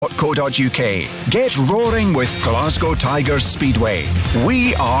glasgowtigers.co.uk. Get roaring with Glasgow Tigers Speedway.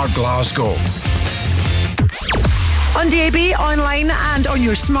 We are Glasgow. On DAB, online and on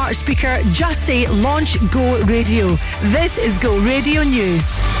your smart speaker, just say Launch Go Radio. This is Go Radio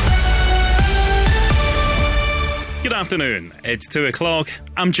News. Good afternoon. It's 2 o'clock.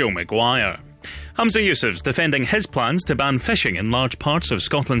 I'm Joe McGuire. Humza Yousaf's defending his plans to ban fishing in large parts of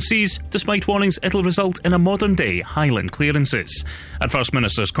Scotland's seas, despite warnings it'll result in a modern-day Highland clearances. At First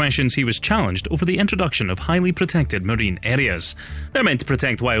Minister's questions, he was challenged over the introduction of highly protected marine areas. They're meant to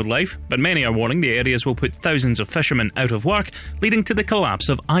protect wildlife, but many are warning the areas will put thousands of fishermen out of work, leading to the collapse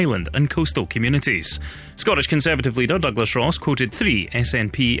of island and coastal communities. Scottish Conservative leader Douglas Ross quoted 3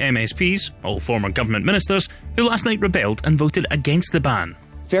 SNP MSPs, all former government ministers, who last night rebelled and voted against the ban.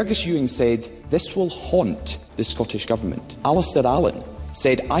 Fergus Ewing said, "This will haunt the Scottish Government." Alistair Allen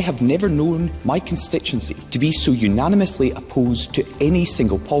said, "I have never known my constituency to be so unanimously opposed to any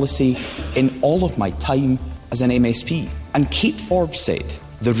single policy in all of my time as an MSP." And Kate Forbes said,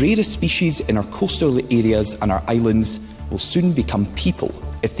 "The rarest species in our coastal areas and our islands will soon become people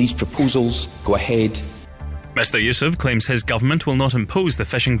if these proposals go ahead." Mr Yousaf claims his government will not impose the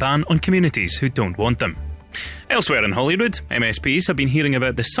fishing ban on communities who don't want them. Elsewhere in Holyrood, MSPs have been hearing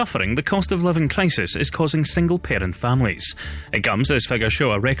about the suffering the cost of living crisis is causing single-parent families. It comes as figures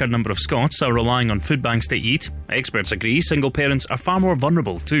show a record number of Scots are relying on food banks to eat. Experts agree single parents are far more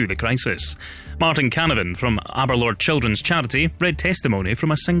vulnerable to the crisis. Martin Canavan from Aberlord Children's Charity read testimony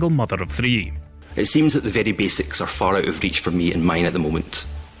from a single mother of 3. It seems that the very basics are far out of reach for me and mine at the moment.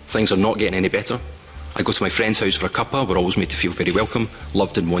 Things are not getting any better. I go to my friend's house for a cuppa, we're always made to feel very welcome,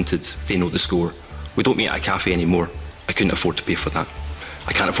 loved and wanted, they know the score. We don't meet at a cafe anymore. I couldn't afford to pay for that.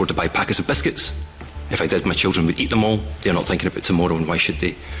 I can't afford to buy packets of biscuits. If I did, my children would eat them all. They're not thinking about tomorrow, and why should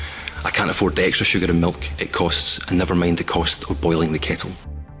they? I can't afford the extra sugar and milk it costs, and never mind the cost of boiling the kettle.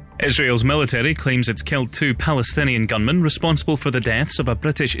 Israel's military claims it's killed 2 Palestinian gunmen responsible for the deaths of a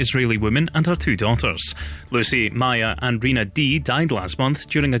British-Israeli woman and her 2 daughters. Lucy, Maya and Rena D died last month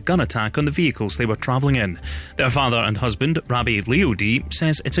during a gun attack on the vehicles they were travelling in. Their father and husband, Rabbi Leo D,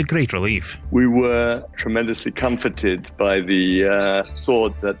 says it's a great relief. We were tremendously comforted by the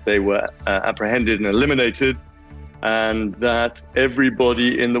thought that they were apprehended and eliminated, and that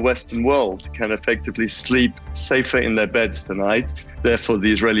everybody in the Western world can effectively sleep safer in their beds tonight. Therefore,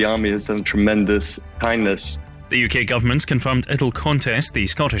 the Israeli army has done tremendous kindness. The UK government's confirmed it'll contest the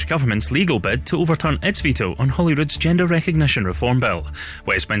Scottish Government's legal bid to overturn its veto on Holyrood's Gender Recognition Reform Bill.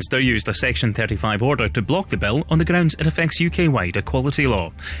 Westminster used a Section 35 order to block the bill on the grounds it affects UK-wide equality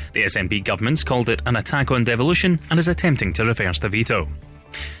law. The SNP government's called it an attack on devolution and is attempting to reverse the veto.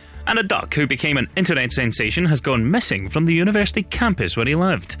 And a duck who became an internet sensation has gone missing from the university campus where he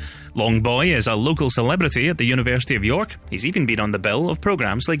lived. Long Boy is a local celebrity at the University of York. He's even been on the bill of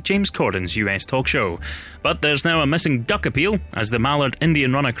programmes like James Corden's US talk show. But there's now a missing duck appeal, as the mallard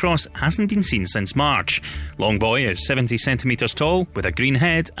Indian run across hasn't been seen since March. Long Boy is 70 centimetres tall, with a green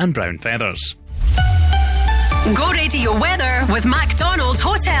head and brown feathers. Go Radio weather with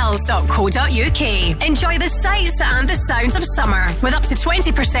McDonaldHotels.co.uk. Enjoy the sights and the sounds of summer with up to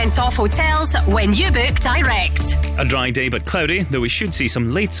 20% off hotels when you book direct. A dry day but cloudy, though we should see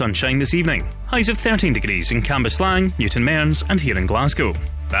some late sunshine this evening. Highs of 13 degrees in Cambuslang, Newton Mearns and here in Glasgow.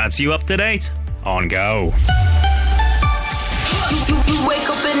 That's you up to date on Go. You wake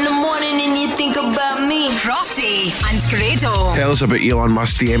up in the morning and you think about me. Crofty and Grado. Tell us about Elon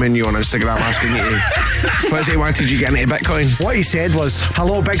Musk DMing you on Instagram asking you to, what he wanted you to get into Bitcoin. What he said was,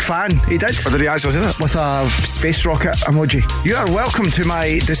 "Hello, big fan." He did. Or did he actually say that? With a space rocket emoji. You are welcome to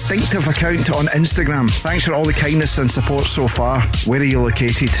my distinctive account on Instagram. Thanks for all the kindness and support so far. Where are you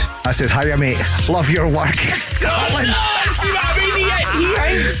located? I said, "Hiya, mate. Love your work." Scotland. See what I mean?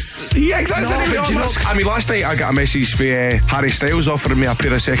 He thinks that's Elon Musk. I mean, last night I got a message for Harry Styles offering me a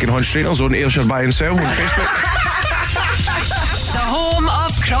pair of second-hand trainers on Ayrshire Buy and Sell on Facebook. The home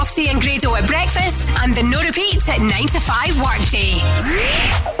of Crofty and Grado at breakfast and the no repeat at 9 to 5 workday.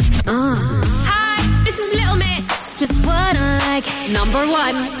 Hi, this is Little Mix. Just what I like. Number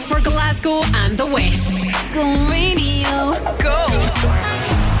 1 for Glasgow and the West. Go radio. Go.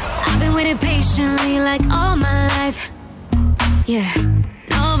 I've been waiting patiently like all my life. Yeah,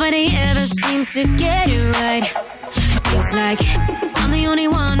 nobody ever seems to get it right. Feels like I'm the only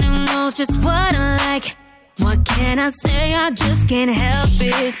one who knows just what I like. What can I say? I just can't help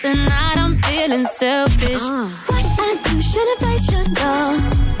it. Tonight I'm feeling selfish. What I do, shouldn't I should know.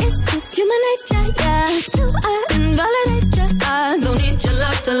 It's just human nature, yeah. So I invalidate you. I don't need your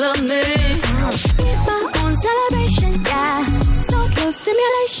love to love me. Be my own celebration, yeah. So close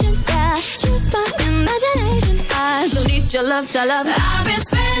stimulation, yeah. Use my imagination. I don't need your love to love. I've been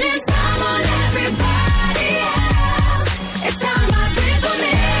spending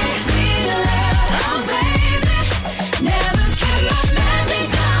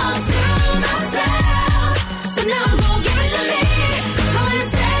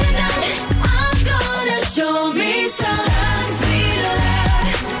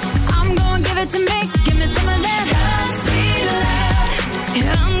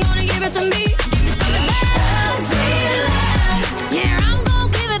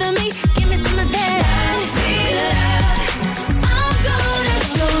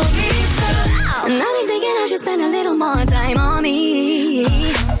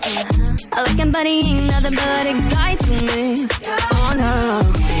nobody ain't nothing but a guy to me. Oh no,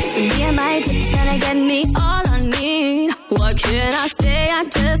 me and my dick's gonna get me all I need. What can I say? I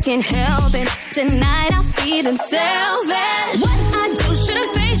just can't help it. Tonight I'm feeling selfish. What I do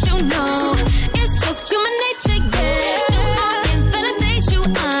shouldn't face you, no. It's just human nature, yeah. So I can validate you.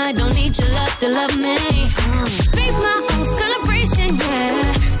 I don't need your love to love me. Be my own celebration,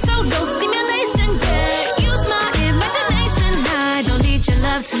 yeah. Solo stimulation, yeah. Use my imagination. I don't need your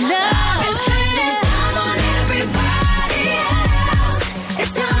love to love. I've been spending time on everybody else.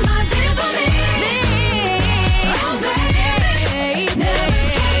 It's time I did it for me. Oh baby, never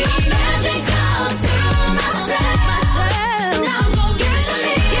keep my magic all to myself. So now I'm gonna give it to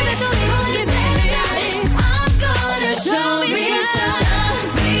me. Give it to me, give it to me. I'm gonna show me some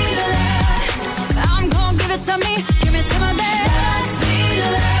sweet love. I'm gonna give it to me. Give me some of that sweet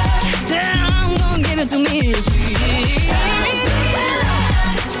love. Yeah, I'm gonna give it to me.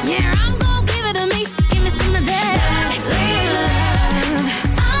 Yeah, I'm gonna give it to me. Give me some of that sweet love.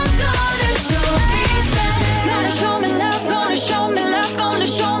 I'm gonna show me some. Gonna show me love. Gonna show me love. Gonna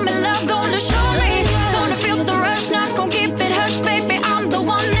show me love. Gonna show me. Gonna feel the rush. Not gonna keep it hush, baby. I'm the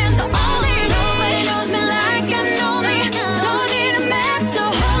one and the only. Nobody knows me like I know me. Don't need a man to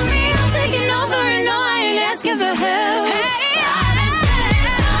hold me. I'm taking over and no, I ain't asking for help. I've been spending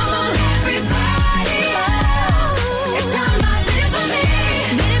time on everybody else. It's time I did it for me.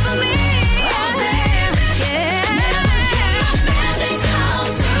 Did it for me. Oh damn, yeah. Never kept my magic all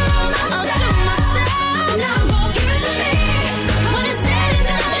to myself. So now I'm gonna give it to me. When it's said and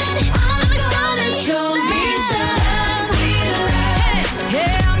done, I'm gonna show me some sweet love.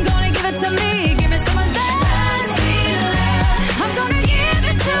 Yeah, I'm gonna give it to me. Give me some of that sweet love. I'm gonna give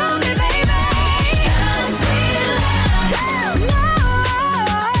it to me, baby. Sweet love, love,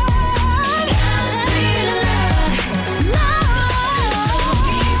 sweet love, love,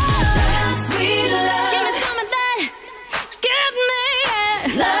 sweet love. Give me some of that. Give me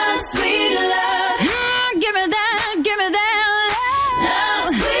love, sweet love. Give me that. Give me that. Love,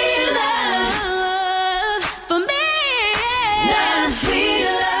 sweet love for me. Love, sweet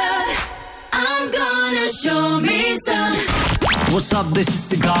love. I'm gonna show me some. What's up? This is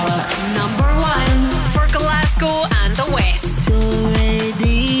Sigala. Number 1 for Glasgow and the West.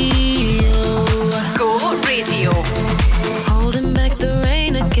 Go Radio. Holding back the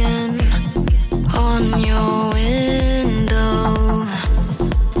rain again on your window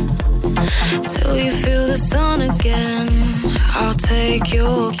till you feel the sun again. I'll take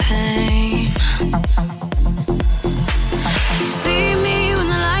your pain. See me when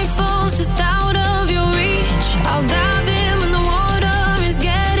the light falls just out of your reach. I'll dive in when the water is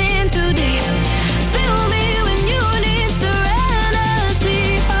getting too deep. Feel me when you need serenity.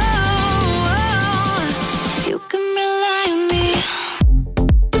 Oh, you can rely on me.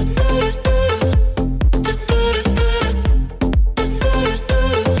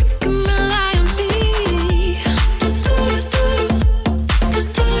 Can rely on me.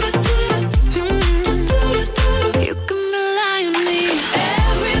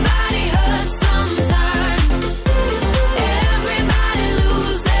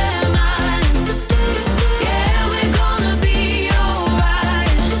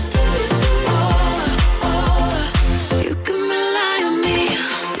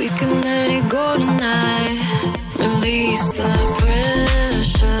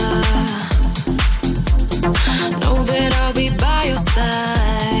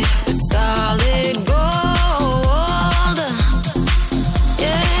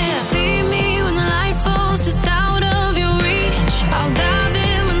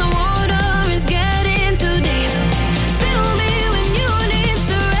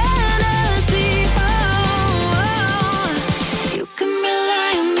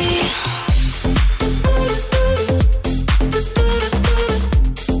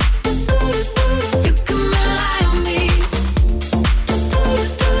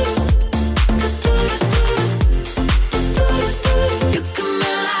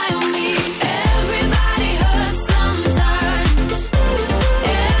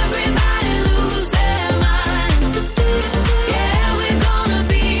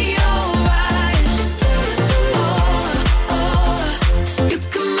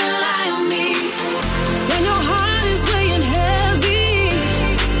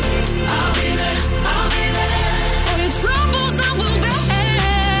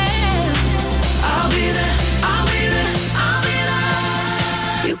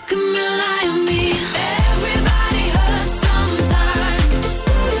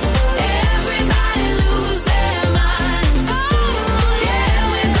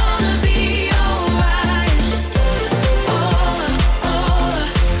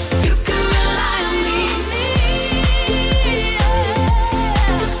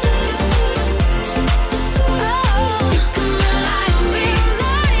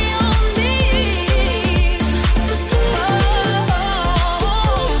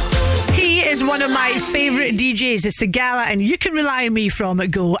 is Sigala, and you can rely on me from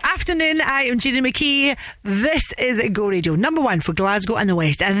Go. Afternoon, I am Gina McKie. This is Go Radio, number one for Glasgow and the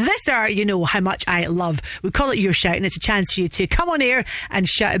West. And this are, you know, how much I love. We call it Your Shout, and it's a chance for you to come on air and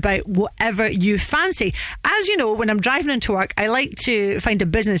shout about whatever you fancy. As you know, when I'm driving into work, I like to find a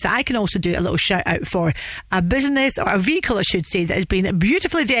business that I can also do a little shout out for. A business, or a vehicle I should say, that has been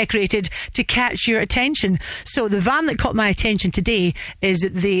beautifully decorated to catch your attention. So the van that caught my attention today is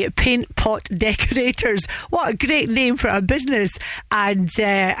the Paint Pot Decorators. What a great name for a business. And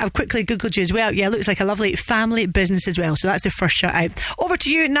I've quickly googled you as well. Yeah, it looks like a lovely family business as well. So that's the first shout out. Over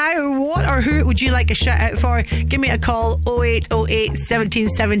to you now. What or who would you like a shout out for? Give me a call, 0808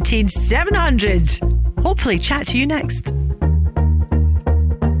 1717 700. Hopefully chat to you next.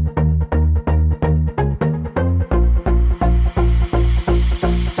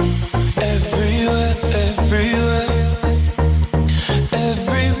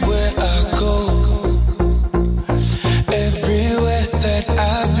 Everywhere I go, everywhere that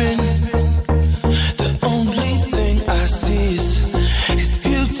I've been, the only thing I see is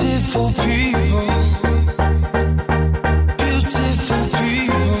beautiful people, beautiful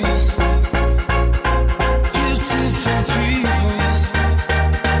people, beautiful people,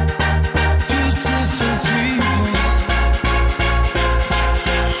 beautiful people.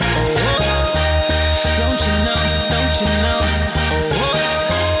 Oh, don't you know, don't you know?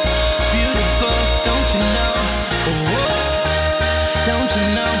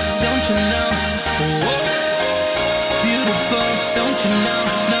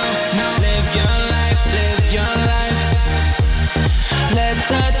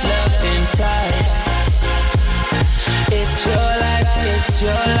 It's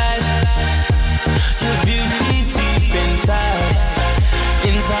your life, your beauty's deep inside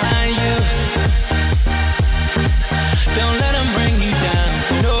you. Don't let them bring you down,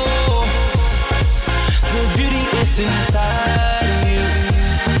 no. The beauty is inside of you.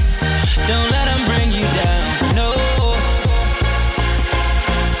 Don't let them bring you down, no.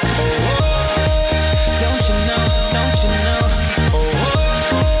 Don't you know, don't you know?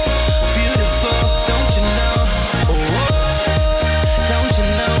 Beautiful, don't you know? Don't you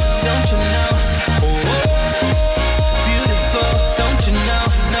know, don't you know? Beautiful, don't you know?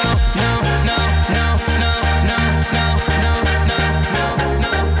 No, no, no, no, no, no, no, no, no,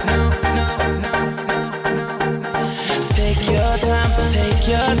 no, no, no, no. Take your time, take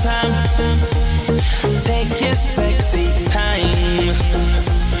your time. Take your sexy time.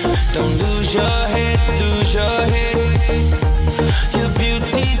 Don't lose your head, lose your head. Your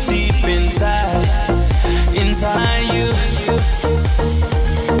beauty's deep inside you.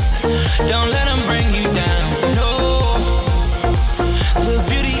 Don't let them bring you down, no. The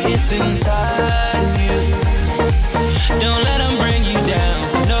beauty is inside you. Don't let them bring you down,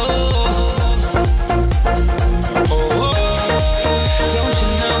 no. Oh, don't you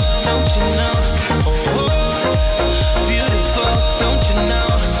know, don't you know? Oh, beautiful, don't you know?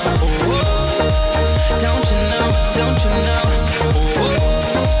 Oh, don't you know, don't you know? Oh,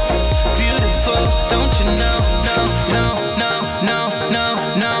 beautiful, don't you know? No, no, no, no, no,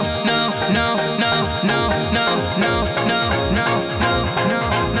 no, no, no, no, no, no, no, no, no,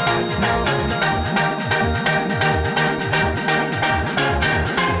 no, no, no.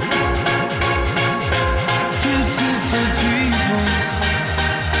 Beautiful people,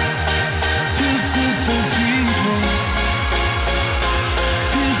 beautiful people,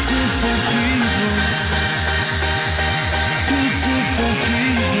 beautiful people, beautiful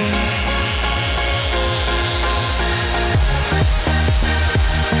people.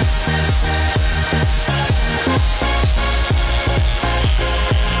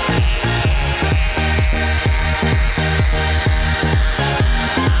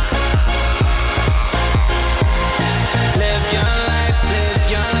 Live your life, live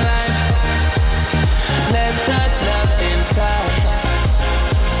your life. Let that love inside.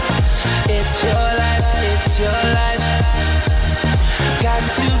 It's your life, it's your life. Got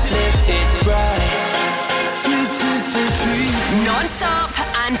to live it right. Beautiful people. Non-stop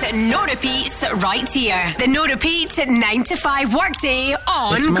and no repeats right here. The no repeat 9 to 5 workday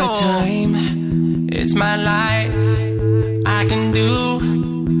on It's my Go. time, it's my life. I can do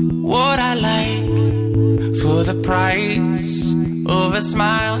what I like for the price of a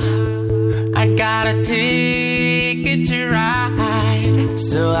smile. I got a ticket to ride,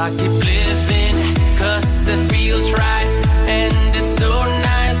 so I keep living, 'cause it feels right, and it's so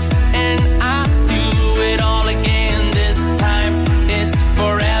nice, and I do it all again this time. It's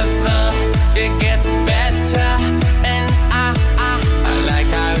forever, it gets better, and I like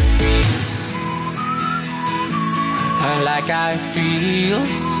how it feels. I like how it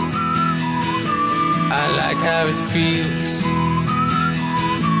feels. I like like how it feels.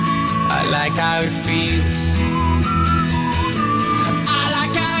 I like how it feels. I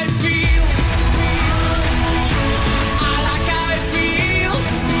like how it feels. I like how it feels.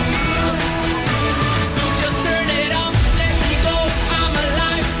 So just turn it up, let me go. I'm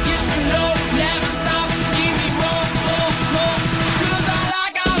alive, yes or no, never stop. Give me more, more, more. 'Cause I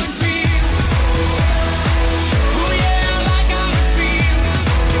like how it feels. Oh yeah, I like how it feels.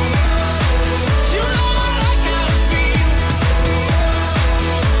 You know I like how it feels.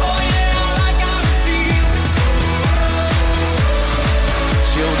 Oh yeah, I like how it feels.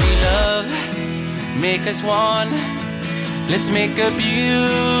 Show me love, make us one. Let's make a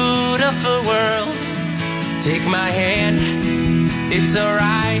beautiful world. Take my hand, it's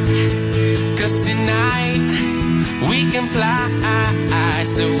alright. 'Cause tonight we can fly.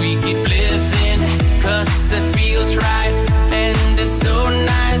 So we keep living, 'cause it feels right. And it's so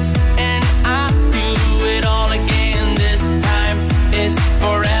nice. And I'll do it all again this time. It's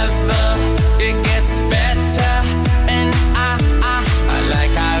forever, it gets better. And I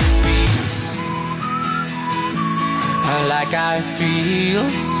like how it feels. I like how it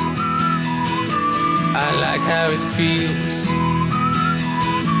feels. I like how it feels.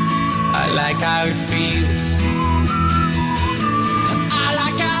 I like how it feels. I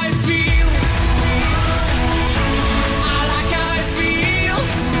like how it feels. I like how it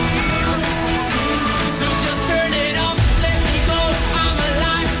feels. So just turn it up, let me go. I'm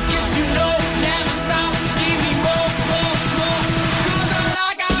alive, yes you know, never stop. Give me more, more, more. 'Cause I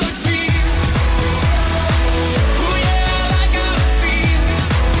like how it feels. Oh yeah, I like how it feels.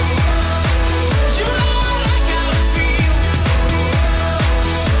 You know I like how it feels.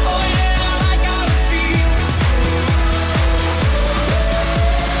 Oh yeah, I like how it feels.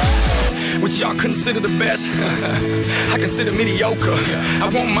 What y'all consider the best? I consider mediocre. I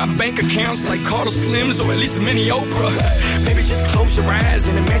want my bank accounts like Carter Slims or at least a mini Oprah. Baby, just close your eyes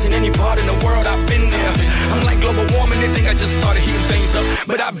and imagine any part in the world I've been there. I'm like global warming, they think I just started heating things up.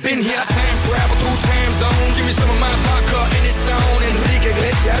 But I've been here, time travel through time zones. Give me some of my vodka and it's on. Enrique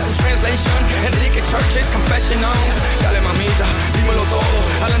Iglesias in translation. Enrique Church's confession on. Dale mamita, dímelo todo.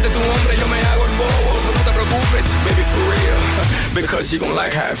 Adelante tu hombre, yo me hago el bobo. So no te preocupes, baby, for real. Because you gon'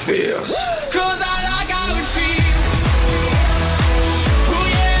 like how it feels. 'Cause I like how it feels. Oh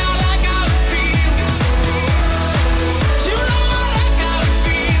yeah, I like how it feels. You know I like how it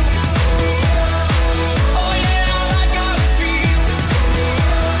feels. Oh yeah, I like how it feels.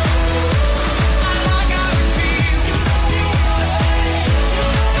 I like how it feels.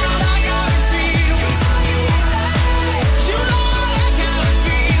 I like how it feels. You know I like how it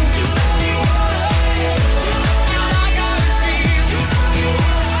feels. I like how it feels.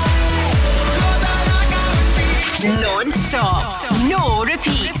 Non-stop, no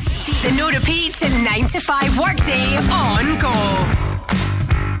repeats. The no repeats in 9 to 5 workday on Go.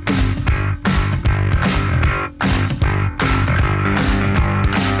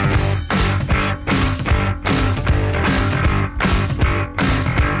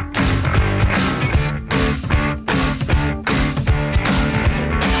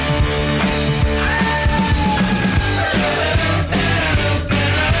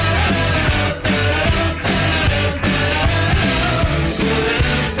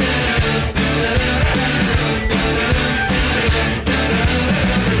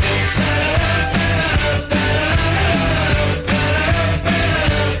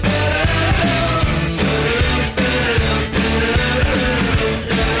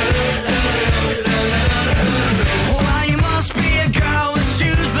 Well, you must be a girl with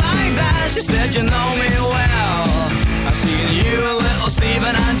shoes like that. She said you know me well. I've seen you, little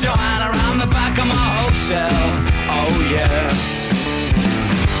Stephen and Joanna around the back of my hotel. Oh yeah.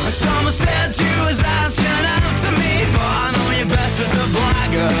 Someone said you was asking after me, but I know you best as a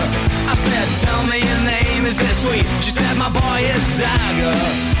blagger. I said, tell me your name, is it sweet? She said, my boy is Dagger.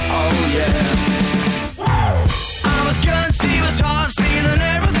 Oh yeah. I was good, she was hot, stealing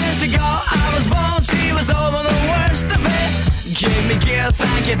everything she got. I was bold, she was over the worst of it. Give me gear,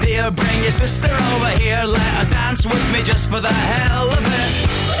 thank you dear. Bring your sister over here, let her dance with me just for the hell of it.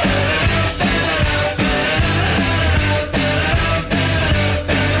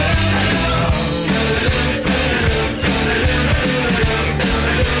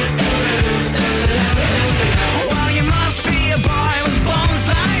 Well, you must be a boy with bones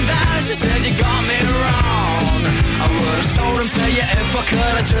like that. She said you got me wrong. I would've sold him to you if I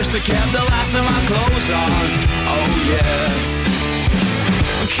could. I just kept the last of my clothes on. Oh yeah.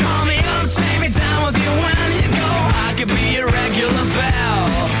 Call me up, take me down with you when you go. I could be your regular belle.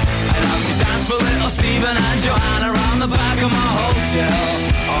 And I'll see dance for little Stephen and Joanna around the back of my hotel.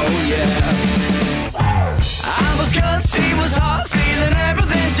 Oh yeah.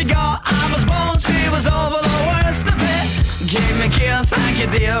 Gina McKie, thank you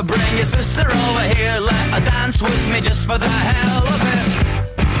dear. Bring your sister over here, let her dance with me just for the hell of it.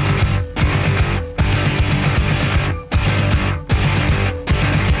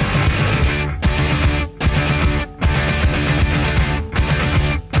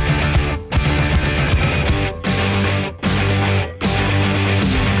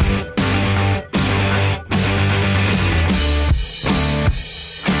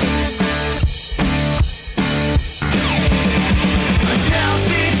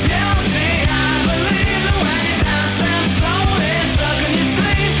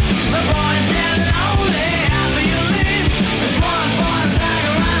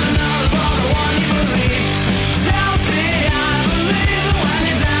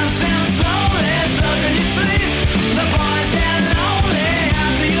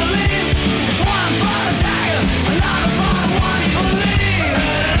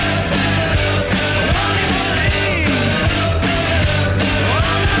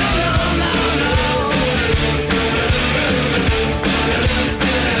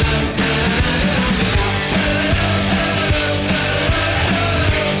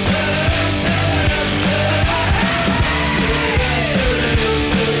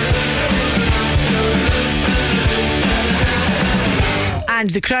 And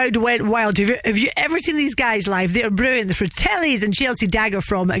the crowd went wild. Have you ever seen these guys live? They are brilliant. The Fratellis and Chelsea Dagger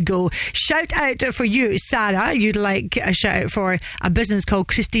from Go. Shout out for you, Sarah. You'd like a shout out for a business called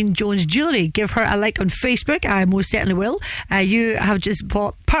Christine Jones Jewellery. Give her a like on Facebook. I most certainly will. You have just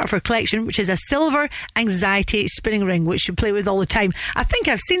bought part of her collection, which is a silver anxiety spinning ring, which you play with all the time. I think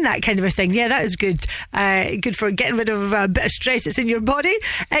I've seen that kind of a thing. Yeah, that is good. Good for getting rid of a bit of stress that's in your body.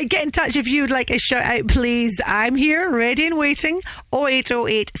 Get in touch if you would like a shout out, please. I'm here, ready and waiting.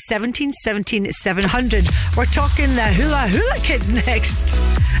 0808 17 17 700. We're talking the Hula Hula Kids next.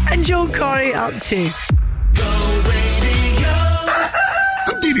 And Joe Corey up to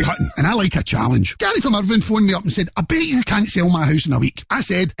I'm Davey Hutton, and I like a challenge. Gary from Irvine phoned me up and said, I bet you can't sell my house in a week. I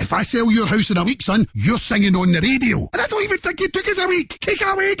said, if I sell your house in a week, son, you're singing on the radio. And I don't even think it took us a week. Take it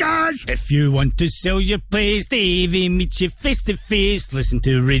away, guys. If you want to sell your place, Davey meets you face to face. Listen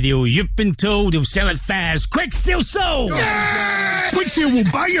to radio, you've been told he'll sell it fast. Quick sale sold! Yeah! Quick Sale will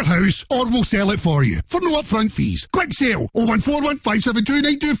buy your house or we'll sell it for you for no upfront fees. Quick Sale, 0141 572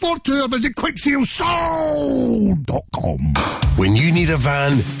 9242 or visit quicksalesold.com. When you need a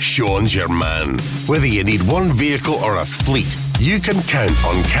van, Sean's your man. Whether you need one vehicle or a fleet, you can count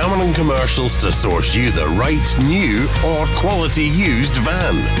on Cameron Commercials to source you the right new or quality used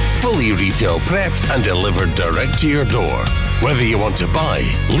van. Fully retail prepped and delivered direct to your door. Whether you want to buy,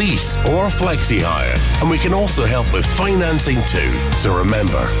 lease or flexi-hire. And we can also help with financing too. So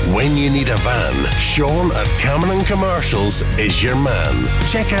remember, when you need a van, Sean at Cameron Commercials is your man.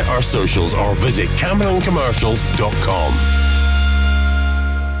 Check out our socials or visit CameronCommercials.com.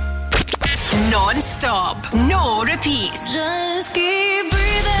 Non-stop, no repeats. Just keep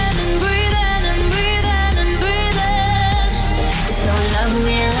breathing and breathing and breathing and breathing. So love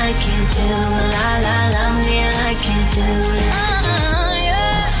me like you do, la la, love me like you do.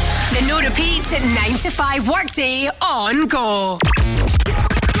 Yeah. The no repeats at 9 to 5 workday on Go.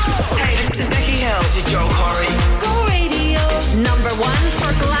 Hey, this is Becky Hill. This is Joe Corey. Go Radio. Number 1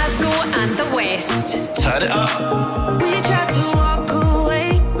 for Glasgow and the West. Turn it up. We tried to walk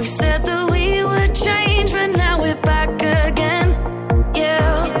away. We said that we would change, but now we're back again.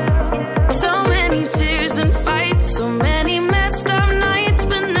 Yeah. So many tears and fights, so many messed up nights,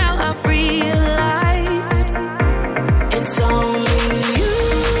 but now I've realized it's only you.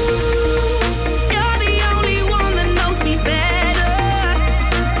 You're the only one that knows me better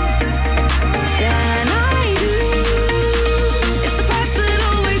than I do. It's the past that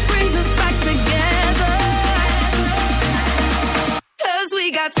always brings us back together. 'Cause we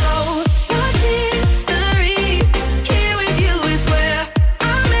got so much history. Here with you is where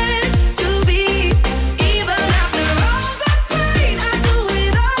I'm meant to be. Even after all the pain, I do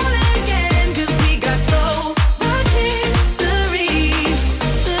it all again. 'Cause we got so much history.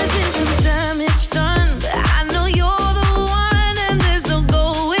 There's been some damage done, but I know you're the one, and there's no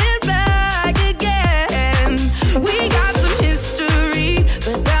going back again. We got some history,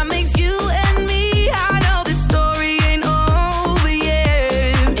 but that makes you and me. I know this story ain't over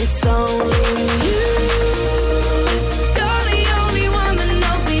yet. It's only you. You're the only one that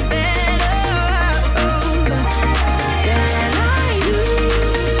knows me better than I do.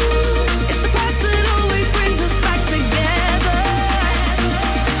 It's the past that always brings us back together.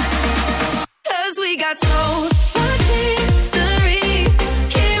 'Cause we got so much history.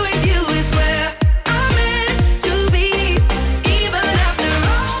 Here with you is where I'm meant to be. Even after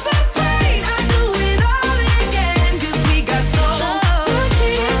all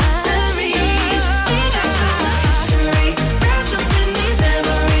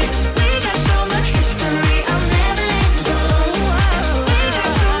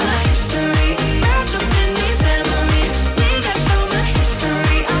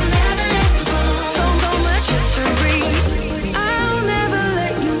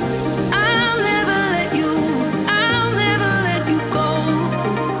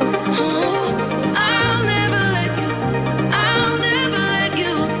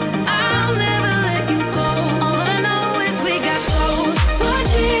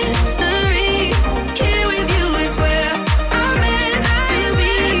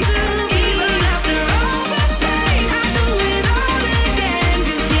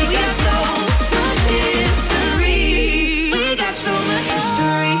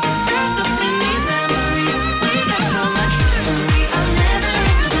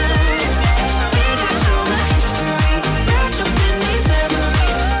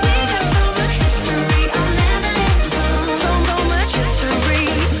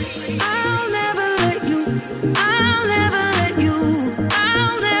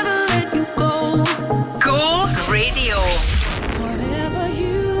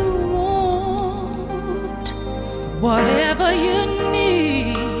whatever you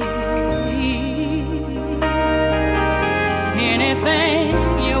need. Anything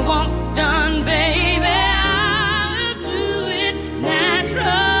you want done, baby, I'll do it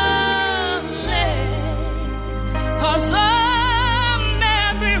naturally. 'Cause I'm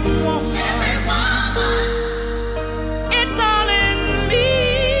every woman. It's all in me.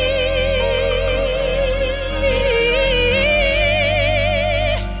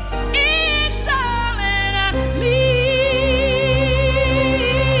 It's all in me.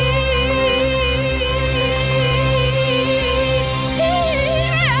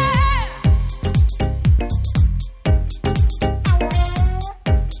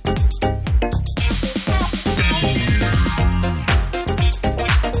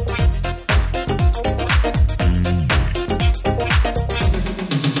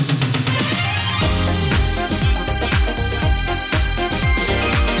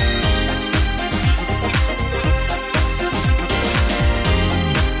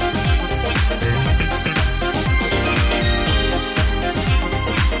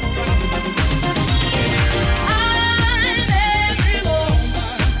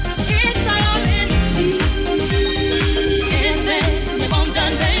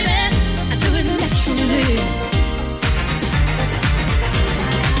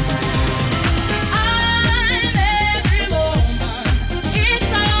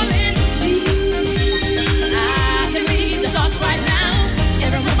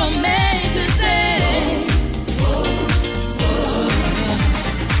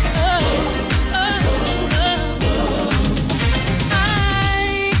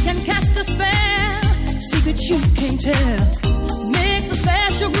 You can't tell. Makes a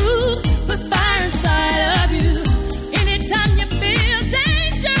special groove, put fire inside of you. Anytime you feel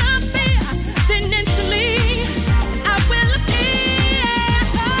danger or fear, then instantly I will appear.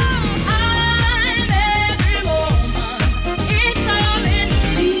 Oh, I'm every woman. It's all in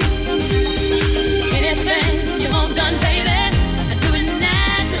me. Anything you want done, baby, I do it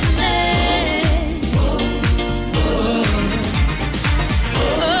naturally.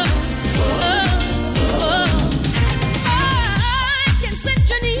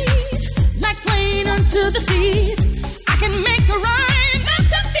 To the seas, I can make a rhyme, no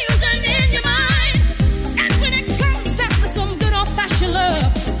confusion in your mind. And when it comes down to some good old-fashioned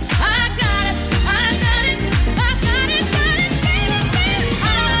love, I got it, I got it, I got it, got it, baby, baby.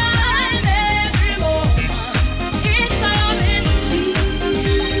 I'm every woman, it's all in me.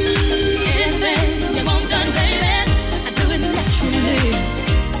 Anything you want done, baby, I do it naturally.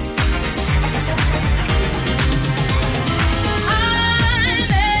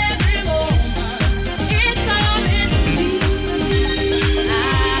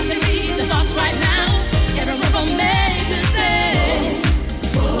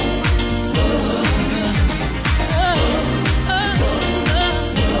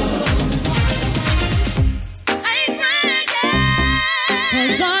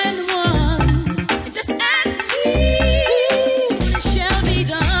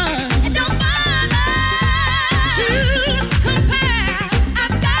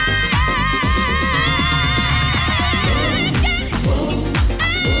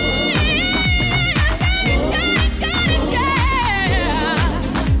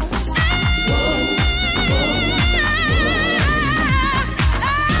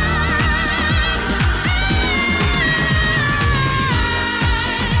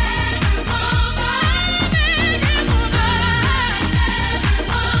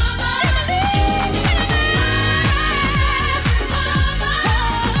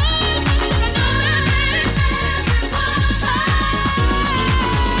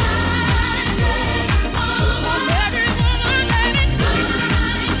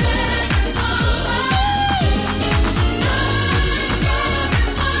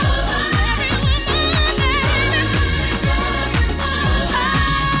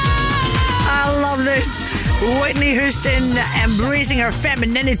 Whitney Houston embracing her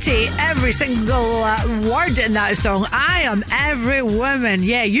femininity, every single word in that song. I am every woman.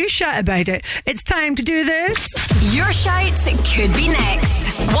 Yeah, you shout about it. It's time to do this. Your shout could be next.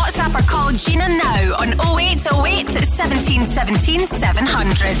 WhatsApp or call Gina now on 0808 17 17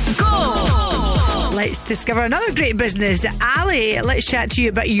 700. Go! Let's discover another great business. Ali, let's chat to you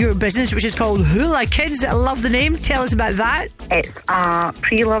about your business, which is called Hula Kids. I love the name. Tell us about that. It's a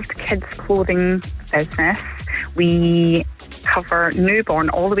pre-loved kids clothing business. We cover newborn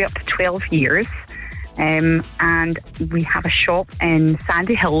all the way up to 12 years. And we have a shop in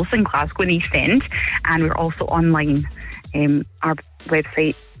Sandy Hills in Glasgow and East End, and we're also online. Our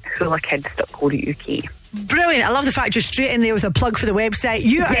website, hulakids.co.uk. Brilliant. I love the fact you're straight in there with a plug for the website.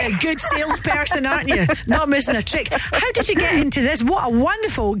 You are a good salesperson, aren't you? Not missing a trick. How did you get into this? What a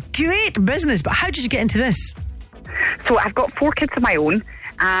wonderful, great business. But how did you get into this? So I've got 4 kids of my own,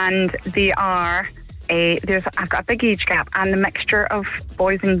 and they are... I've got a big age gap and a mixture of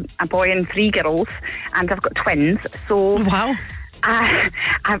a boy and 3 girls, and I've got twins. So wow.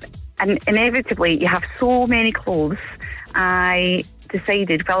 And inevitably, you have so many clothes. I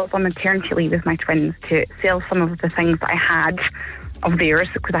decided, while I was on maternity leave with my twins, to sell some of the things that I had of theirs,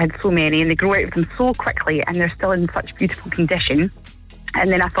 because I had so many, and they grew out of them so quickly, and they're still in such beautiful condition. And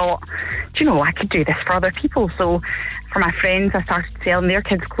then I thought, do you know, I could do this for other people. So for my friends, I started selling their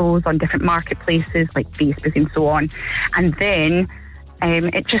kids' clothes on different marketplaces like Facebook and so on. And then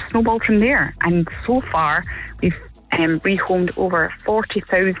it just snowballed from there. And so far, we've rehomed over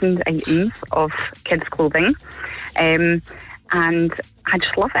 40,000 items of kids' clothing. And I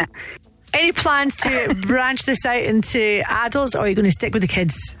just love it. Any plans to branch this out into adults, or are you going to stick with the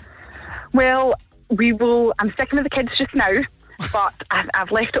kids? Well, I'm sticking with the kids just now. But I've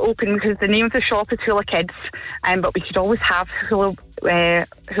left it open because the name of the shop is Hula Kids, but we could always have Hula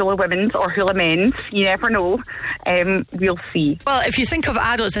Women's or Hula Men's. You never know. We'll see. Well, if you think of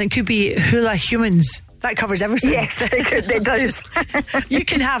adults, then it could be Hula Humans. That covers everything. Yes, it does. You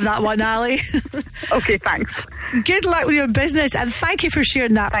can have that one, Ali. Okay, thanks. Good luck with your business, and thank you for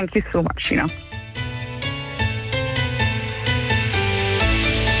sharing that. Thank you so much, Gina.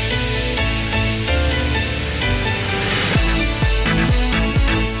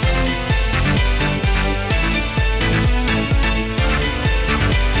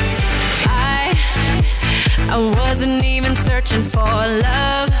 I wasn't even searching for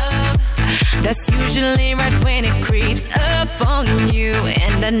love. That's usually right when it creeps up on you.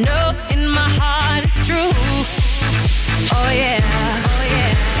 And I know in my heart it's true. Oh yeah, oh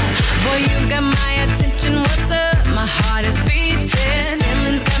yeah. Boy, you got my attention, what's up? My heart is beating.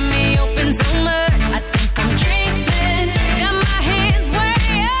 Feelings got me open so much, I think I'm dreaming. Got my hands way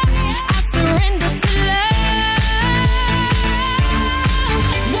up, I surrender to love.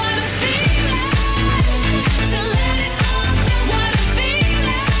 What a feeling.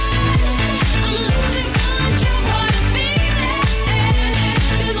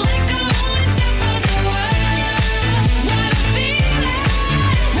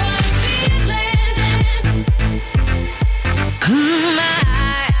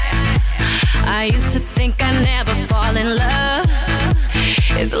 I used to think I never fall in love.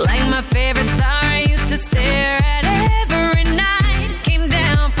 It's like my favorite star I used to stare at every night. Came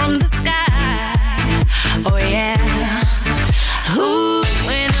down from the sky. Oh yeah. Ooh,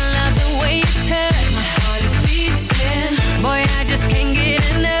 when I love the way you touch, my heart is beating. Boy, I just can't get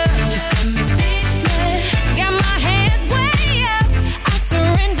enough. You got me speechless. Got my hands way up, I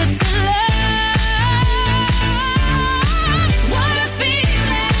surrender to love. What a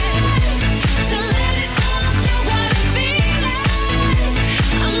feeling. To let it all go. What a feeling.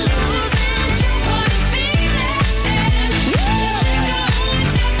 I'm losing you. What a feeling. Just let go and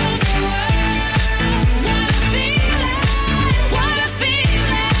take over the world. What a feeling. What a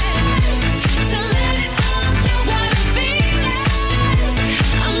feeling. To let it all go. What a feeling.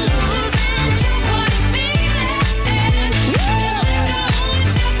 I'm losing you. What a feeling. Just let go and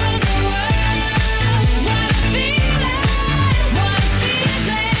take over the world. What a feeling. What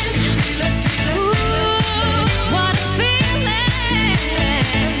a feeling. Ooh, what a feeling.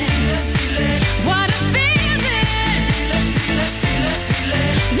 What a feeling.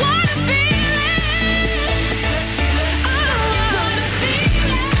 What a feeling. Oh, what a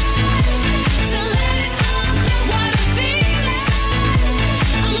feeling. To let it all go. What a feeling.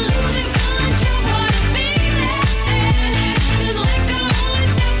 I'm losing control. What a feeling. Just let go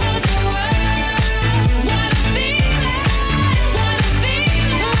and take over the world. What a feeling. What a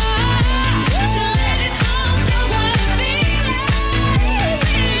feeling. To let it all go. What a feeling.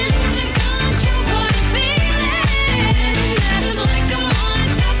 Losing control. What a feeling. Just let go on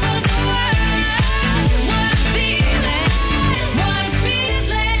top of the world. What a feeling. What a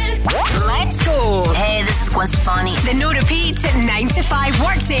feeling. Let's go. Hey, this is Gwen Stefani. The no repeat 9 to 5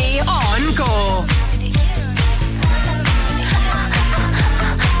 workday on Go.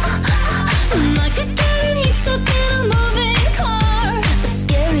 I'm like a cat and he's stuck in a moving car. A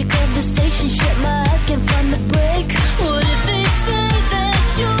scary conversation, shit, my eyes can't find the break. What if they say that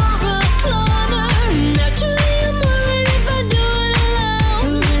you're a cloner? Naturally, I'm worried if I do it alone.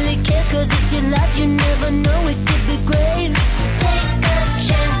 Who really cares? 'Cause it's your life, you never know, it could be great. Take a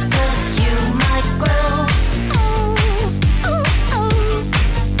chance, 'cause you might grow. Oh, oh, oh.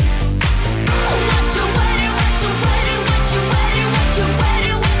 What you waiting, what you waiting, what you waiting, what you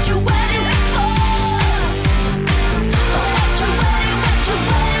waiting, what you waiting for?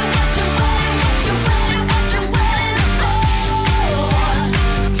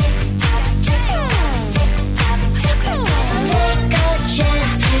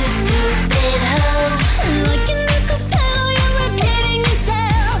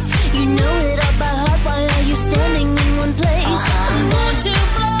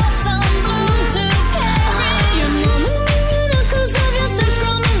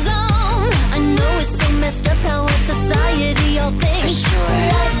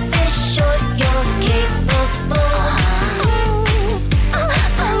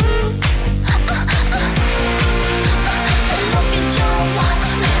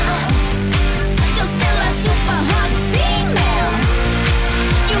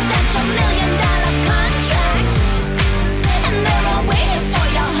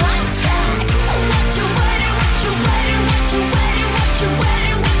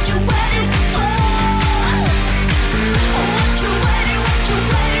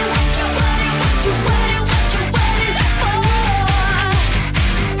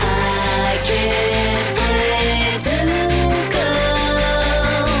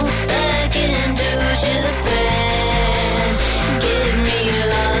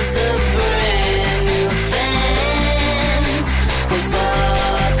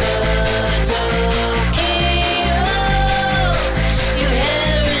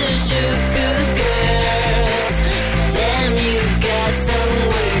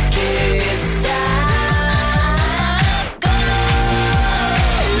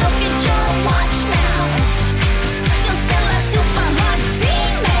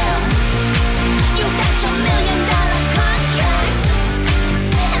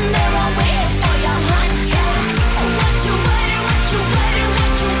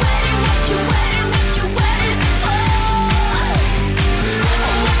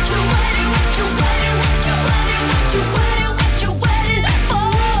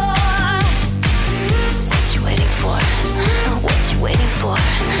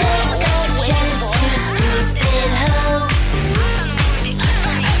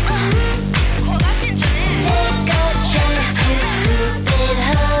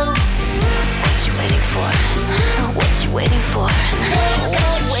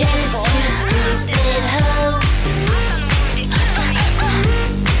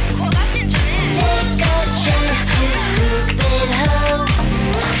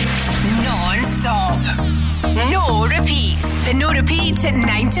 no repeat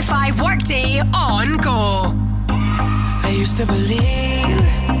 9 to 5 workday on Go. I used to believe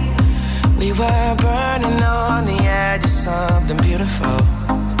we were burning on the edge of something beautiful.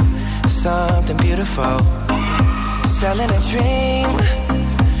 Something beautiful. Selling a dream.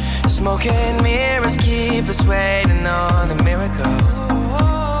 Smoking mirrors keep us waiting on a miracle.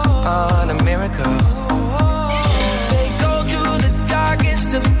 On a miracle. Say go through the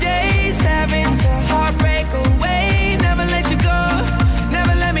darkest of days, having to heartbreak away. Never let you go,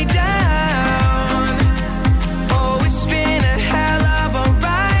 never let me down. Oh, it's been a hell of a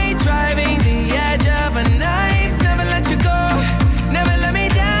ride, driving the edge of a knife. Never let you go, never let me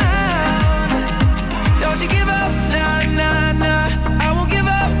down. Don't you give up, nah, nah, nah. I won't give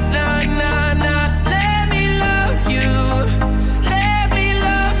up, nah, nah, nah. Let me love you, let me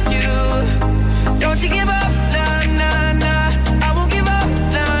love you. Don't you give up, nah, nah, nah. I won't give up,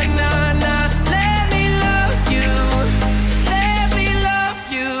 nah, nah, nah. Let me love you, let me love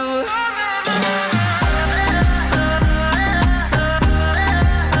you.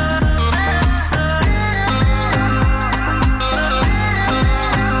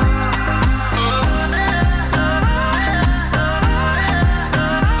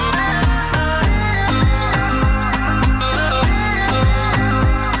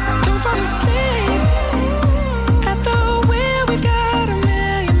 Don't fall asleep at the wheel. We've got a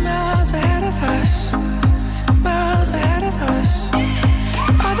million miles ahead of us. Miles ahead of us.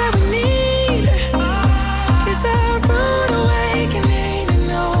 All that we need is a rude awakening to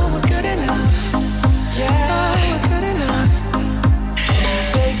know we're good enough. Yeah, we're good enough.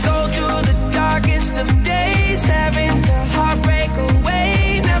 Say go through the darkest of days, having to heartbreak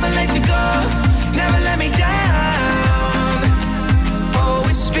away. Never let you go, never let me down. Oh,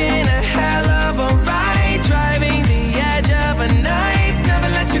 it's been a hell of a ride, driving the edge of a knife. Never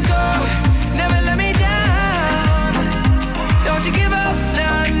let you go, never let me down. Don't you give up,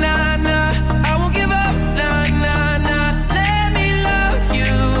 nah, nah, nah. I won't give up, nah, nah, nah. Let me love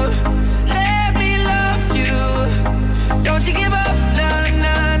you, let me love you. Don't you give up, nah,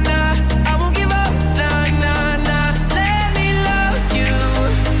 nah, nah. I won't give up, nah, nah, nah. Let me love you,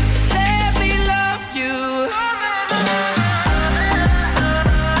 let me love you.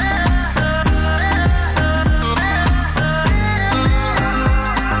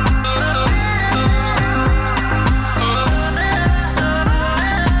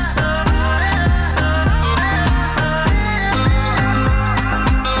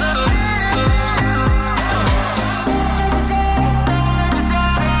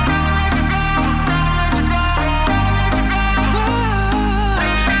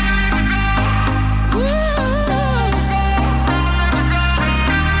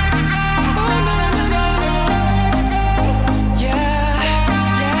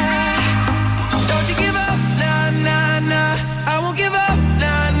 Don't you give up, nah, nah, nah. I won't give up,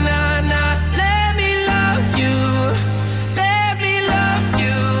 nah, nah, nah. Let me love you, let me love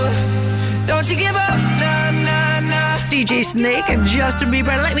you. Don't you give up, nah, nah, nah. DJ Snake and Justin Bieber,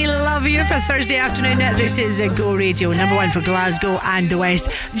 Let Me Love You for Thursday afternoon. This is Go Radio, number one for Glasgow and the West.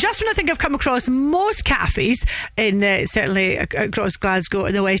 Just when I think I've come across most cafes in certainly across Glasgow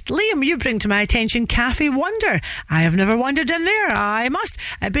and the West, Liam, you bring to my attention Cafe Wonder. I have never wandered in there, I must.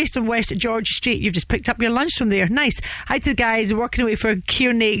 Based on West George Street, you've just picked up your lunch from there. Nice. Hi to the guys working away for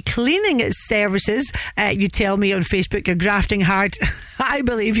Kearney Cleaning Services. You tell me on Facebook you're grafting hard. I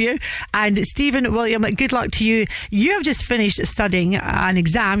believe you. And Stephen William, good luck to you. You have just finished studying an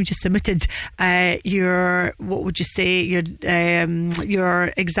exam. You just submitted your, what would you say,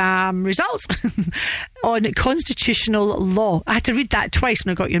 your exam results on constitutional law. I had to read that twice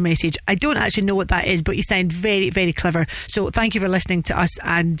when I got your message. I don't actually know what that is, but you sound very, very clever. So thank you for listening to us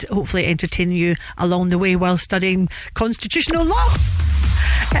and hopefully entertaining you along the way while studying constitutional law.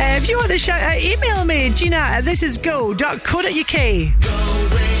 If you want to shout out, email me, Gina at thisisgo.co.uk.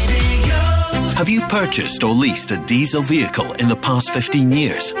 Have you purchased or leased a diesel vehicle in the past 15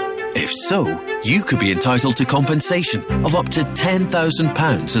 years? If so, you could be entitled to compensation of up to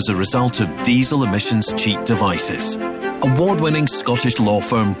 £10,000 as a result of diesel emissions cheat devices. Award-winning Scottish law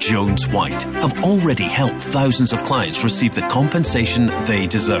firm Jones White have already helped thousands of clients receive the compensation they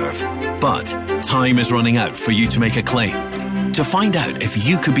deserve. But time is running out for you to make a claim. To find out if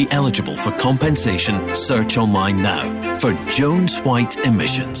you could be eligible for compensation, search online now for Jones White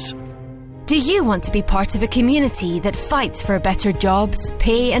Emissions. Do you want to be part of a community that fights for better jobs,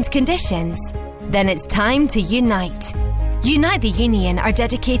 pay and conditions? Then it's time to unite. Unite the Union are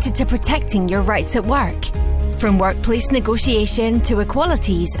dedicated to protecting your rights at work. From workplace negotiation to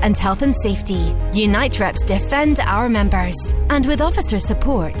equalities and health and safety, Unite reps defend our members. And with officer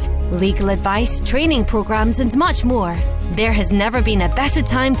support, legal advice, training programmes and much more, there has never been a better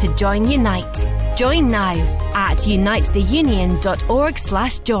time to join Unite. Join now at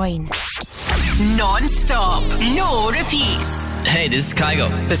unitetheunion.org/join. Non-stop, no repeats. Hey, this is Kygo.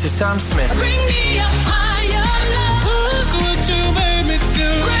 This is Sam Smith. Bring me a higher love. Look what you made me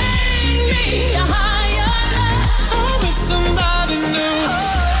do. Bring me a higher love. I'm with somebody new.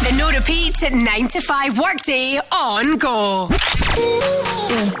 The no repeats at 9 to 5 workday on Go.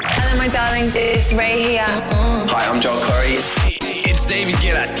 Hello, my darlings. It's Ray here. Hi, I'm Joel Curry. It's David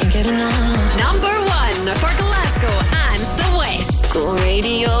Gillett. Can't get enough. Number 1 for Glasgow and the West. Go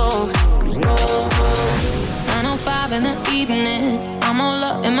radio. 9:05 in the evening. I'm all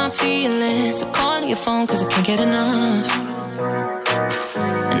up in my feelings. So call your phone 'cause I can't get enough.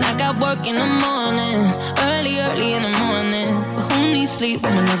 And I got work in the morning, early in the morning. But who needs sleep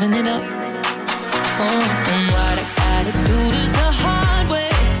when we're loving it up? And what I gotta do this the hard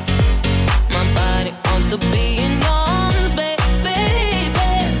way. My body wants to be in arms, baby.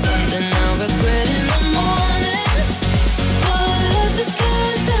 Something I regret in the morning. But I just can't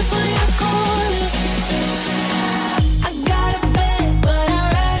resist when you're calling. I got a bed, but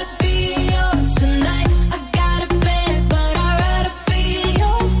I'd rather be yours tonight. I got a bed, but I'd rather be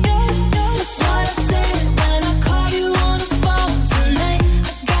yours. That's what I said when I call you on the phone tonight.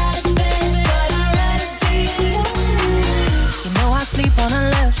 I got a bed, but I'd rather be yours. You know I sleep on the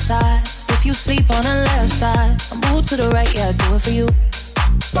left side. If you sleep on the left side, I move to the right, yeah, I do it for you.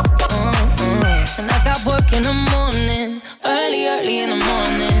 And I got work in the morning, early in the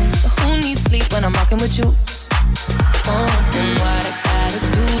morning. But who needs sleep when I'm rocking with you? And what I gotta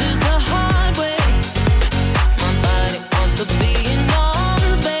do is the hard way. My body wants to be in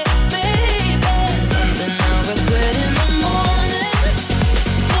arms, baby. Something I regret in the morning.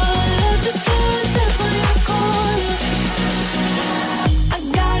 But I just can't resist when you're calling. I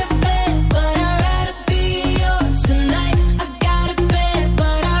got a bed, but I'd rather be yours tonight. I got a bed,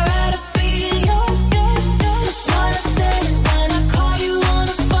 but I'd rather be yours. That's what I said when I call you on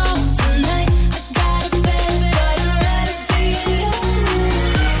the phone tonight. I got a bed, but I'd rather be yours.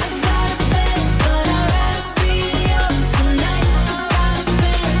 I got a bed, but I'd rather be yours tonight. I got a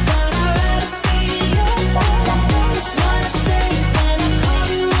bed, but I'd rather be yours. That's what I said when I call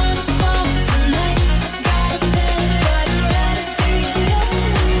you on the phone tonight. I got a bed, but I'd rather be yours.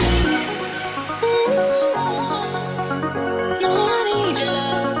 No, I need your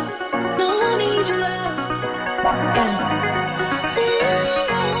love. No, I need your love. Yeah.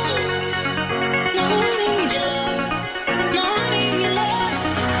 No, I need your love. No, I need your love.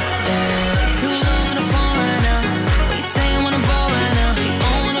 Too long on the phone right now. What you saying wanna roll right now? You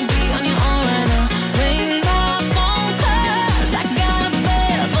don't wanna be on your own right now. Ring my phone 'cause I got a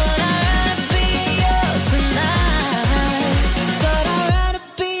bed, but I'd rather be yours tonight. But I'd rather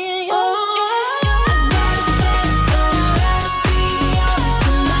be yours. I got a bed, but I'd rather be yours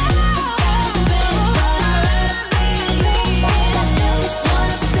tonight. I got a bed, but I'd rather be yours. That's what I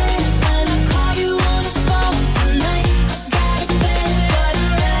said when I call you on the phone tonight. I got a bed, but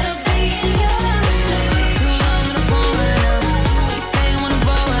I'd rather be yours. Too long on the phone right now. What you saying wanna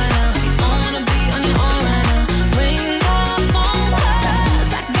roll right now? You don't wanna be on your own right now. Ring my phone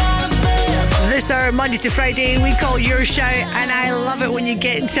 'cause I got a bed, but This hour, Monday to Friday, we call Your Shout, and I love it when you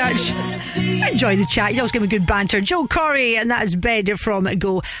get in touch. Enjoy the chat. You always give me good banter. Joe Corey, and that is Bed from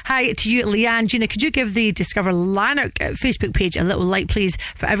Go. Hi to you, Leanne. Gina, could you give the Discover Lanark Facebook page a little like, please,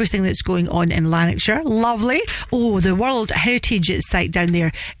 for everything that's going on in Lanarkshire? Lovely. Oh, the World Heritage site down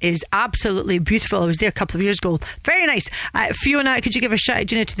there is absolutely beautiful. I was there a couple of years ago. Very nice. Fiona, could you give a shout out,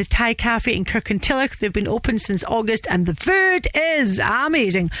 Gina, to the Thai Cafe in Kirkintilloch? They've been open since August, and the food is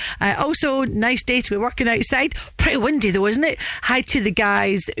amazing. Also, nice day to be working outside. Pretty windy though, isn't it? Hi to the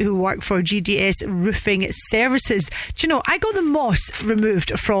guys who work for GDS Roofing Services. Do you know, I got the moss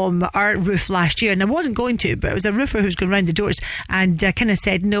removed from our roof last year, and I wasn't going to, but it was a roofer who was going round the doors and kind of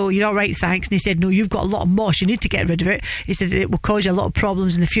said, no, you're all right, thanks. And he said, no, you've got a lot of moss, you need to get rid of it. He said it will cause you a lot of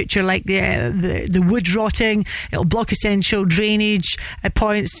problems in the future, like the wood rotting, it'll block essential drainage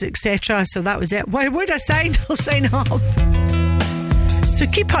points, etc. So that was it. Why would I sign? I'll sign up. So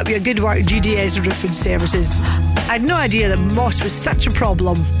keep up your good work, GDS Roofing Services. I had no idea that moss was such a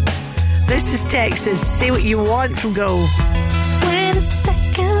problem. This is Texas. Say what you want from Go. 20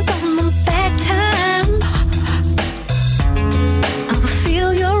 seconds on the back time. I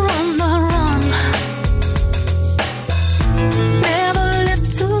feel you're on the run. Never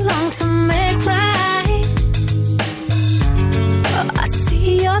lived too long to make right. I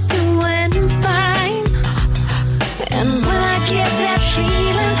see you're doing fine.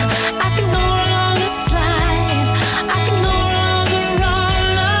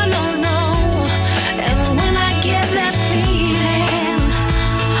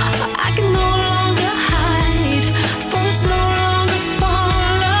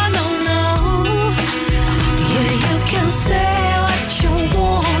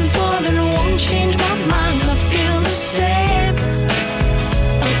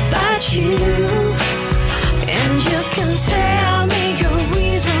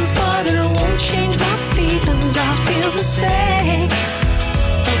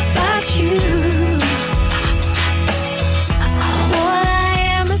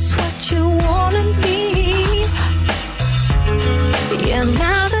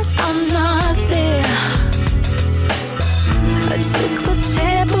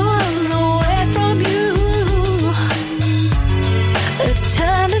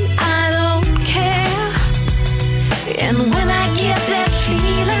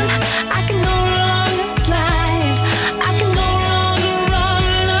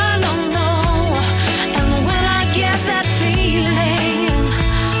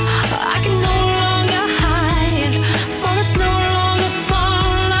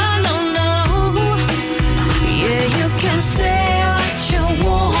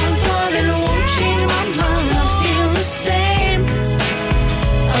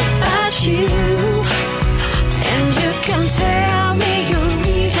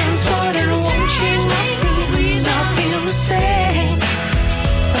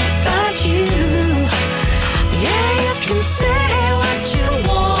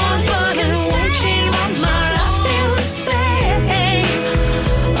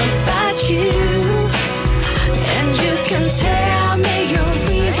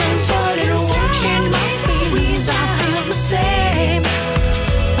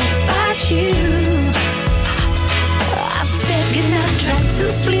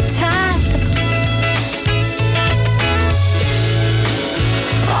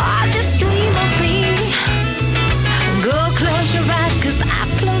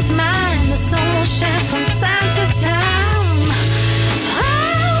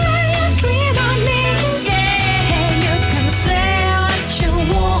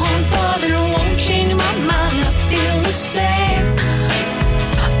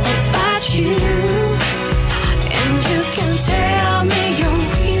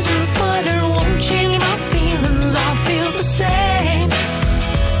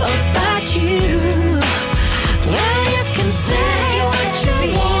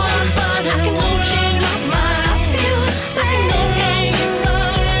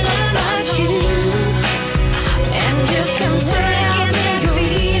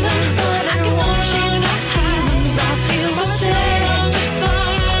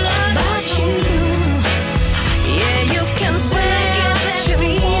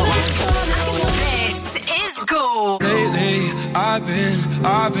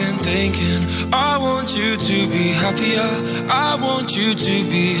 I've been thinking, I want you to be happier. I want you to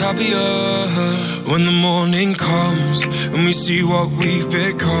be happier. When the morning comes and we see what we've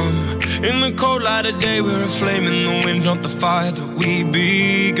become, in the cold light of day we're a flame in the wind, not the fire that we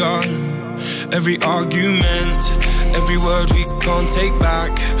begun. Every argument, every word we can't take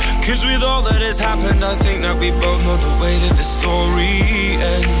back, 'cause with all that has happened I think that we both know the way that the story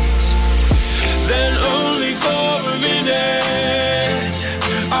ends. Then only for a minute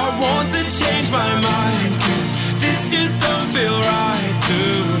I want to change my mind, 'cause this just don't feel right to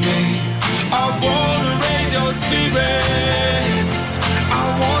me. I wanna raise your spirits, I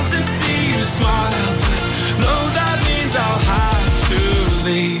want to see you smile, but no, that means I'll have to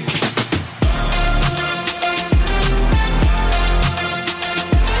leave.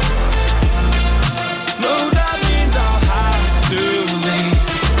 No, that means I'll have to leave.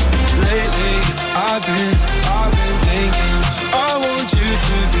 Lately I've been thinking, I want you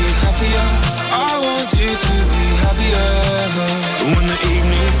to be happier. I want you to be happier. When the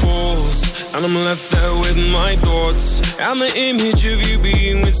evening falls and I'm left there with my thoughts, and the image of you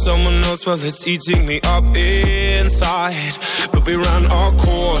being with someone else, well, it's eating me up inside. But we ran our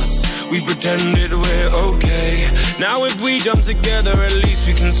course, we pretended we're okay. Now if we jump together, at least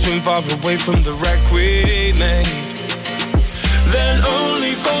we can swim far away from the wreck we made. Then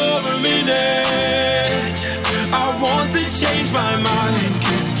only for a minute I want to change my mind,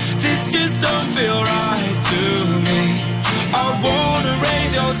 'cause this just don't feel right to me. I wanna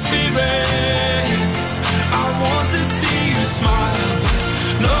raise your spirits, I want to see you smile, but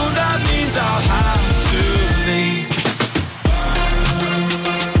no, that means I'll have to leave.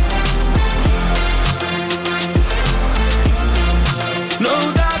 No,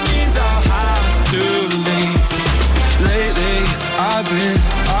 that means I'll have to leave. Lately I've been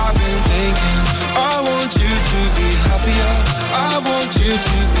thinking, I want you to be happier. I want you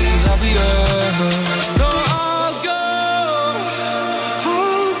to be happier. So I'll go.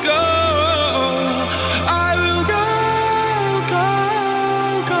 I will go.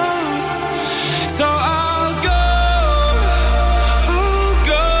 So I'll go.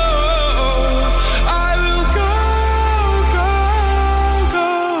 I will go.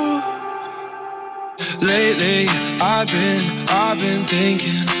 Lately I've been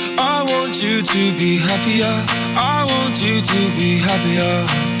thinking, I want you to be happier. I want you to be happier.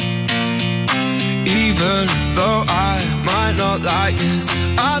 Even though I might not like this,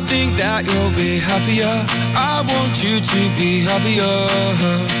 I think that you'll be happier. I want you to be happier.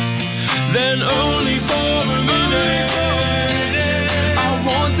 Then only for a minute I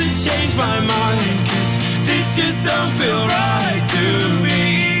want to change my mind, 'cause this just don't feel right to me.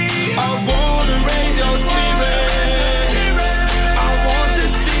 I wanna raise your spirits, I want to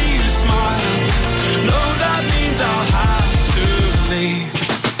see you smile, no, that means I'll have to leave.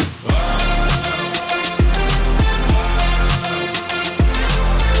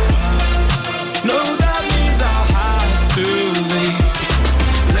 No, that means I'll have to leave.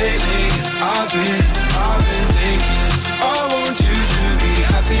 Lately I've been thinking, I want you to be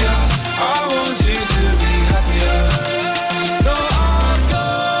happier. I want you to be happier. So I'll go.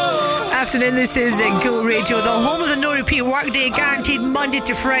 Afternoon, this is Go Radio, the home of the no repeat workday, guaranteed Monday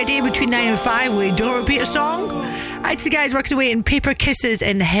to Friday between 9 and 5. We don't repeat a song. Hi to the guys working away in Paper Kisses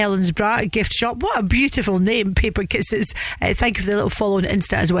in Helensburgh gift shop. What a beautiful name, Paper Kisses. Thank you for the little follow on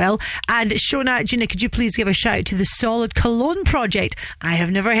Insta as well. And Shona, Gina, could you please give a shout out to the Solid Cologne Project? I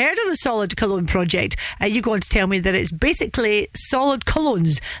have never heard of the Solid Cologne Project. You go on to tell me that it's basically solid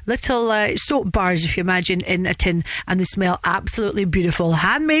colognes, little soap bars, if you imagine, in a tin, and they smell absolutely beautiful.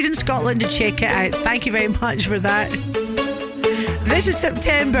 Handmade in Scotland, to check it out. Thank you very much for that. This is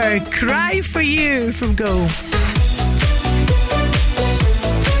September. Cry for You from Go.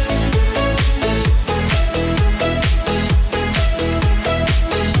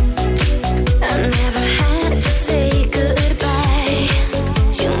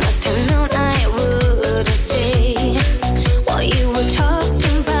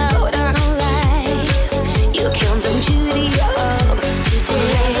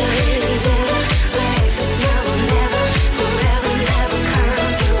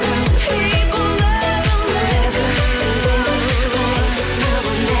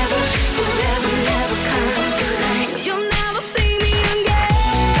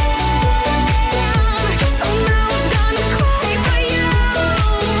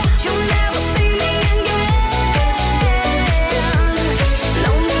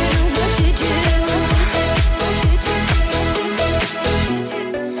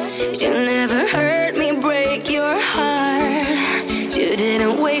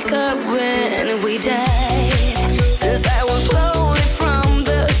 Wake up when we died. Since I was slowly from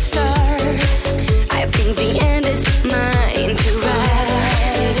the think the end is mine. Forever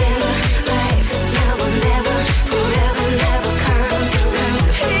and ever, life is now or never. Forever never comes around.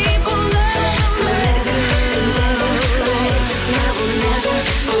 People love forever and ever, life is now or never.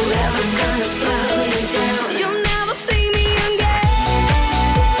 Forever's gonna slow you down. You'll never see me again.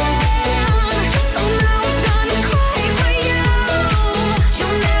 So now I'm gonna cry for you.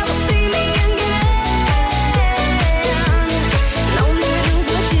 You'll never see me again. No matter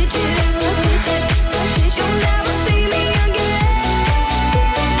what you do, you'll never see me again.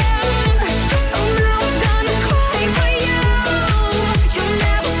 So now I'm gonna cry for you. You'll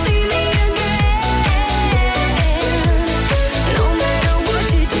never see me again. No matter what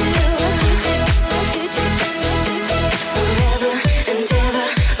you do. Forever and ever,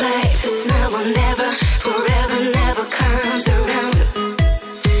 life is now or never. Forever never comes around.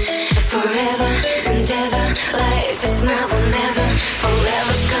 Forever and ever, life is now or never.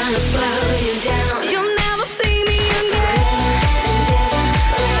 Forever's gonna slow you down. You'll never see me again.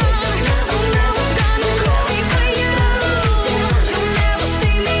 So now I'm gonna cry for you. You'll never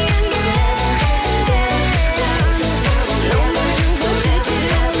see me again. No matter what you do,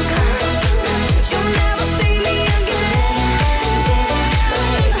 you'll never see me again.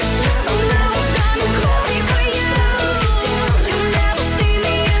 So now I'm gonna cry for you. You'll never see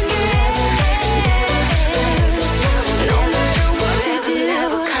me again. No matter what you do,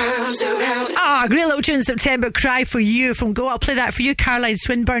 never comes around. Ah, great little tune, September, Cry for You from Go. I'll play that for you, Caroline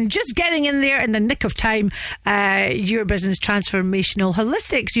Swinburne. Just getting in there in the nick of time. Your business transformational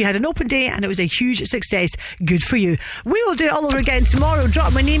holistics. You had an open day and it was a huge success. Good for you. We will do it all over again tomorrow.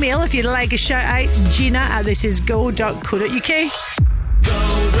 Drop me an email if you'd like a shout out. Gina@thisisgo.co.uk.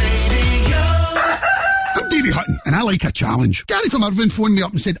 I'm Davey Hutton, and I like a challenge. Gary from Irvine phoned me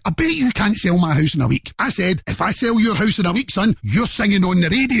up and said, I bet you can't sell my house in a week. I said, if I sell your house in a week, son, you're singing on the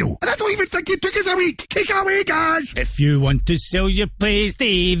radio. And I don't even think it took us a week. Take it away, guys. If you want to sell your place,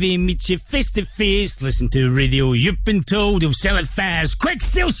 Davey meets you face to face. Listen to radio, you've been told he'll sell it fast. Quick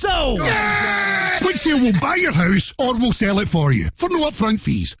sale sold! Yeah! Quick Sale will buy your house or we'll sell it for you for no upfront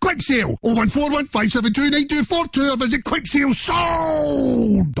fees. Quick Sale 0141 572 9242 or visit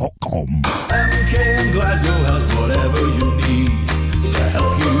quicksalesold.com. MKM Glasgow has whatever you need to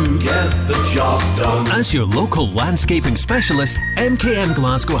help you get the job done. As your local landscaping specialist, MKM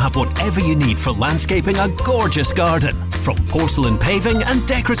Glasgow have whatever you need for landscaping a gorgeous garden. From porcelain paving and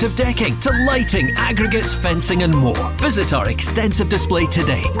decorative decking to lighting, aggregates, fencing and more. Visit our extensive display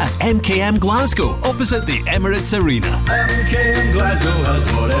today at MKM Glasgow, opposite the Emirates Arena. MKM Glasgow has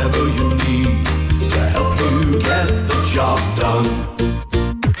whatever you need to help you get the job done.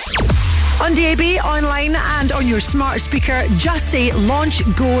 On DAB, online and on your smart speaker, just say Launch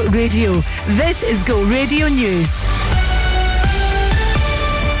Go Radio. This is Go Radio News.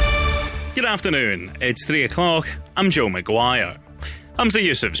 Good afternoon, it's 3 o'clock. I'm Joe McGuire. Hamza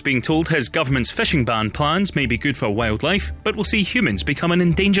Yousaf's being told his government's fishing ban plans may be good for wildlife, but will see humans become an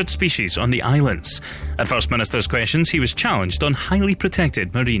endangered species on the islands. At First Minister's questions, he was challenged on highly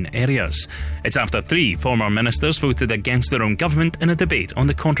protected marine areas. It's after 3 former ministers voted against their own government in a debate on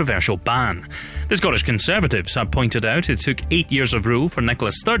the controversial ban. The Scottish Conservatives have pointed out it took 8 years of rule for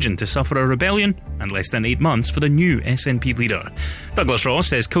Nicola Sturgeon to suffer a rebellion and less than 8 months for the new SNP leader. Douglas Ross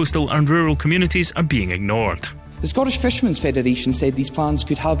says coastal and rural communities are being ignored. The Scottish Fishermen's Federation said these plans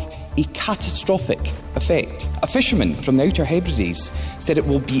could have a catastrophic effect. A fisherman from the Outer Hebrides said it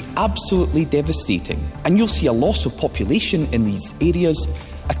will be absolutely devastating, and you'll see a loss of population in these areas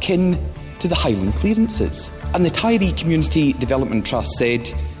akin to the Highland clearances. And the Tyree Community Development Trust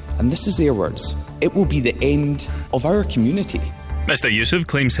said, and this is their words, it will be the end of our community. Mr Yousaf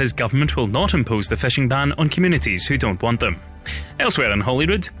claims his government will not impose the fishing ban on communities who don't want them. Elsewhere in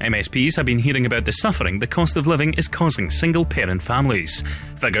Holyrood, MSPs have been hearing about the suffering the cost of living is causing single-parent families.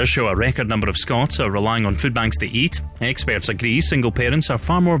 Figures show a record number of Scots are relying on food banks to eat. Experts agree single parents are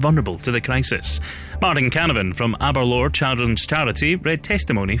far more vulnerable to the crisis. Martin Canavan from Aberlour Children's Charity read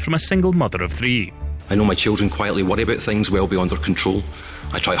testimony from a single mother of 3. I know my children quietly worry about things well beyond their control.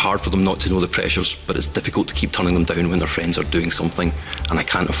 I try hard for them not to know the pressures, but it's difficult to keep turning them down when their friends are doing something and I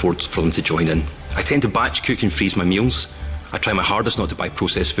can't afford for them to join in. I tend to batch cook and freeze my meals. I try my hardest not to buy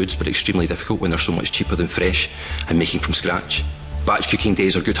processed foods, but extremely difficult when they're so much cheaper than fresh and making from scratch. Batch cooking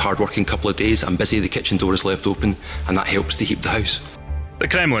days are good hard-working couple of days. I'm busy, the kitchen door is left open, and that helps to heat the house. The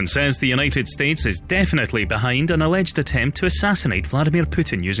Kremlin says the United States is definitely behind an alleged attempt to assassinate Vladimir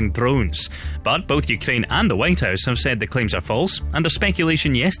Putin using drones. But both Ukraine and the White House have said the claims are false, and there's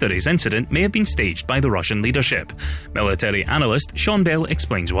speculation yesterday's incident may have been staged by the Russian leadership. Military analyst Sean Bell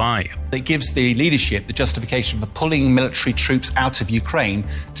explains why. It gives the leadership the justification for pulling military troops out of Ukraine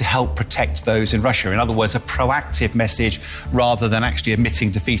to help protect those in Russia. In other words, a proactive message rather than actually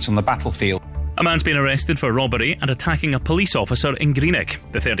admitting defeat on the battlefield. A man's been arrested for robbery and attacking a police officer in Greenock.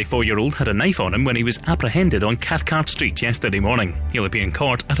 The 34-year-old had a knife on him when he was apprehended on Cathcart Street yesterday morning. He'll appear in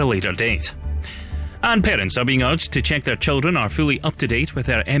court at a later date. And parents are being urged to check their children are fully up to date with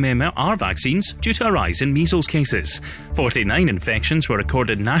their MMR vaccines due to a rise in measles cases. 49 infections were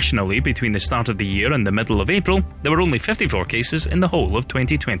recorded nationally between the start of the year and the middle of April. There were only 54 cases in the whole of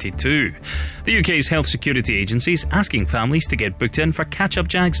 2022. The UK's health security agency is asking families to get booked in for catch-up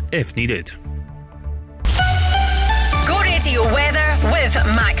jags if needed. Go Radio weather with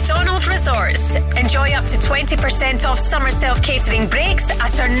McDonald Resorts. Enjoy up to 20% off summer self-catering breaks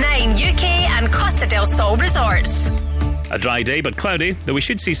at our 9 UK and Costa del Sol resorts. A dry day but cloudy, though we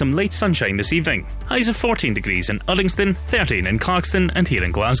should see some late sunshine this evening. Highs of 14 degrees in Uddingston, 13 in Clarkston and here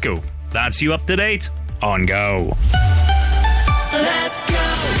in Glasgow. That's you up to date on Go. Let's go!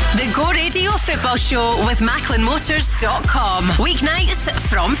 The Go Radio Football Show with MacklinMotors.com. Weeknights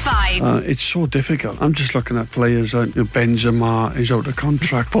from 5. It's so difficult. I'm just looking at players like Benzema is out of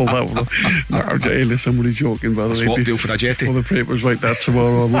contract. Pulled out. Hey, listen, I'm only joking, by the way. Swap deal for a jetty. All the papers like that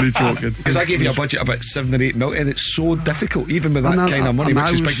tomorrow. I'm only joking. Because I gave you a budget of about 7 or 8 million. It's so difficult, even with that kind of money,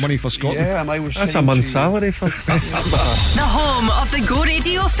 which is big money for Scotland. Yeah, and I was that's a month's salary for the home of the Go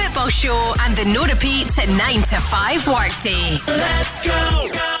Radio Football Show and the no repeats at 9 to 5 workday. Let's go,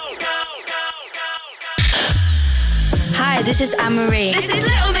 go. Hi, this is Anne-Marie. This is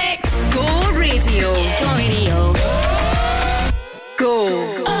Little Mix. Go Radio. Yeah. Go Radio. Go.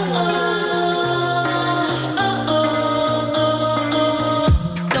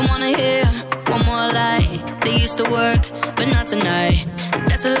 Don't wanna hear one more lie. They used to work, but not tonight.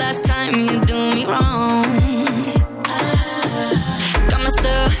 That's the last time you do me wrong. Got my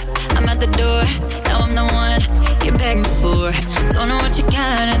stuff, I'm at the door. Now I'm the one you're begging for. Don't know what you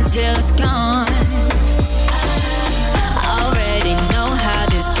got until it's gone. Already know how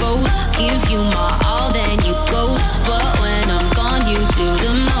this goes. Give you my all, then you go. But when I'm gone, you do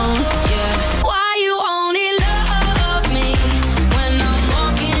the most, yeah. Why you only love me when I'm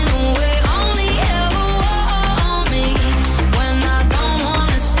walking away? Only ever want me when I don't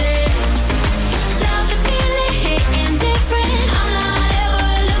wanna stay. Love the feeling hitting different. I'm not ever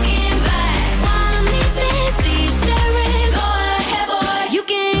looking back. While I'm leaving, see you staring. Go ahead, boy, you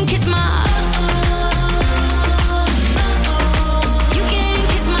can kiss my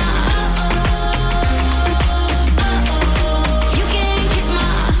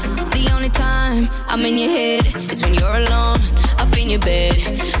I'm in your head, it's when you're alone, up in your bed.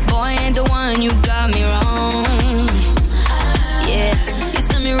 Boy, ain't the one, you got me wrong. Yeah, you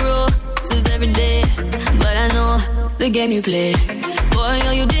send me roses every day, but I know the game you play. Boy,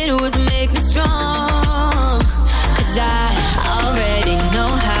 all you did was make me strong. Cause I already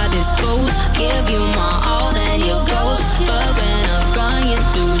know how this goes. Give you my all, then you go. But when I'm gone, you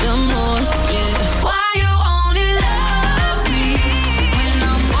do the most, yeah. Why you only love me when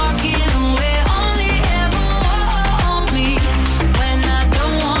I'm walking away? Only ever want me when I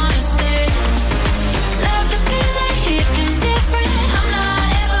don't wanna stay. Love the feeling hitting different. I'm not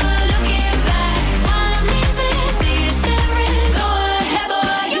ever looking back. While I'm leaving, see you staring. Go ahead,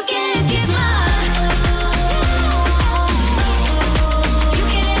 boy, you can kiss my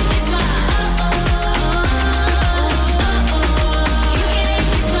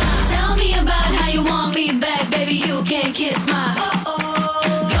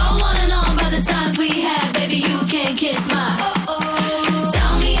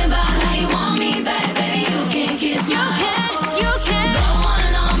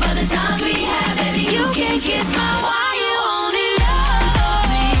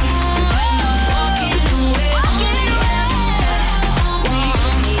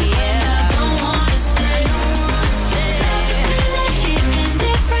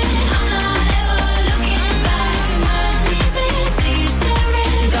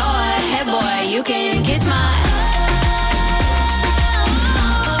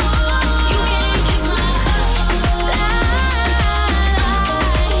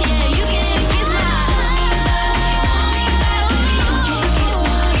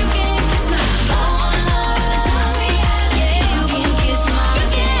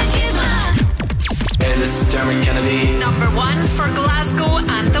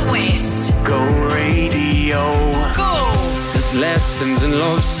lessons in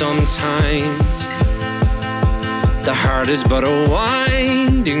love sometimes. The heart is but a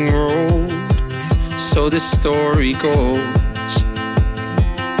winding road, so the story goes.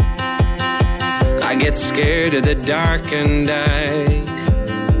 I get scared of the dark and I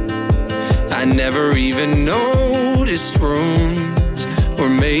never even noticed rooms were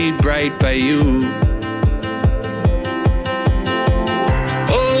made bright by you.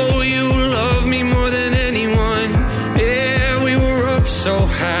 Oh, you love me more than anyone. Yeah, we were up so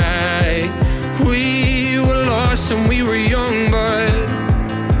high. We were lost and we were young, but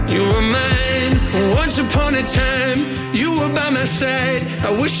you were mine. Once upon a time, you were by my side. I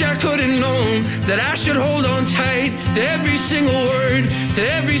wish I could have known that I should hold on tight to every single word, to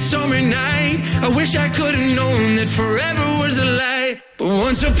every summer night. I wish I could have known that forever was a lie. But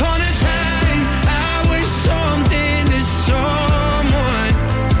once upon a time, I was something to someone.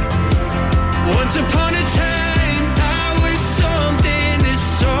 Once upon a time, I was something to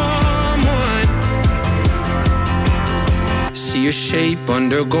someone. See your shape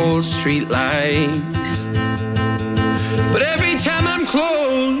under gold street lights, but every time I'm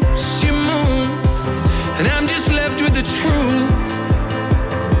close, you move, and I'm just left with the truth.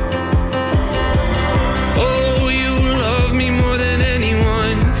 Oh, you love me more than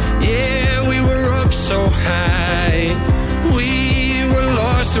anyone. Yeah, we were up so high. We were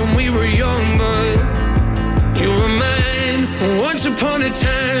lost when we were young, but you were mine. Once upon a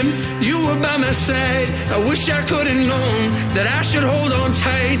time, you were by my side. I wish I could have known that I should hold on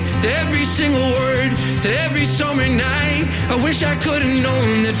tight to every single word, to every summer night. I wish I could have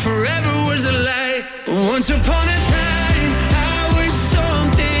known that forever was a lie. But once upon a time, I was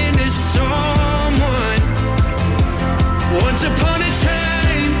something to someone. Once upon a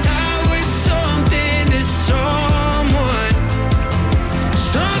time, I was something to someone.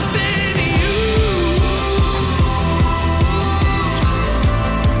 Something to you.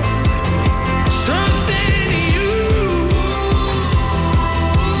 Something to you.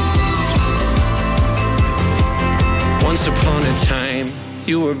 Once upon a time,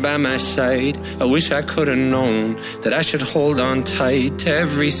 you were by my side. I wish I could have known that I should hold on tight to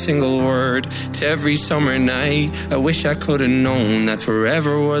every single word, to every summer night. I wish I could have known that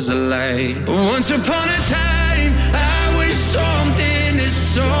forever was a lie. But once upon a time, I was something to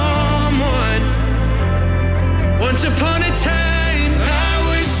someone. Once upon a time, I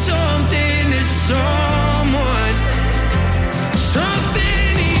was something to someone.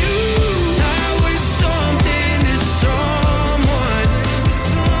 Something to you. I was something to someone.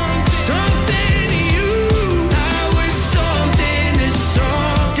 Something to you. I was something to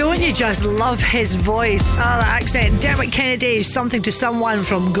someone. Don't you just love his voice? Oh, that accent. Dermot Kennedy, Something to Someone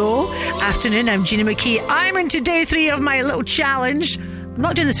from Go. Afternoon, I'm Gina McKie. I'm into day 3 of my little challenge. I'm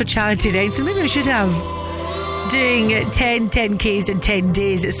not doing this for charity or anything. Maybe I should have. Doing 10 10Ks in 10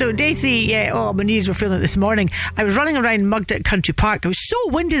 days. So day 3, yeah, oh, my knees were feeling it this morning. I was running around mugged at Country Park. It was so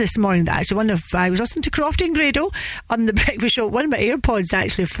windy this morning that actually I was listening to Crofty and Grado on the breakfast show. One of my AirPods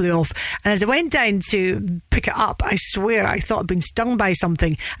actually flew off, and as I went down to pick it up, I swear I thought I'd been stung by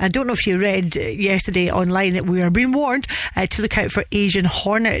something. I don't know if you read yesterday online that we are being warned to look out for Asian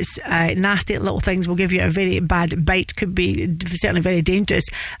hornets. Nasty little things will give you a very bad bite, could be certainly very dangerous,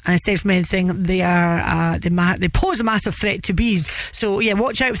 and aside from anything, they are they pose a massive threat to bees. So yeah,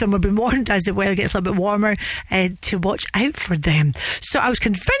 watch out for them. We've been warned as the weather gets a little bit warmer to watch out for them. So I was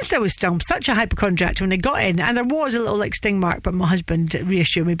convinced I was stung. Such a hypochondriac when I got in, and there was a little like sting mark, but my husband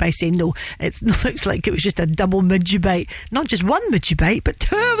reassured me by saying no, it looks like it was just a double midgie bite. Not just one midgie bite, but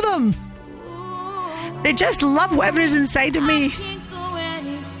 2 of them. They just love whatever is inside of me. I can't go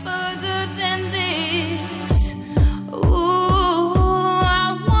any further than this. Ooh,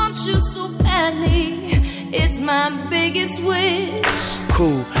 I want you so badly. It's my biggest wish.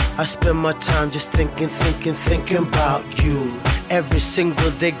 Cool, I spend my time just thinking about you. Every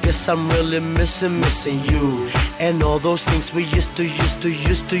single day, guess I'm really missing you. And all those things we used to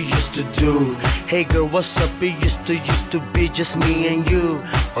do. Hey girl, what's up? It used to be just me and you.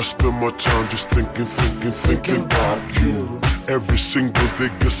 I spend my time just thinking about you. Every single day,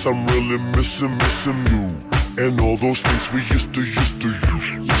 guess I'm really missing you. And all those things we used to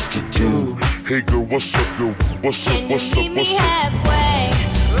do. Hey girl, what's up, girl? What's up, what's up, Can you meet me halfway?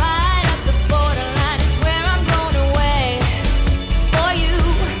 Right at the borderline is where I'm going away. For you,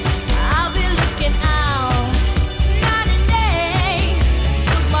 I'll be looking out night and day.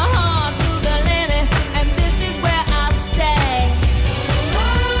 Took my heart to the limit, and this is where I'll stay.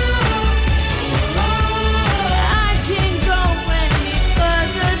 I can't go any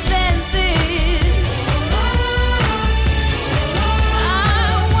further than this.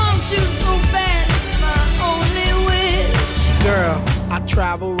 I want you so bad, it's my only wish. Girl,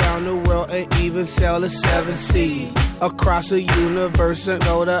 travel around the world and even sail the 7 seas. Across the universe and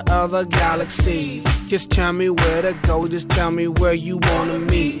go to other galaxies. Just tell me where to go, just tell me where you wanna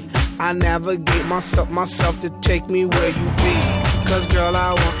meet. I navigate myself to take me where you be. Cause girl,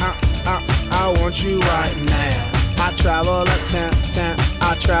 I want you right now. I travel uptown,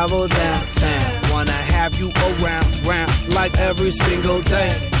 I travel downtown. Wanna have you around, like every single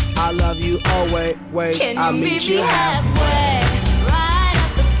day. I love you always, wait, Can I'll you meet meet you me halfway. Right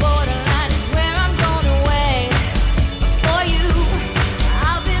at the borderline is where I'm gonna wait for you.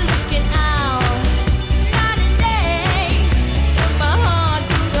 I'll be looking out night and day. Took my heart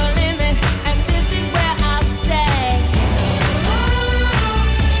to the limit, and this is where I'll stay.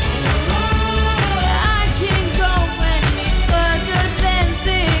 I can't go any further than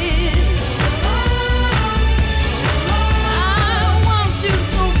this. I want you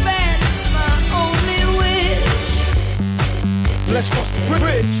so bad, it's my only wish. Let's cross the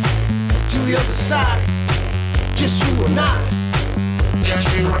bridge to the other side. Just you and I. Just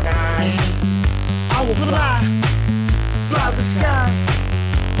you and I. I will fly the skies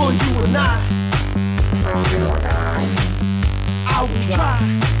for you and I. For you and I will try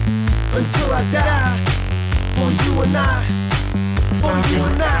until I die. For you and I. For you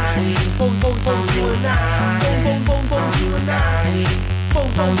and I. For you and I. For you and I. For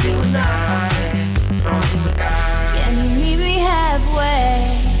you and I. Can you meet me halfway?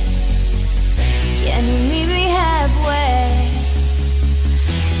 Can you meet me halfway?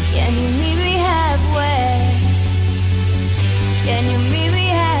 Can you meet me halfway? Can you meet me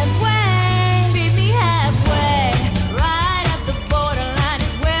halfway? Meet me halfway. Right at the borderline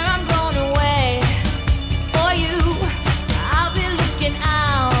is where I'm gonna wait for you. I'll be looking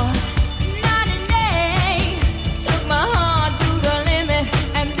out night and day. Took my heart to the limit,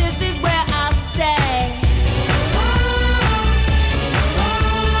 and this is where I'll stay.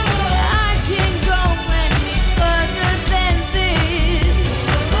 I can't go any further than this.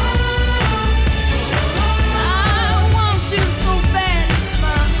 I want you so bad, it's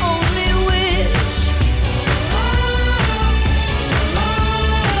my only wish.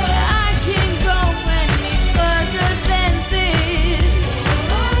 I can't go any further than this.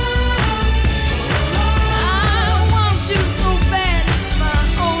 I want you so bad, it's my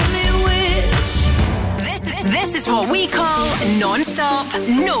only wish. This is what we call non-stop,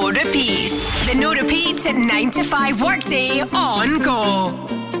 no repeats. The no repeat 9 to 5 workday on Go.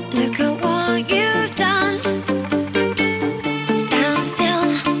 Look at what you've done. Stand still,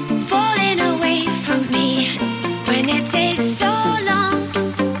 falling away from me. When it takes so long,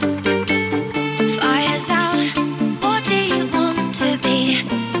 fire's out. What do you want to be?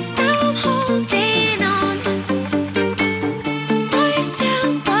 Now I'm holding on. What you said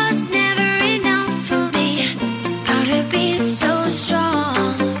was never enough for me. Gotta be so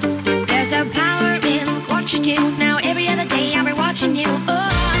strong. There's a power in what you do. Now every other day I'll be watching you. Oh,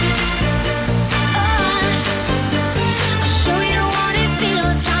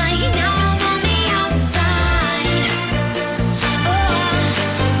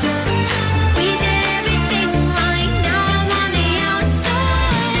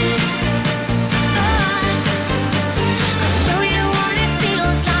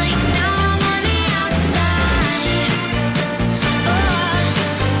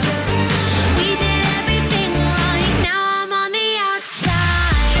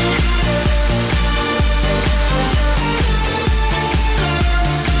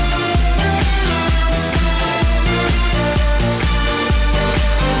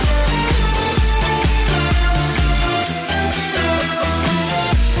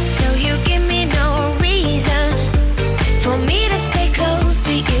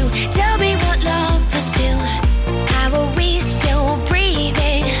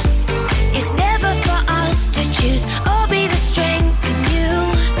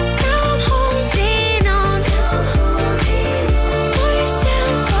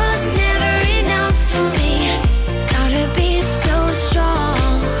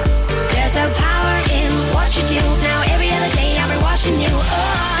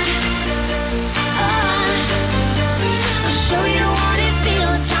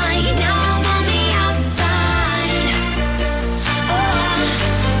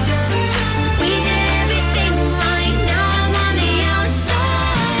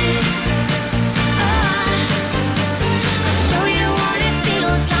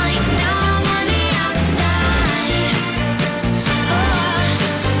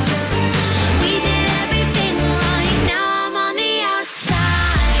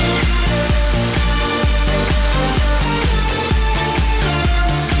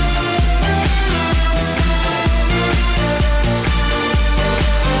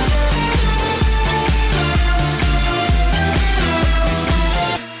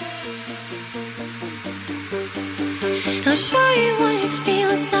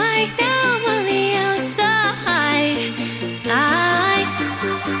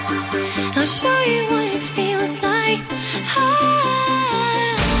 I'll show you what it feels like.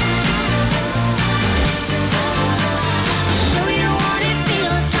 Show you what it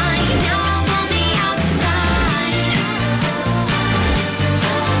feels like. Now I'm on the outside.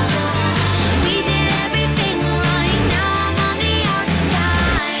 We did everything right. Now I'm on the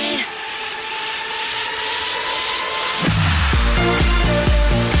outside.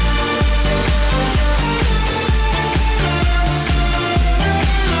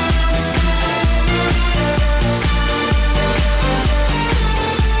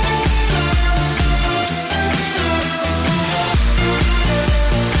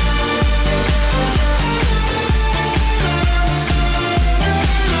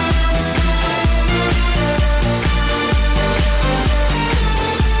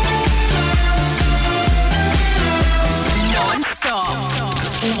 Non-stop.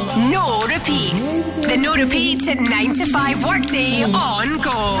 No repeats. The no repeat 9 to 5 workday on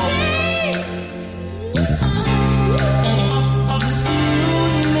Go.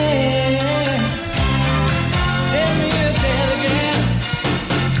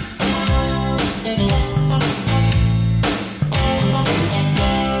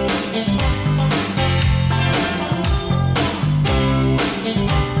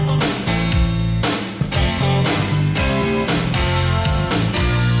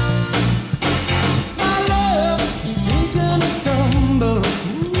 My love is taking a tumble.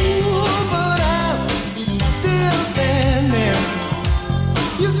 Ooh, but I'm still standing.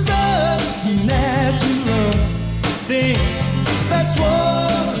 You're such a natural. See, that's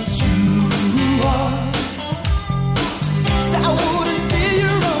what you are. So I wouldn't steer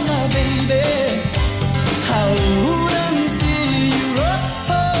you wrong, my baby. I wouldn't steer you wrong.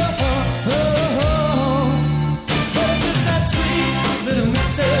 But it's just that sweet little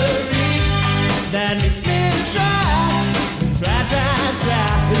mystery that makes me try.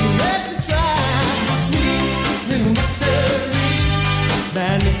 It makes me try. Sweet little mystery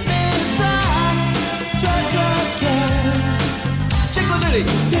that makes me try. Check the ditty.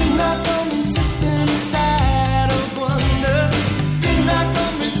 Did not come insisting inside of wonder. Did not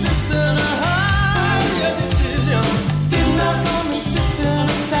come resisting a higher decision. Did not come insisting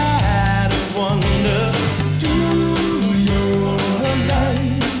inside of wonder. Do your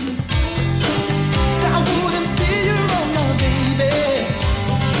life. So I wouldn't steer you wrong, my baby.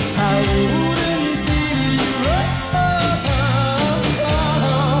 I wouldn't steer you wrong.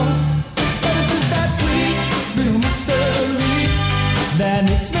 But it's just that sweet little mystery that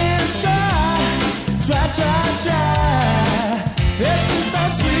makes me try. It's just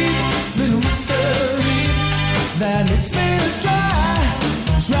that sweet little mystery that makes me try.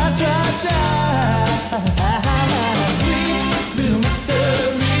 Sweet little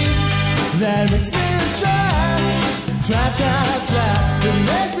mystery that makes me try. That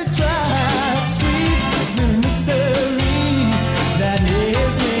makes me try. Sweet little mystery that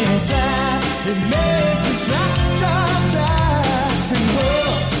makes me try. It makes me try. And oh,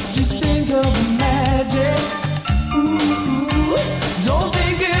 just think of the magic. Ooh, don't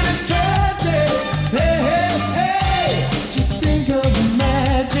think it is tragic. Hey, just think of the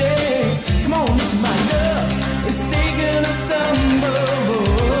magic. Come on, listen, my love is taking a tumble.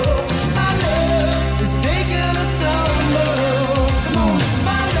 My love is taking a tumble. Come on, listen,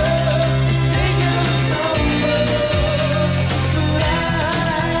 my love is taking a tumble. But I'm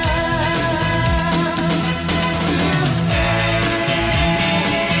still standing.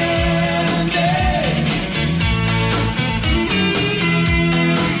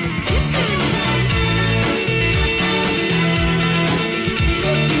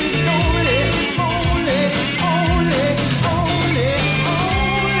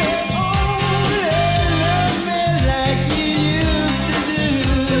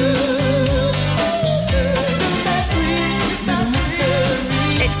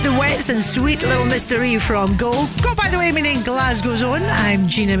 It's the Wets and Sweet Little Mystery from Go. Go, by the way, meaning Glasgow's own. I'm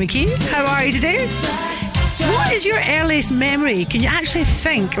Gina McKie. How are you today? What is your earliest memory? Can you actually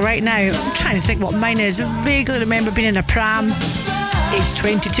think right now? I'm trying to think what mine is. I vaguely remember being in a pram, age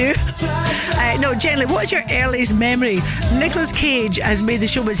 22. No, generally, what is your earliest memory? Nicolas Cage has made the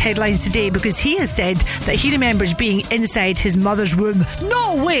showbiz headlines today because he has said that he remembers being inside his mother's womb.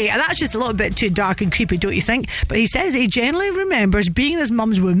 No way! And that's just a little bit too dark and creepy, don't you think? But he says he generally remembers being in his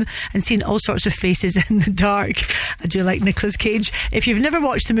mum's womb and seeing all sorts of faces in the dark. I do like Nicolas Cage. If you've never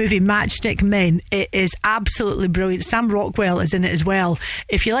watched the movie Matchstick Men, it is absolutely brilliant. Sam Rockwell is in it as well.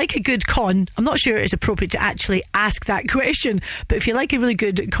 If you like a good con, I'm not sure it's appropriate to actually ask that question, but if you like a really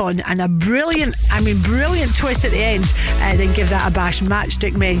good con and a brilliant twist at the end, then give that a bash.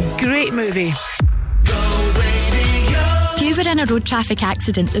 Matchstick Men, great movie. If you were in a road traffic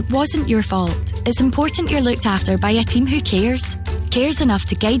accident that wasn't your fault, it's important you're looked after by a team who cares. Cares enough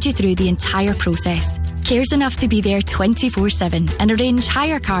to guide you through the entire process. Cares enough to be there 24/7 and arrange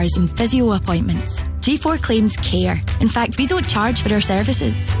hire cars and physio appointments. G4 Claims care. In fact, we don't charge for our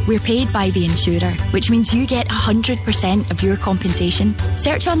services. We're paid by the insurer, which means you get 100% of your compensation.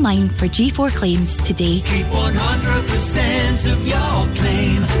 Search online for G4 Claims today. Keep 100% of your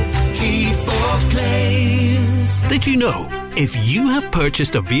claim. G4 Claims. Did you know, if you have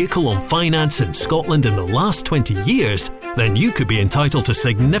purchased a vehicle on finance in Scotland in the last 20 years, then you could be entitled to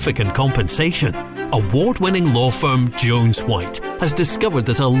significant compensation. Award-winning law firm Jones White has discovered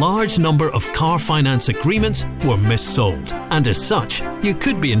that a large number of car finance agreements were missold, and as such, you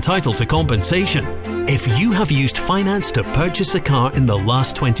could be entitled to compensation. If you have used finance to purchase a car in the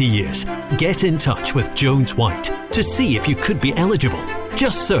last 20 years, get in touch with Jones White to see if you could be eligible.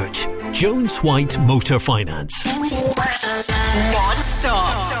 Just search Jones White Motor Finance.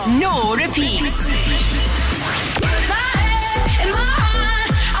 Non-stop, no repeats.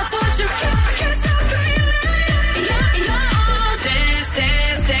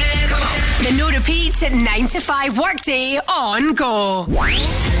 The no repeats at 9 to 5 workday on Go.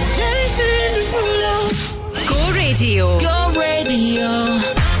 Go Radio. Go Radio.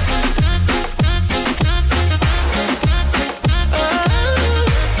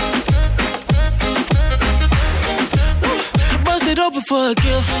 Bust it open for a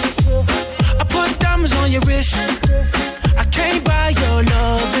gift. I put diamonds on your wrist. I can't buy your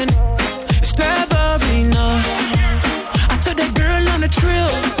loving. It's never enough. I took that girl on a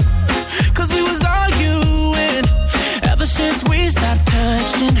trip. 'Cause we was arguing. Ever since we stopped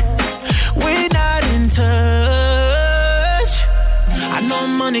touching, we're not in touch. I know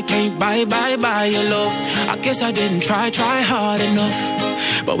money can't buy your love. I guess I didn't try hard enough.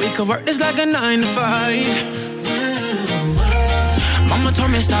 But we could work this like a 9 to 5. Mama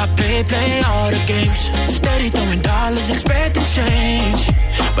told me stop play all the games. Steady throwing dollars, expecting change.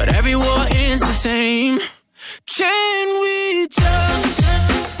 But every war ends the same. Can we just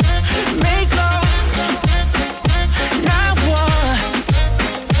make love, not war?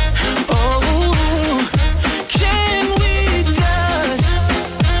 Oh, can we just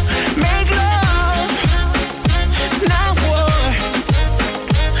make love, not war?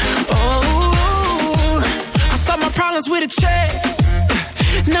 Oh, I solved my problems with a check.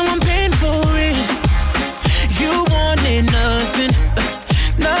 Now I'm paying for it. You wanted nothing,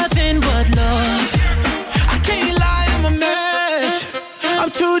 nothing but love. I can't lie, I'm a mess.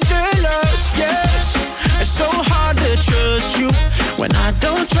 I'm too jealous, yes. It's so hard to trust you when I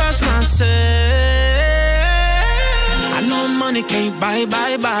don't trust myself. I know money can't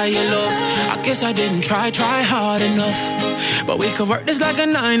buy your love. I guess I didn't try hard enough. But we could work this like a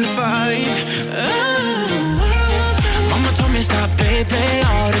 9 to 5. Mama told me stop play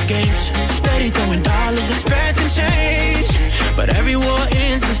all the games. Steady throwing dollars, expecting change. But every war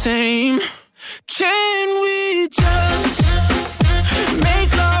ends the same. Can we just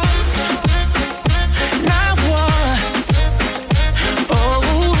make love, not war? Oh,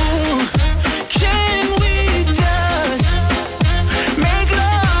 can we just make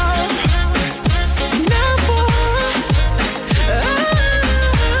love, not war?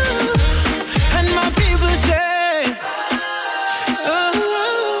 Oh, and my people say,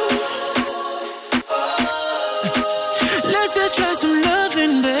 let's just try some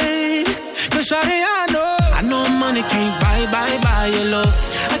loving, babe. 'Cause shawty, I know money can't buy your love.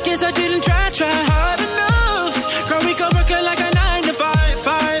 I guess I didn't try hard enough. Girl, we could work it like a 9 to 5.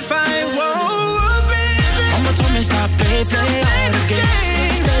 Whoa, baby. Mama told me stop play all the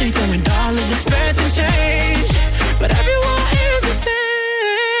games. Steady throwing dollars, expecting change. But everyone is the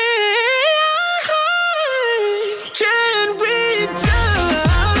same. Can we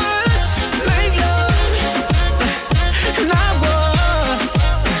just make love, not war?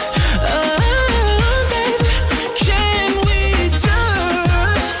 Oh, baby. Can we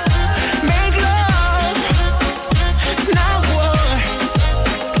just make love,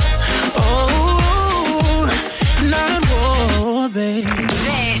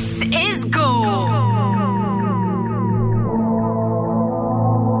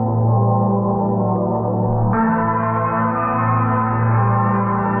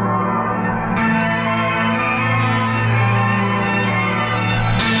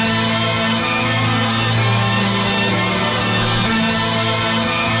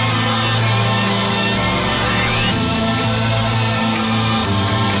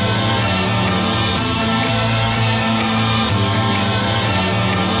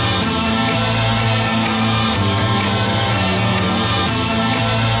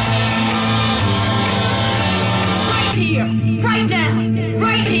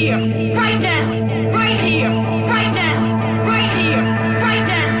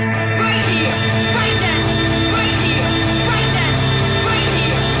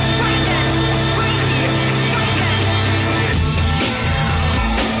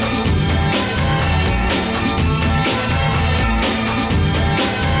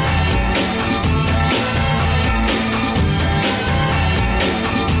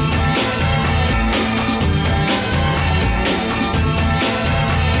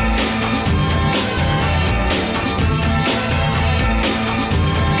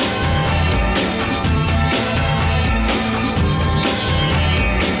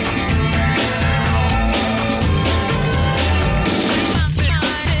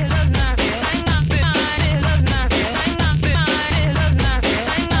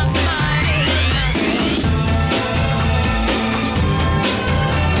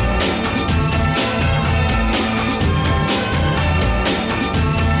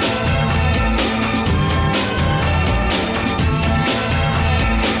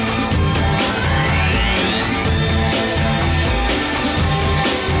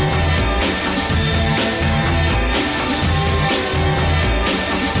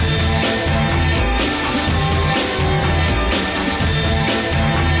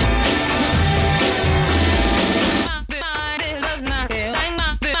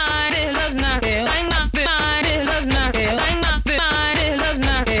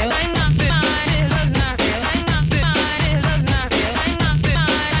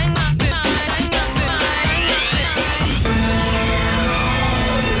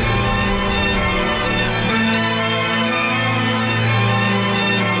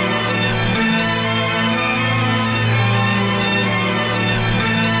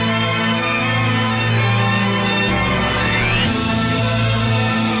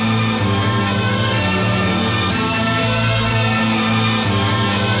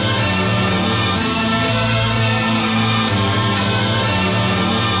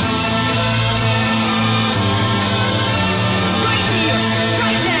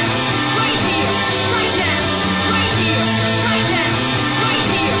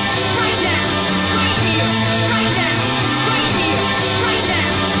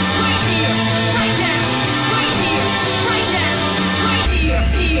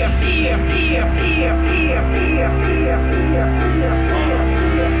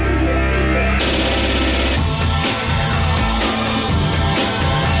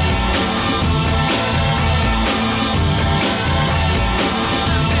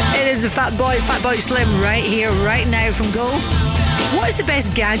 boy, Fatboy Slim, right here, right now from Go. What is the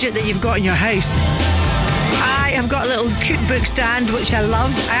best gadget that you've got in your house? I have got a little cookbook stand which I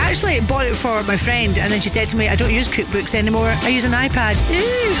love. I actually bought it for my friend, and then she said to me, I don't use cookbooks anymore, I use an iPad.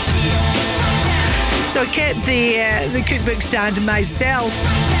 So I kept the cookbook stand myself.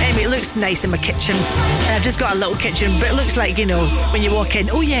 Anyway, it looks nice in my kitchen. I've just got a little kitchen, but it looks like, you know, when you walk in,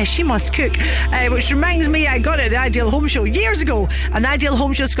 oh yeah, she must cook. Which reminds me, I got it at the Ideal Home Show years ago. And the Ideal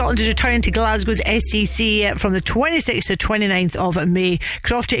Home Show Scotland is returning to Glasgow's SCC from the 26th to 29th of May.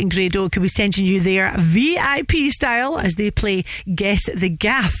 Crofty and Grado could be sending you there VIP style as they play Guess the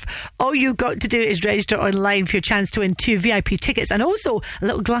Gaff. All you've got to do is register online for your chance to win 2 VIP tickets and also a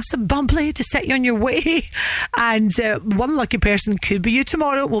little glass of bubbly to set you on your way. And one lucky person, could be you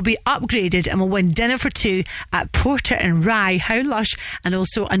tomorrow, will be upgraded and will win dinner for 2 at Porter and Rye, How Lush, and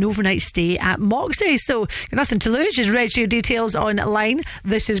also an overnight stay at Moxie. So you've nothing to lose, just register your details online.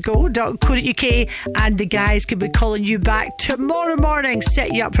 This is go.co.uk, and the guys could be calling you back tomorrow morning,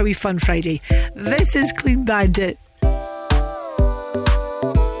 set you up for a wee fun Friday. This is Clean Bandit.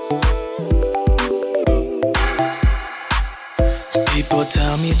 People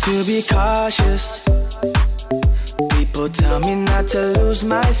tell me to be cautious. People tell me not to lose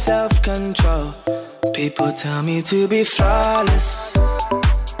my self-control. People tell me to be flawless.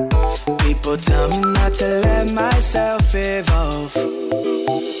 People tell me not to let myself evolve.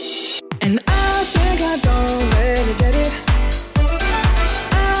 And I think I don't really get it.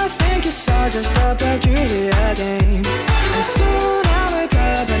 I think it's all just a peculiar game. And soon I'll wake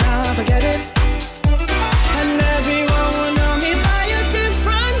up and I'll forget it. And everyone will know me by a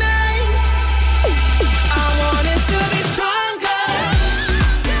different name. I want it to be stronger.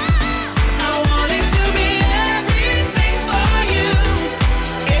 I want it to be everything for you.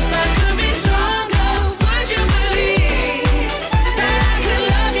 If I could be stronger, would you believe that I could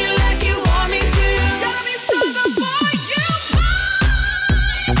love you like you want me to? Gotta be stronger for you.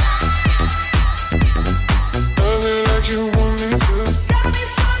 Love me like you want me to. Gotta be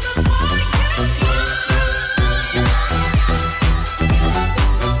stronger for you.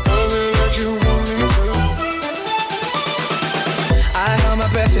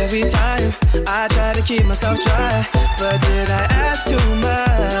 Every time I try to keep myself dry, but did I ask too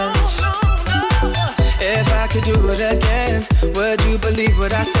much? If I could do it again, would you believe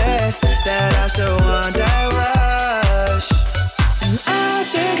what I said? That I still want that rush. And I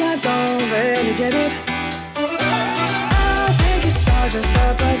think I don't really get it. I think it's all just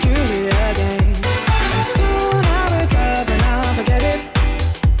a peculiar game. And soon I'll wake up and I'll forget it.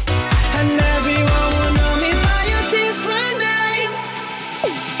 And everyone will know me by a different name.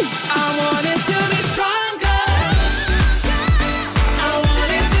 I want it to be stronger. I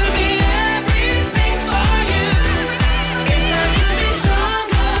want it to be everything for you. If I could be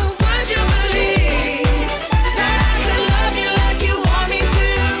stronger, would you believe that I could love you like you want me to?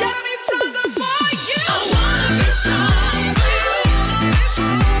 Gotta be stronger for you. I wanna be strong for you.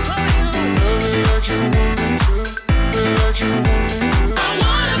 Love me like you want me to. Be like you want me to. I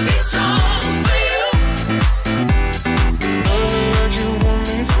wanna be strong for you. Love me like you want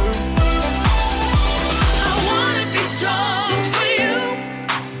me to. I wanna be strong for you,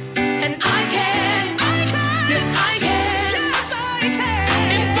 and I can. Yes, I can.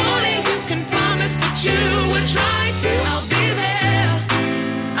 If only you can promise that you would try to. I'll be there.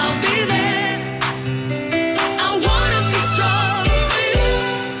 I'll be there. I wanna be strong for you.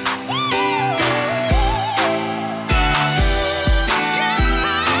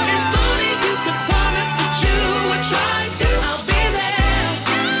 If only you could promise that you would try to. I'll be there.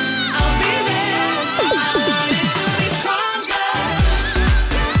 I'll be there. I want it to be stronger.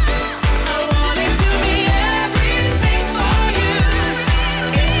 I want it to be everything for you.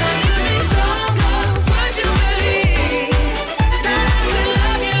 If I could be stronger, would you believe that I could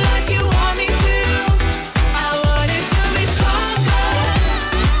love you like you want me to? I want it to be stronger.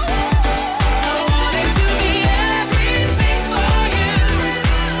 I want it to be everything for you.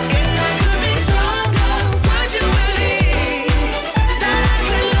 If I could be stronger, would you believe that I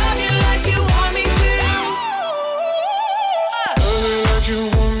could love you like you want me to? Love me like you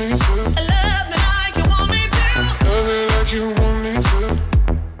want me to. Love me like you want me to. Love me like you want me to.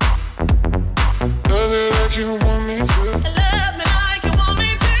 Love me like you want me to. Love me like you want me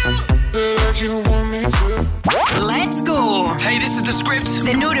to. Love me like you want me to. Let's go. Hey, this is the script.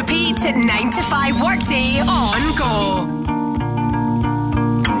 The no repeat 9 to 5 workday on Go.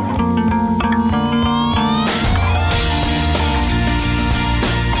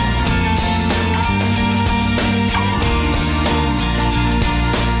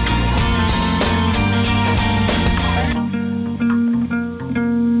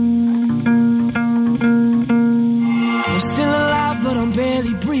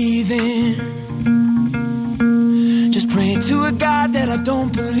 barely breathing. Just praying to a God that I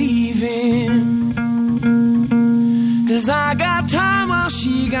don't believe in. 'Cause I got time while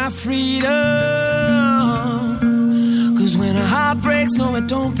she got freedom. 'Cause when a heart breaks, no, it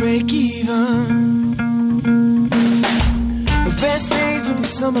don't break even. The best days will be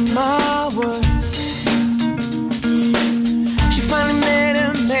some of my worst. She finally met a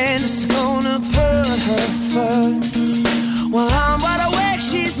man that's gonna put her first. While I'm wide awake,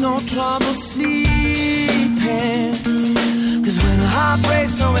 she's no trouble sleeping. 'Cause when a heart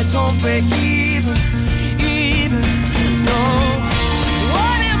breaks, no, it don't break even. No.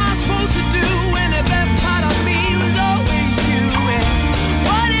 What am I supposed to do when the best part of me was always you? And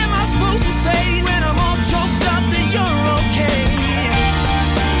what am I supposed to say when I'm all choked up that you're okay?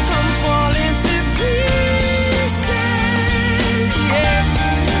 I'm falling to pieces, yeah.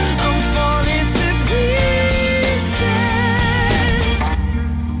 I'm falling to pieces.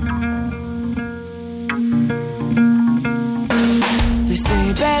 They say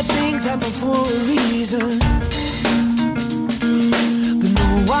bad things happen for a reason.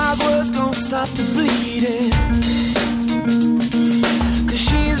 Wild words gon' stop the bleeding. 'Cause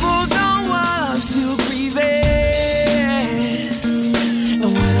she's moved on while I'm still grieving.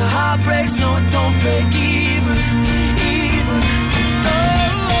 And when a heart breaks, no, it don't break even. No.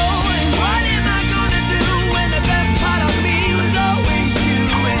 And what am I gonna do when the best part of me was always you?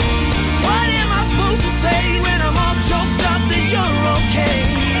 And what am I supposed to say when I'm all choked up that you're okay?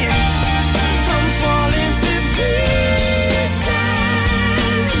 I'm falling to pieces.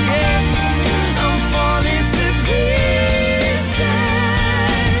 I'm falling to pieces.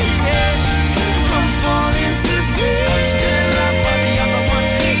 I'm falling to pieces.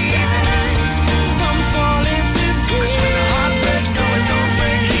 I'm falling to pieces. When the heart breaks, so it don't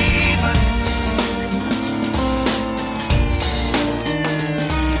break even.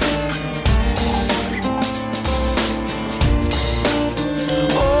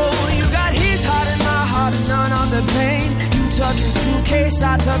 Oh, you got his heart and my heart and none of the pain. Tuck your suitcase, I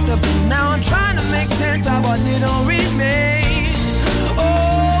tuck the blue. Now I'm trying to make sense of what little remains.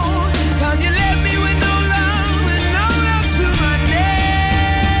 Oh, 'cause you left me with no love and no love to my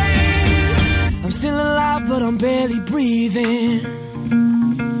name. I'm still alive, but I'm barely breathing.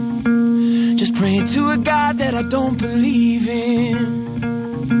 Just praying to a God that I don't believe in.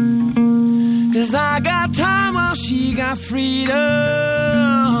 'Cause I got time while she got freedom.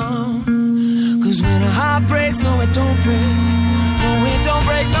 'Cause when a heart breaks, no, it don't break. No, it don't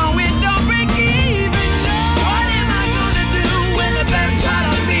break, no, it don't break even. No. What am I gonna do when the best part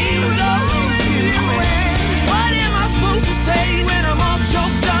of me was always you? What am I supposed to say when I'm all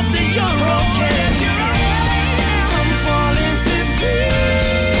choked up that you're okay? I'm falling to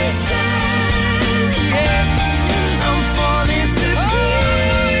pieces. Yeah. I'm falling to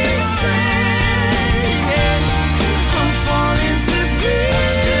pieces. Yeah. I'm falling to pieces.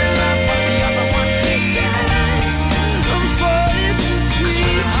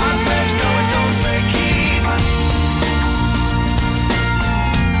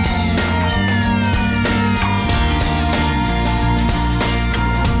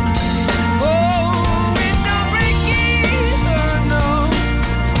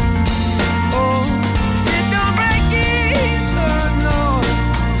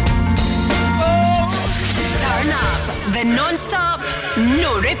 The non-stop,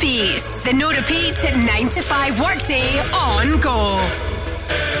 no repeats. The no repeats at 9 to 5 workday on Go.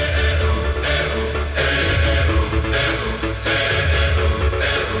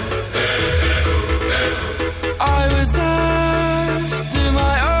 I was left to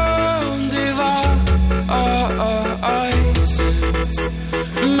my own devices.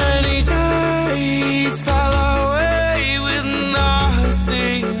 Many days fell away with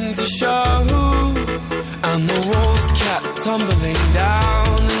nothing to show. And the walls kept tumbling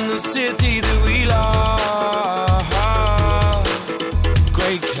down in the city that we love.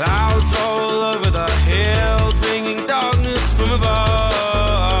 Grey clouds all over the hills, bringing darkness from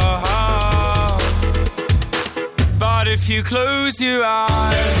above. But if you close your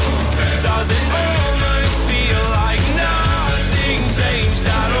eyes, does it almost feel like nothing changed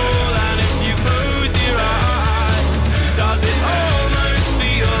at all? And if you close your eyes, does it almost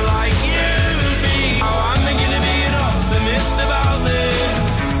feel like you and me? How am I gonna be an optimist about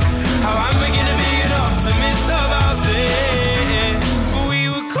this? How am I gonna be an optimist about this? We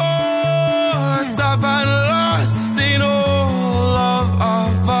were caught up and lost in all of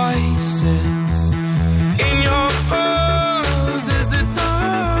our vices. In your pose as the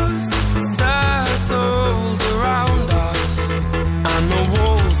dust settled around us, and the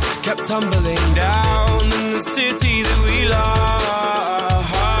walls kept tumbling down in the city that we love.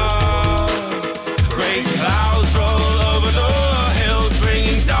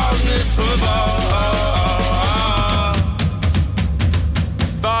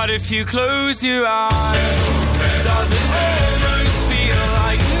 if you close your eyes, does it almost feel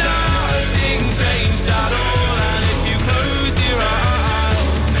like nothing changed at all? And if you close your eyes,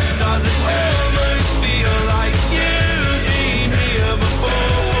 does it almost feel like you've been here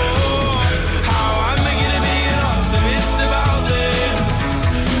before? How am I gonna be an optimist about this?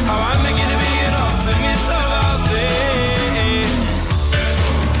 How am I gonna be an optimist about this?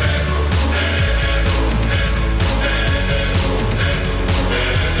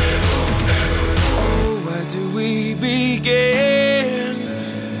 Oh, where do we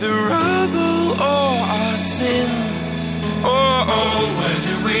begin? The rubble or our sins? Oh, where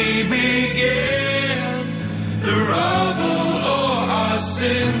do we begin? The rubble or our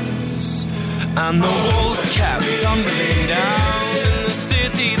sins? And the walls kept tumbling down in the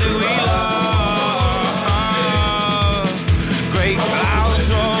city that we love. Great clouds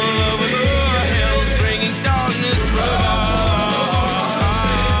roll over the hills, bringing darkness from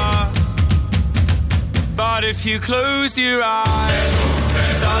above. But if you close your eyes,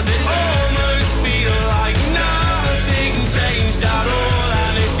 does it almost feel like nothing changed at all?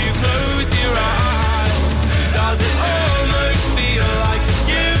 And if you close your eyes, does it almost feel like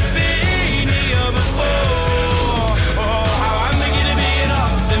you've been here before? Oh, how am I gonna be an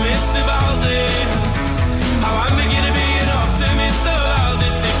optimist about this? How am I gonna be an optimist about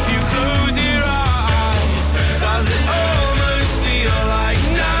this? If you close your eyes, does it almost feel like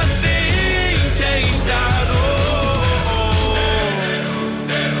nothing changed at all?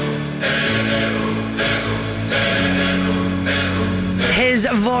 His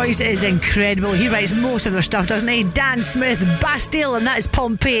voice is incredible. He writes most of their stuff, doesn't he? Dan Smith, Bastille, and that is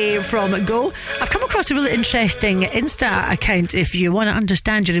Pompeii from Go. I've come across a really interesting Insta account if you want to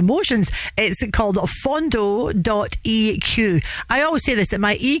understand your emotions. It's called fondo.eq. I always say this, that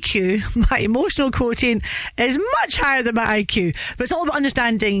my EQ, my emotional quotient, is much higher than my IQ. But it's all about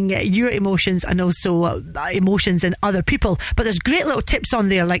understanding your emotions and also emotions in other people. But there's great little tips on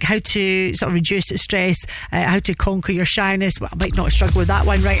there, like how to sort of reduce stress, how to conquer your shyness. Well, I might not struggle with that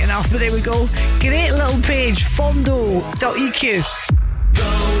one right enough, but there we go. Great little page, fondo.eq.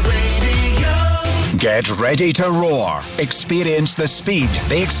 Get ready to roar. Experience the speed,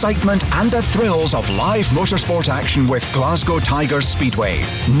 the excitement and the thrills of live motorsport action with Glasgow Tigers Speedway.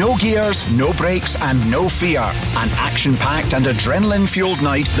 No gears, no brakes and no fear. An action-packed and adrenaline-fueled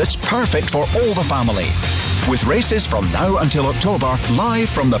night that's perfect for all the family. With races from now until October, live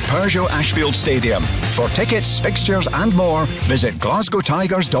from the Peugeot Ashfield Stadium. For tickets, fixtures and more, visit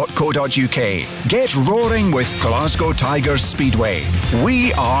glasgowtigers.co.uk. Get roaring with Glasgow Tigers Speedway.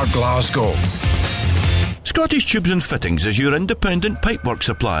 We are Glasgow. Scottish Tubes and Fittings is your independent pipework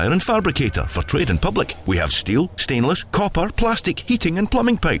supplier and fabricator for trade and public. We have steel, stainless, copper, plastic, heating and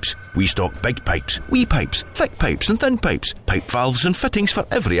plumbing pipes. We stock big pipes, wee pipes, thick pipes and thin pipes, pipe valves and fittings for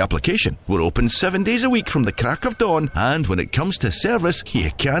every application. We're open 7 days a week from the crack of dawn, and when it comes to service, you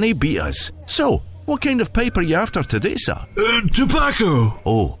can't beat us. So, what kind of pipe are you after today, sir? Tobacco.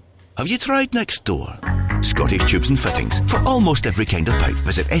 Oh, have you tried next door? Scottish Tubes and Fittings. For almost every kind of pipe,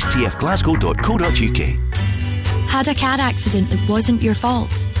 visit stfglasgow.co.uk. Had a car accident that wasn't your fault?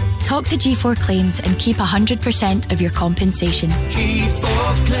 Talk to G4 Claims and keep 100% of your compensation.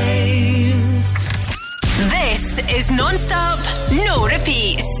 G4 Claims. This is non-stop, no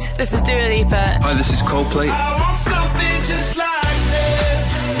repeats. This is Dua Lipa. Hi, this is Coldplay. I want something just like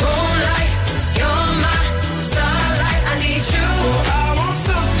this. Moonlight, you're my starlight. I need you. I want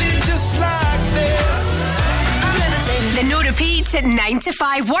something just like this. I'm levitating. The no repeat 9 to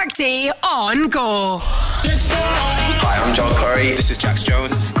 5 workday on Go. Let's go. Hi, I'm John Curry. This is Jax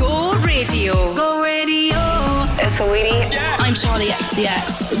Jones. Go Radio. Go radio. It's Saweetie. Yeah. I'm Charlie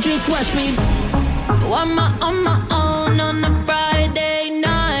XCX. Just watch me. I'm on my own on a Friday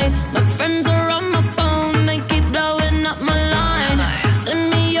night. My friends are on my phone. They keep blowing up my line. Send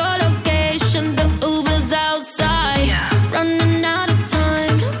me your location. The Uber's outside. Running out of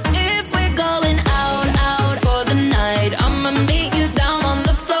time. If we're going out for the night, I'ma meet you down on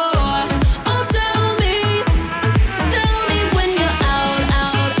the floor. Oh, tell me when you're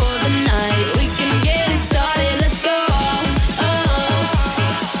out for the night. We can get it started. Let's go.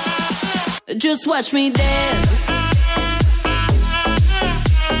 Just watch me dance.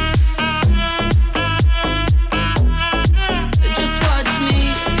 Just watch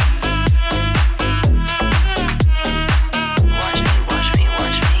me.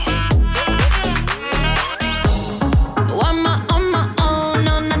 I'm on my own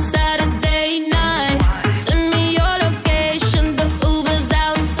on a Saturday night. Send me your location, the Uber's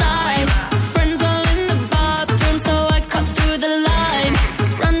outside. Friends all in the bathroom, so I cut through the line.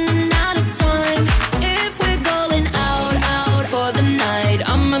 Running out of time. If we're going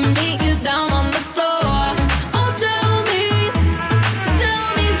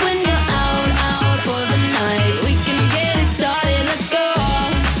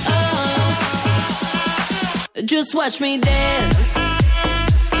Just watch me dance.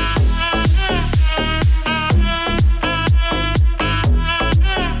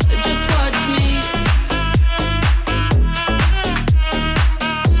 Just watch me.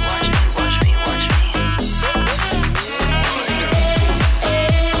 Watch me.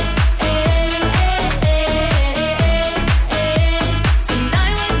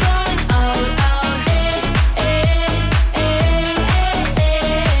 Tonight we're going out.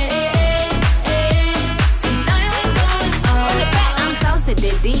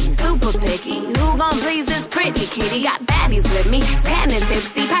 Super picky. Who gon' please this pretty kitty? Got baddies with me, tan and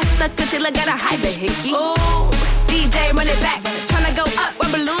tipsy. Pass the concealer, gotta hide the hickey. Ooh, DJ run it back. Tryna go up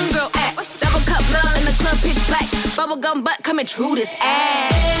where Balloon Girl at. Double cup love in the club, pitch black. Bubblegum butt coming true this ass.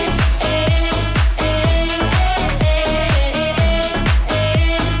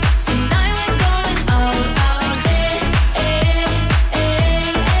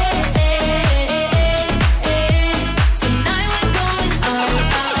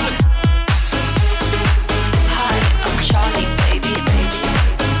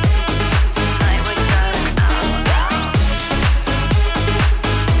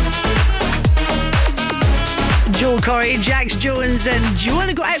 Joel Corey, Jax Jones, and do you want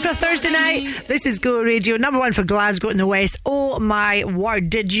to go out for a Thursday night? This is Go Radio, number one for Glasgow in the West. Oh my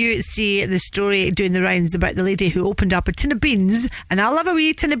word, did you see the story doing the rounds about the lady who opened up a tin of beans? And I love a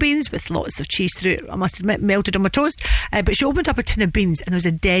wee tin of beans with lots of cheese through it, I must admit, melted on my toast. But she opened up a tin of beans and there was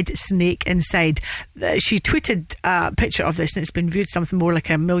a dead snake inside. She tweeted a picture of this and it's been viewed something more like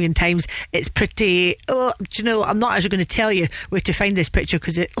 1 million times. It's pretty, do you know, I'm not actually going to tell you where to find this picture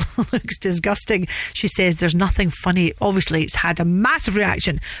because it looks disgusting. She says there's nothing funny. Obviously it's had a massive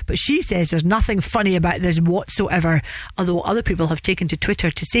reaction, but she says there's nothing funny about this whatsoever, although other people have taken to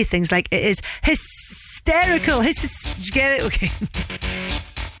Twitter to say things like it is hysterical. Did you get it? Okay.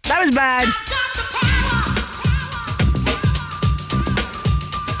 That was bad.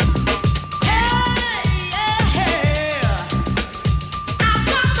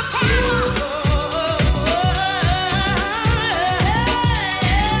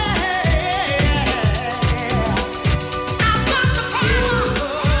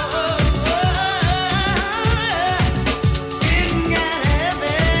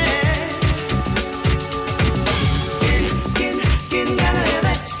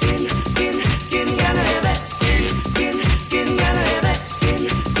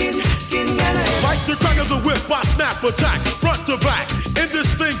 Attack, front to back, in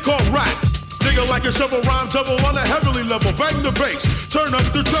this thing called rap. Nigga like a shovel, rhyme double on a heavenly level. Bang the bass, turn up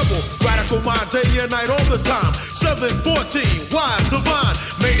the treble. Radical mind, day and night, all the time. 714, wise, divine.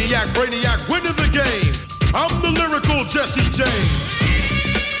 Maniac, brainiac, winning the game. I'm the lyrical Jesse James.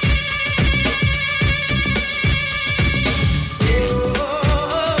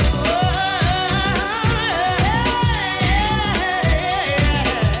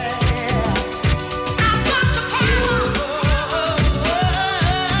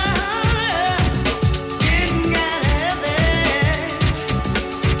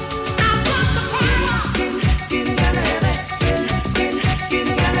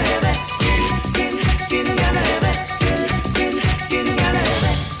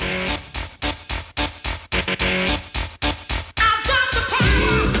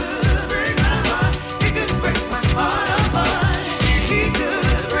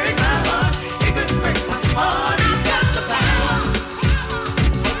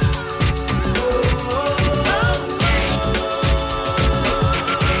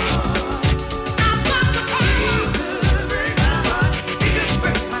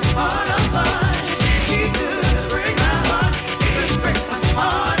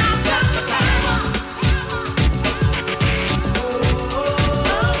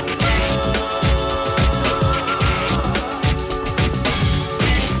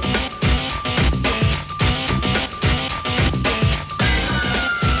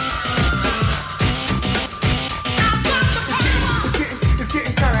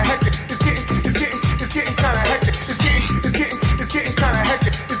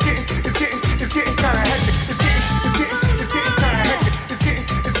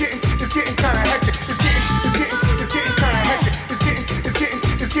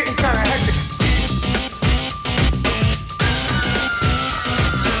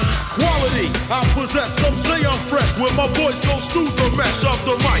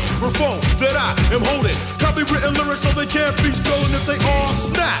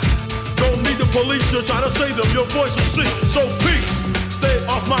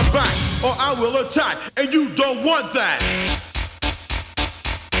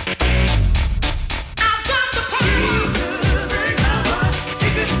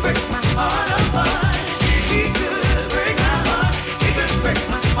 He could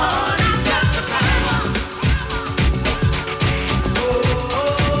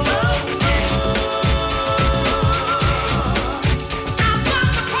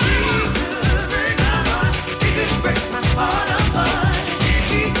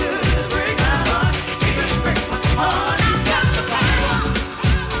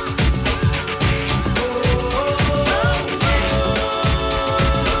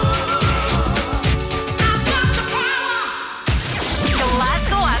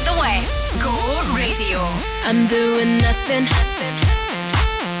nothing.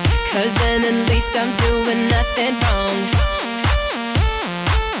 'Cause then at least I'm doing nothing wrong.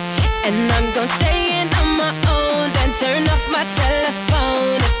 And I'm gonna stay in on my own, then turn off my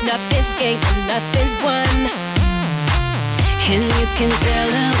telephone. If nothing's gained and nothing's won, and you can tell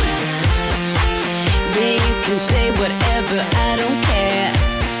them, yeah, you can say whatever, I don't care.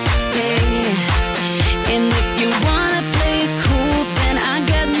 Yeah. And if you wanna play it cool, then I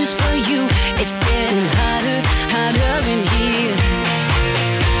got news for you. It's getting hotter, hotter in here.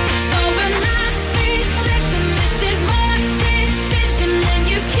 So when I speak, listen, this is my decision, and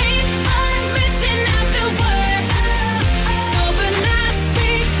you keep on missing out the word. So when I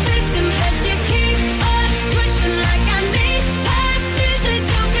speak, listen, as you keep on pushing like I need permission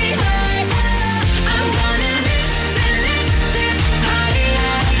to be heard. I'm gonna lift it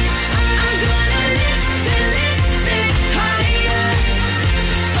higher. I'm gonna lift it higher.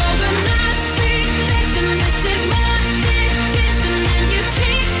 So when I speak, listen, this is my decision, and you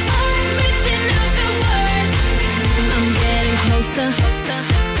keep on missing out the word. I'm getting closer.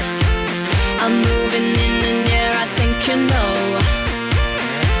 I'm moving in, and yeah, I think you know.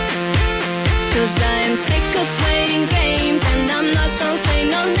 'Cause I am sick of playing games, and I'm not gonna say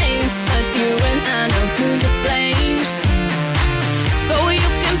no names, but you and I know who to blame. So you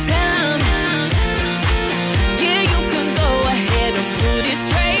can tell them, yeah, you can go ahead and put it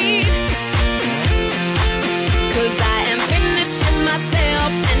straight. 'Cause I am finishing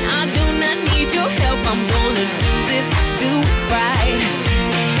myself, and I do not need your help. I'm gonna do this, do right.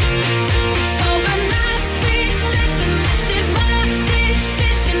 So when I speak, listen, this is my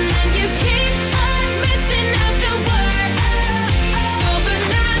decision, and you keep on missing out the word. So when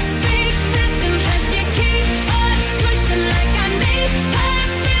I speak, listen, as you keep on pushing like I need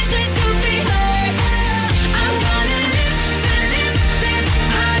permission to be heard. I'm gonna lift it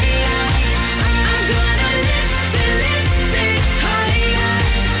higher. I'm gonna lift it higher.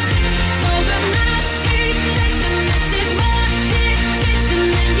 So when I speak, listen, this is my decision,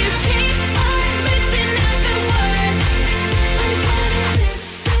 and you keep on missing out the word. I'm gonna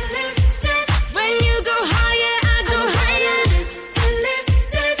lift it. When you go higher, I go higher.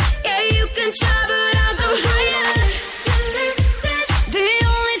 Lift it. Yeah, you can try, but I'll go higher. Lift it. The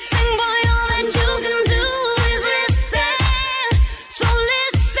only thing, boy, all that you can do is listen. So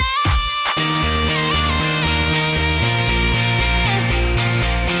listen.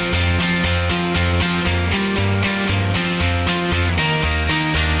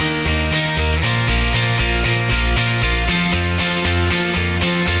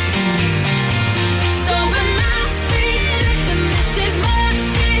 So when I speak, listen, this is my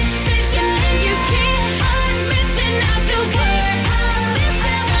decision, and you keep on missing out the word.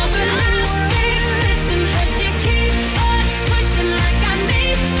 So when I speak, listen, as you keep on pushing like I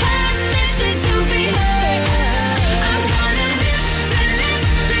need permission to be heard. I'm gonna lift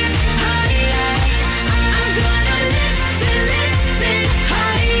it higher. I'm gonna lift it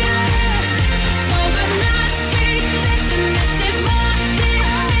higher. So when I speak, listen, this is my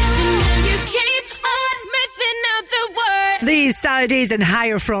decision, and you keep on missing out the word. These Saturdays and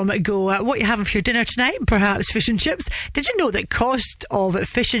higher from Go. What you having for your dinner tonight? Perhaps fish and chips. Did you know that cost of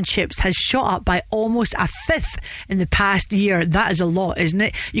fish and chips has shot up by almost a fifth in the past year? That is a lot, isn't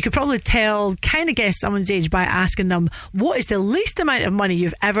it? You could probably kind of guess someone's age by asking them, what is the least amount of money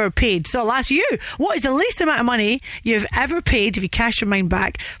you've ever paid? So I'll ask you, what is the least amount of money you've ever paid, if you cast your mind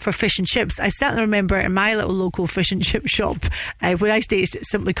back, for fish and chips? I certainly remember in my little local fish and chip shop, where I stay, it's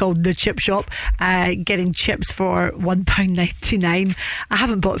simply called the Chip Shop, getting chips for £1.99. I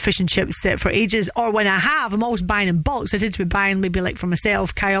haven't bought fish and chips for ages, or when I have, I'm always buying in bulks. I tend to be buying maybe like for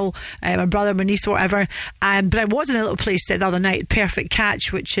myself, Kyle, my brother, my niece, or whatever. But I was in a little place the other night, Perfect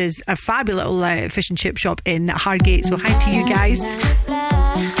Catch, which is a fabulous little fish and chip shop in Hargate. So hi to you guys.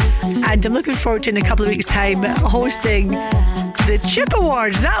 And I'm looking forward to, in a couple of weeks' time, hosting the Chip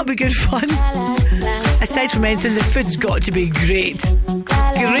Awards. That'll be good fun. Aside from anything, the food's got to be great.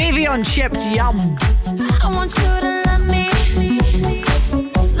 Gravy on chips, yum. I want you to love me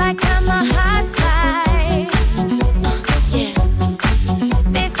like I'm a hot guy. Yeah.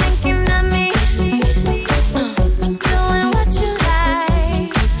 Be thinking of me, doing what you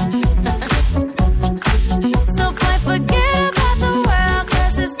like. So boy, forget about the world,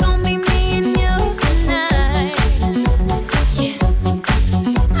 'cause it's gonna be me and you tonight. Yeah.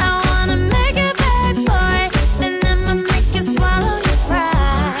 I wanna make it bad for it, then I'ma make it swallow your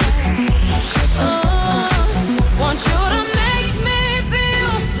pride. Oh, want you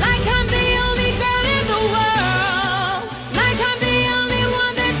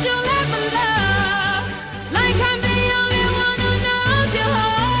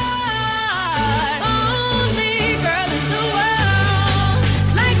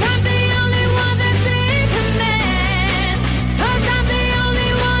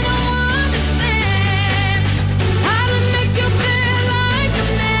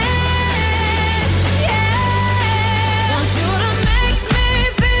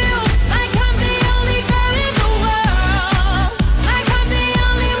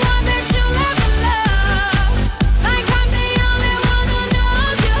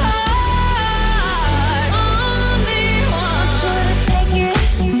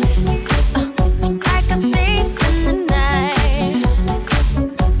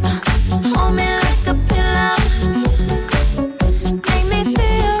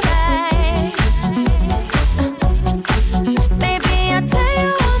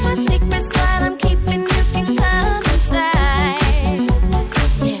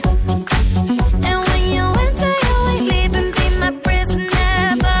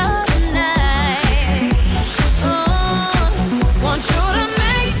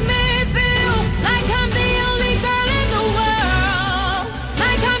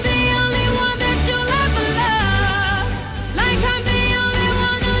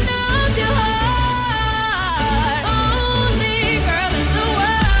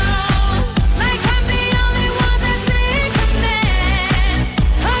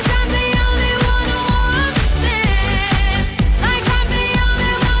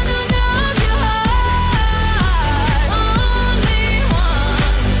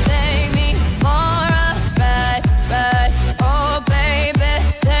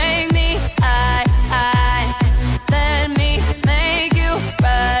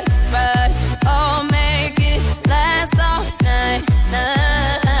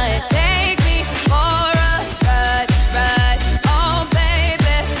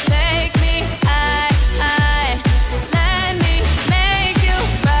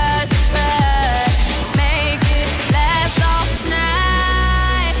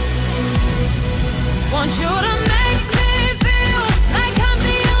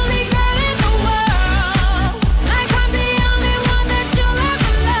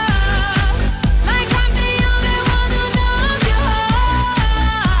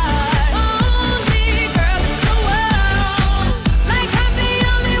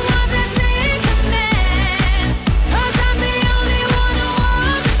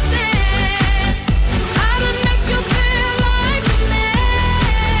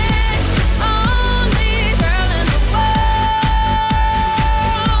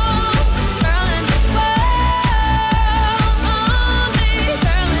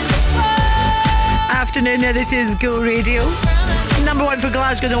This is Go Radio. Number 1 for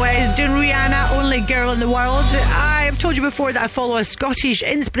Glasgow in the West, doing Rihanna, Only Girl in the World. I've told you before that I follow a Scottish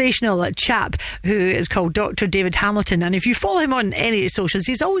inspirational chap who is called Dr. David Hamilton, and if you follow him on any socials,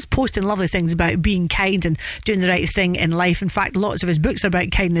 he's always posting lovely things about being kind and doing the right thing in life. In fact, lots of his books are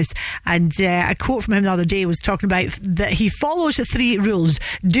about kindness, and a quote from him the other day was talking about that he follows 3 rules: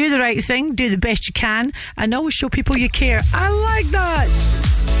 do the right thing, do the best you can, and always show people you care. I like that.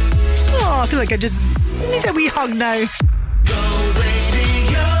 Oh, I feel like I just need a wee hug now.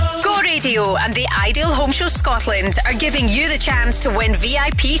 Go Radio and the Ideal Home Show Scotland are giving you the chance to win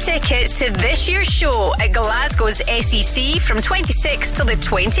VIP tickets to this year's show at Glasgow's SEC from 26th till the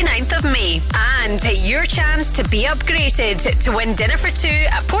 29th of May. And your chance to be upgraded to win dinner for 2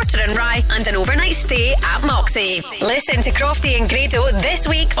 at Porter and Rye and an overnight stay at Moxie. Listen to Crofty and Grado this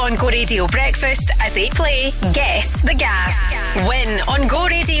week on Go Radio Breakfast as they play Guess the Gaff. Win on Go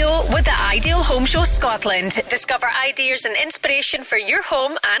Radio with the Ideal Home Show Scotland. Discover ideas and inspiration for your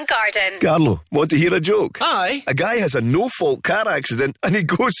home and garden. Carlo, want to hear a joke? Aye. A guy has a no-fault car accident and he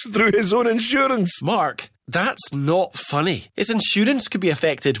goes through his own insurance. Mark, that's not funny. His insurance could be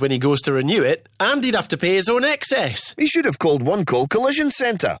affected when he goes to renew it, and he'd have to pay his own excess. He should have called One Call Collision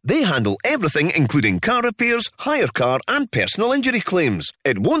Centre. They handle everything including car repairs, hire car and personal injury claims.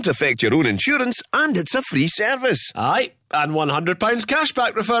 It won't affect your own insurance and it's a free service. Aye. And £100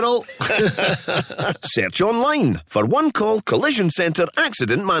 cashback referral. Search online for One Call Collision Centre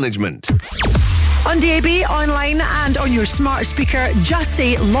Accident Management. On DAB, online and on your smart speaker, just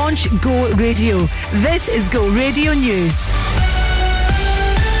say Launch Go Radio. This is Go Radio News.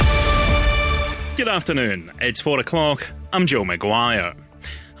 Good afternoon. It's 4 o'clock. I'm Joe McGuire.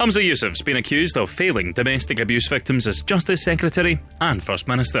 Hamza Yousaf's been accused of failing domestic abuse victims as Justice Secretary and First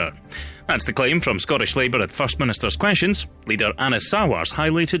Minister. That's the claim from Scottish Labour at First Minister's Questions. Leader Anas Sawars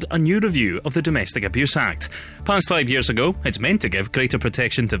highlighted a new review of the Domestic Abuse Act. Passed 5 years ago, it's meant to give greater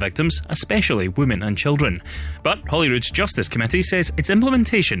protection to victims, especially women and children. But Holyrood's Justice Committee says its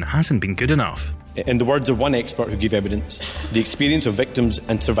implementation hasn't been good enough. In the words of one expert who gave evidence, the experience of victims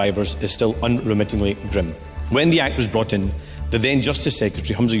and survivors is still unremittingly grim. When the Act was brought in, the then Justice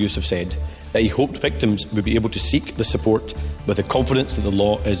Secretary, Hamza Yousaf, said that he hoped victims would be able to seek the support with the confidence that the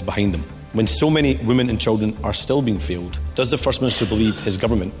law is behind them. When so many women and children are still being failed, does the First Minister believe his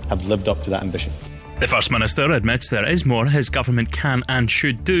government have lived up to that ambition? The First Minister admits there is more his government can and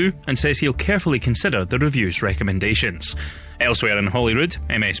should do and says he'll carefully consider the review's recommendations. Elsewhere in Holyrood,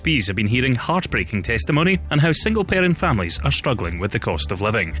 MSPs have been hearing heartbreaking testimony on how single-parent families are struggling with the cost of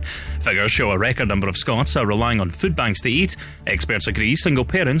living. Figures show a record number of Scots are relying on food banks to eat. Experts agree single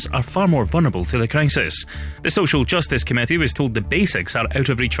parents are far more vulnerable to the crisis. The Social Justice Committee was told the basics are out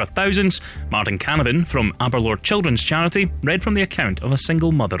of reach for thousands. Martin Canavan from Aberlour Children's Charity read from the account of a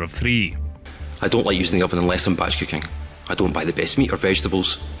single mother of 3. I don't like using the oven unless I'm batch cooking. I don't buy the best meat or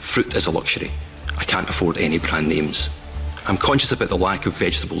vegetables. Fruit is a luxury. I can't afford any brand names. I'm conscious about the lack of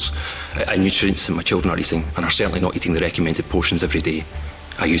vegetables and nutrients that my children are eating and are certainly not eating the recommended portions every day.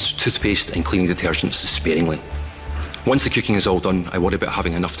 I use toothpaste and cleaning detergents sparingly. Once the cooking is all done, I worry about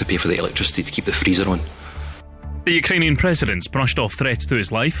having enough to pay for the electricity to keep the freezer on. The Ukrainian president's brushed off threats to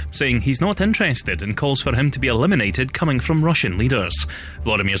his life, saying he's not interested and calls for him to be eliminated coming from Russian leaders.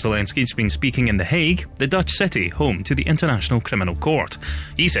 Volodymyr Zelensky's been speaking in The Hague, the Dutch city home to the International Criminal Court.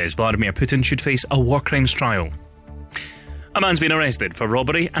 He says Vladimir Putin should face a war crimes trial. A man's been arrested for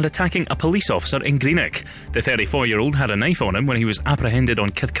robbery and attacking a police officer in Greenock. The 34-year-old had a knife on him when he was apprehended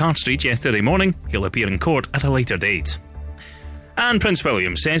on Cathcart Street yesterday morning. He'll appear in court at a later date. And Prince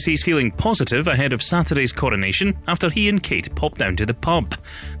William says he's feeling positive ahead of Saturday's coronation after he and Kate popped down to the pub.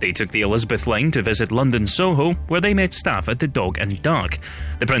 They took the Elizabeth line to visit London Soho, where they met staff at the Dog and Duck.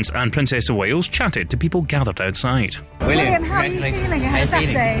 The Prince and Princess of Wales chatted to people gathered outside. William, how are you feeling ahead of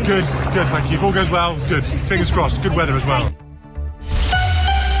Saturday? Good, thank you. If all goes well, good. Fingers crossed, good weather as well.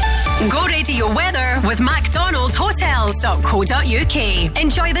 Go Radio weather with McDonaldHotels.co.uk.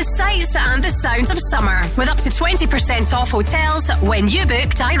 Enjoy the sights and the sounds of summer with up to 20% off hotels when you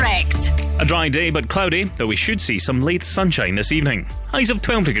book direct. A dry day but cloudy, though we should see some late sunshine this evening. Highs of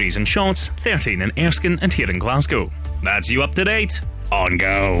 12 degrees in Shorts, 13 in Erskine and here in Glasgow. That's you up to date on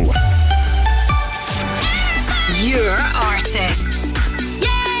Go. Your artists.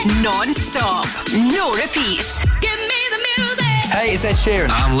 Non-stop. No repeats. Give me the music. Hey, it's Ed Sheeran.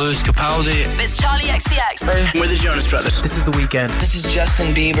 I'm Lewis Capaldi. It's Charlie XCX. Hey, we're the Jonas Brothers. This is The Weeknd. This is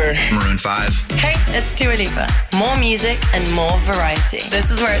Justin Bieber. Maroon 5. Hey, it's Dua Lipa. More music and more variety.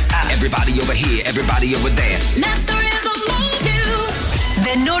 This is where it's at. Everybody over here, everybody over there. Let the rhythm move you.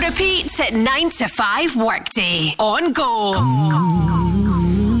 The No Repeats at 9 to 5 workday on Go.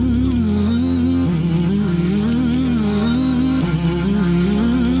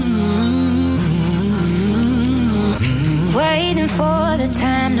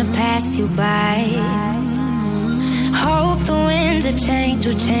 time to pass you by. Hope the winds of change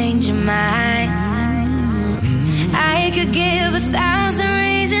will change your mind. I could give 1,000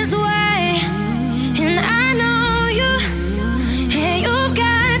 reasons why, and I know you, and you've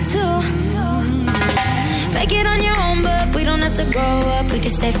got to make it on your own, but we don't have to grow up, we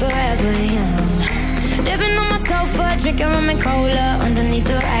can stay forever young. Living on my sofa, drinking rum and cola underneath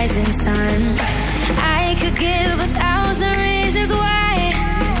the rising sun. I could give 1,000 reasons why,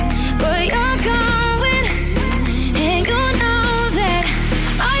 but you're going, and you know that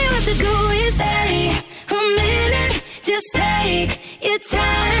all you have to do is stay a minute. Just take your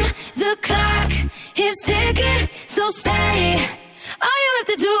time, the clock is ticking, so stay. All you have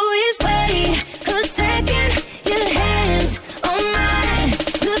to do is wait a second, your hands on mine.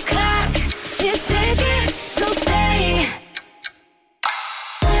 The clock is ticking, so stay.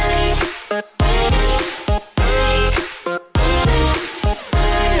 All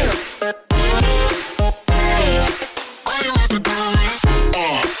you have to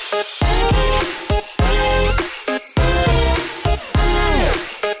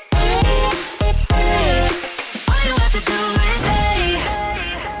do is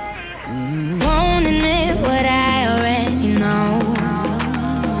won't admit what I already know.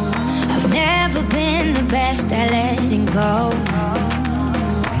 I've never been the best at letting go.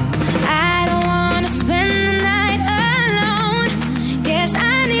 I don't wanna spend the night alone. Guess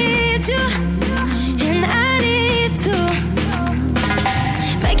I need you, and I need to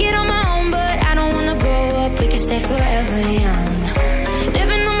make it on my own, but I don't wanna grow up, we can stay forever young.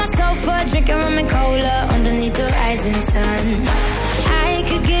 Living on my sofa, drinking rum and cola underneath the rising sun. I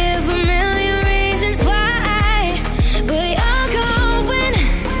could give 1,000,000 reasons why, but you're going,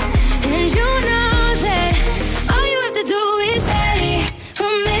 and you know that all you have to do is stay a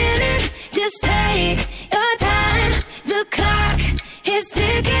minute. Just take your time, the clock is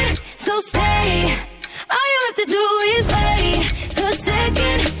ticking, so stay. All you have to do is wait a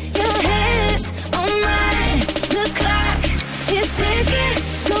second, your hands on mine. The clock is ticking,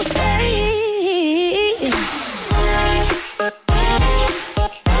 so stay.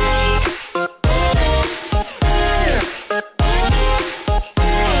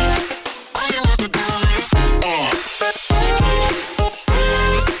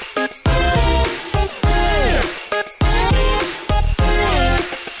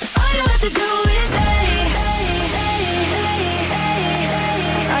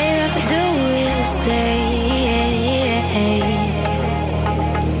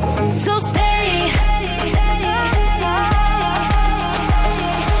 So stay.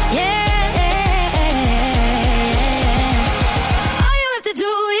 Yeah. All you have to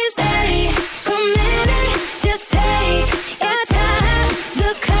do is stay a minute. Just take your time.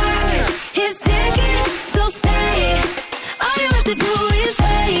 The clock is ticking, so stay. All you have to do is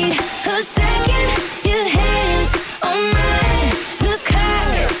wait a second. Your hands on mine. The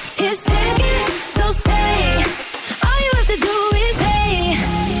clock is ticking, so stay. All you have to do is stay.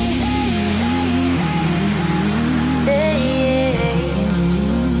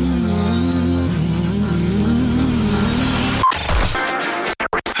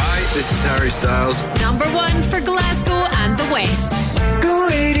 Hi, this is Harry Styles. Number 1 for Glasgow and the West. Go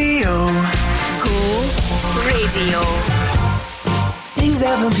radio. Go radio. Things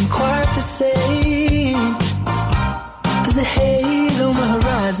haven't been quite the same. There's a haze on the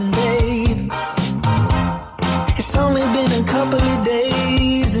horizon, babe. It's only been a couple of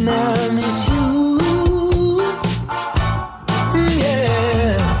days and I miss you.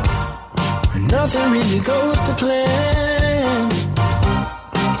 Yeah. Nothing really goes to plan.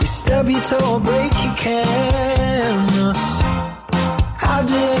 You stub your toe or break your can. I'll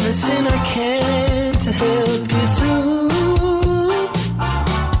do everything I can to help you through.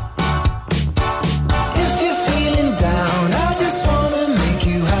 If you're feeling down, I just wanna make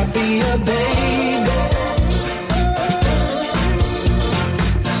you happier, baby.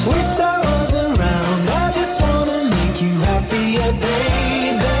 Wish I was around, I just wanna make you happier,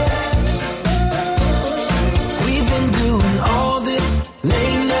 baby. We've been doing all this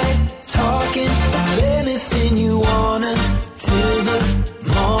late night talking about anything you wanna till the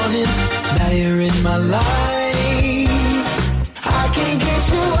morning. Now you're in my life, I can't get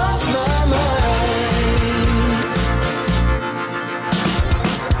you off my mind.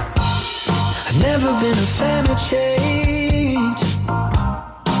 I've never been a fan of change,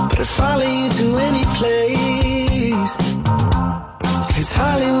 but I'd follow you to any place. If it's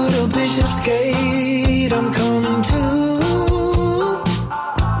Hollywood or Bishopsgate, I'm coming too.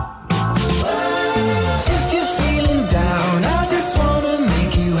 If you're feeling down, I just wanna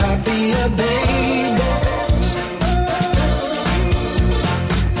make you happier, baby.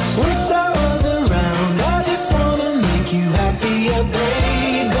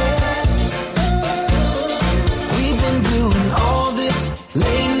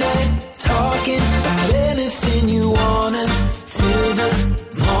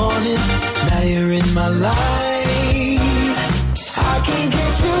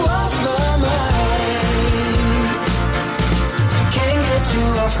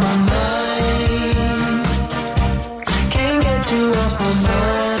 off my mind. Can't get you off my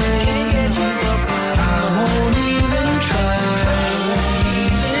mind. Can't get you off my mind. I won't even try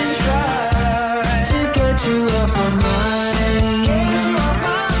to get you off my mind. Get you off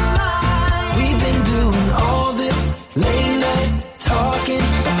my mind. We've been doing all this late night talking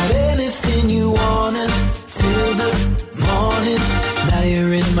about anything you wanna till the morning. Now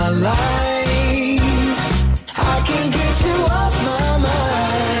you're in my life. I can't get you off my mind.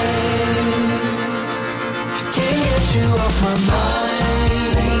 Can't get you off my mind.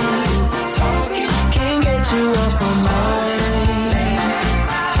 Late night talking. Can't get you off my mind. Late night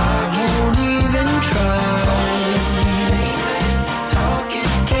talking. Won't even try. Late night talking.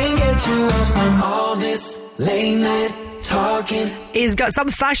 Can't get you off from all this late night talking. He's got some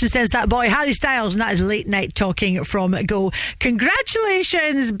fashion sense, that boy, Harry Styles, and that is Late Night Talking from Go.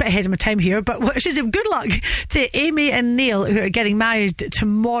 Congratulations, bit ahead of my time here, but good luck to Amy and Neil, who are getting married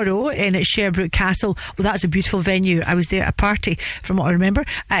tomorrow in Sherbrooke Castle. Well, that's a beautiful venue. I was there at a party, from what I remember,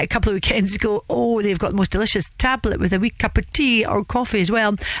 a couple of weekends ago. Oh, they've got the most delicious tablet with a wee cup of tea or coffee as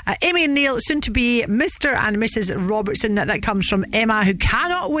well. Amy and Neil, soon to be Mr. and Mrs. Robertson. That comes from Emma, who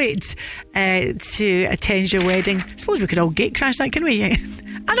cannot wait to attend your wedding. I suppose we could all gate crash that, can we?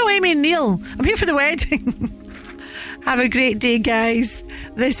 I know Amy and Neil. I'm here for the wedding. Have a great day, guys.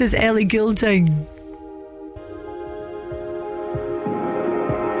 This is Ellie Goulding.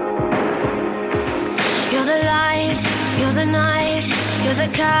 You're the light, you're the night, you're the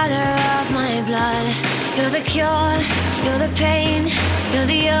color of my blood. You're the cure, you're the pain, you're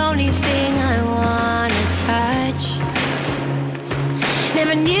the only thing I wanna touch.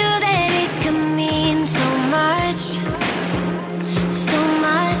 Never knew that it could mean so much. So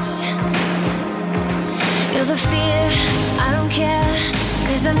much. You're the fear, I don't care,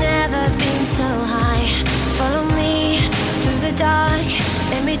 'cause I've never been so high. Follow me through the dark,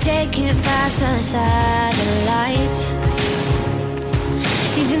 let me take you past the satellites.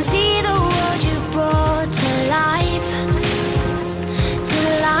 You can see the world you brought to life. To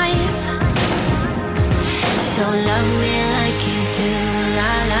life. So love me like you do.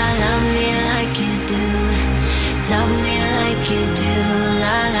 La la, love me like you do. Love me like you do,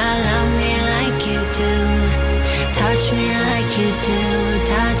 la la, love me like you do. Touch me like you do,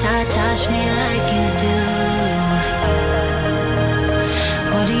 touch me like you do.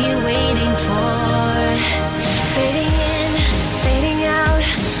 What are you waiting for? Fading in, fading out,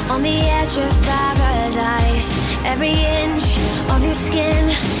 on the edge of paradise. Every inch of your skin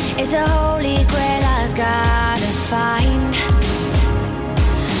is a holy grail I've gotta find.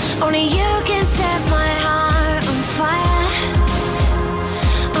 Only you can set my heart on fire,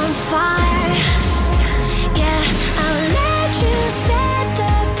 on fire. Yeah, I'll let you set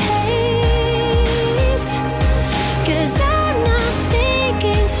the pace, 'cause I'm not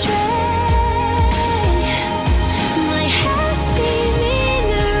thinking straight. My head's spinning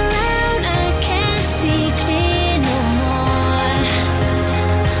around, I can't see clear no more.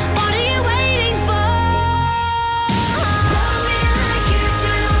 What are you waiting for?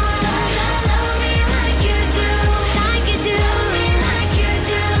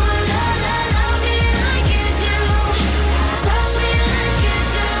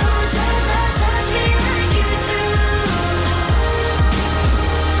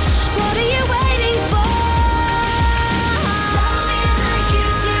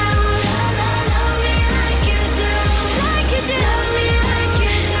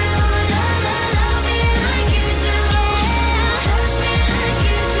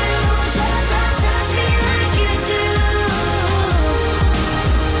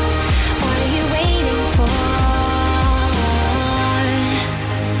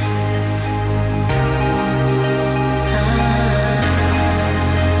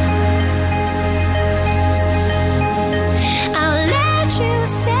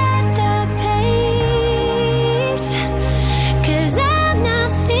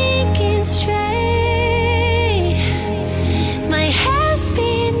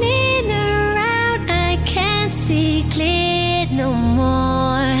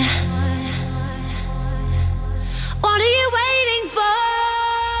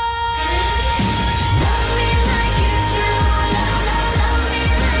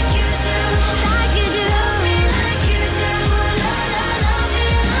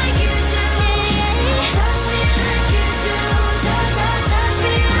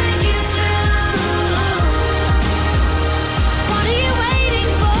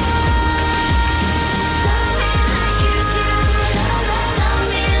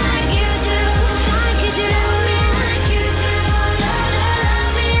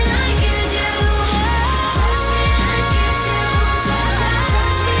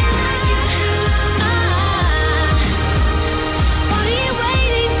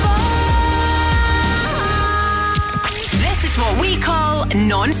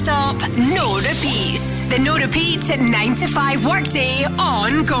 non-stop, no repeats. The no repeat 9 to 5 workday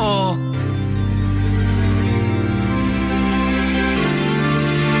on Go.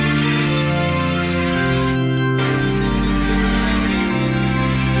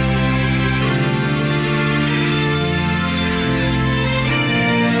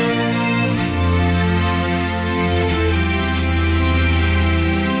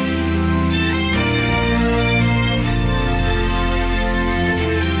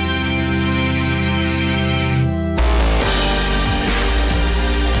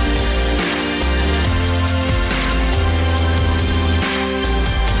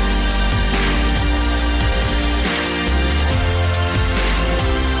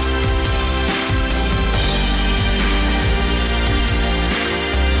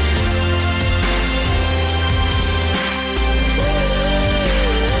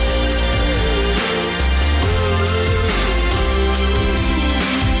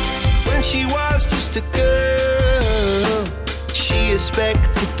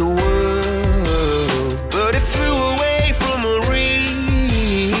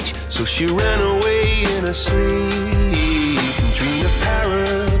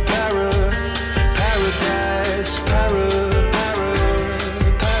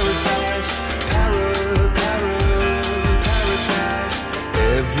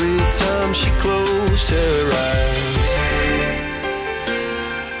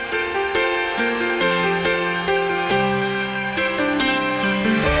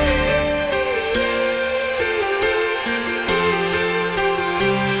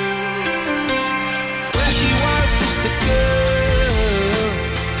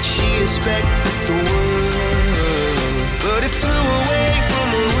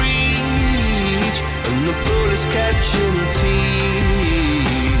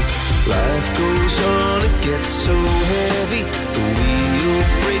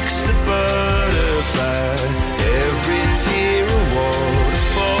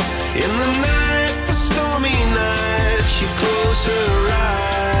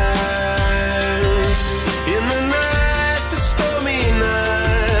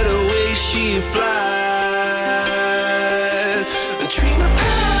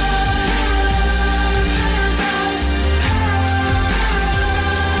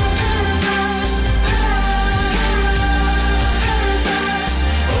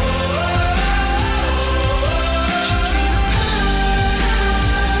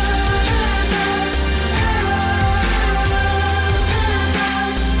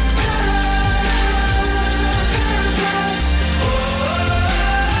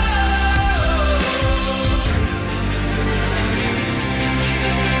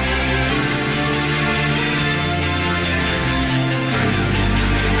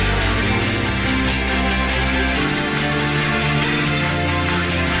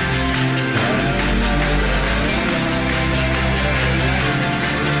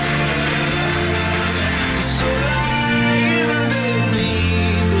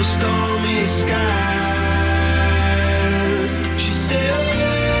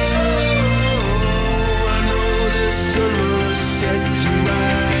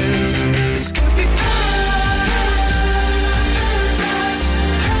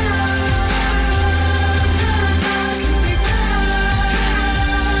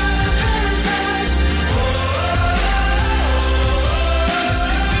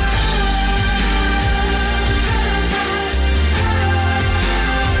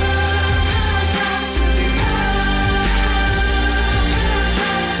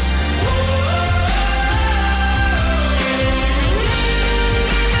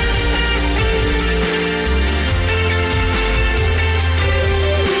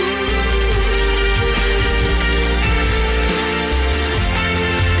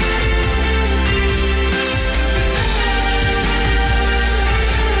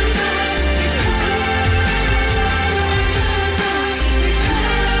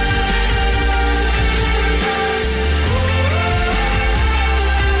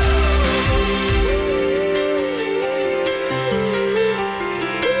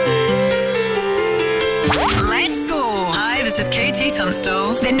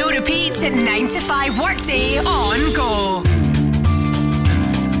 The no repeat 9 to 5 workday on Go.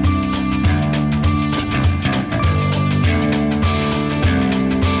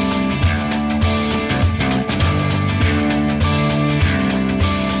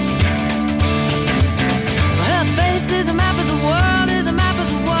 Her face is a map of the world, is a map of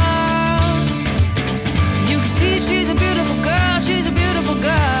the world. You can see she's a beautiful girl, she's a beautiful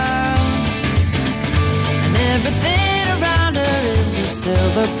girl. And everything around her is a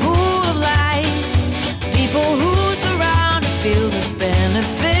silver pool of light. People who surround her feel the benefit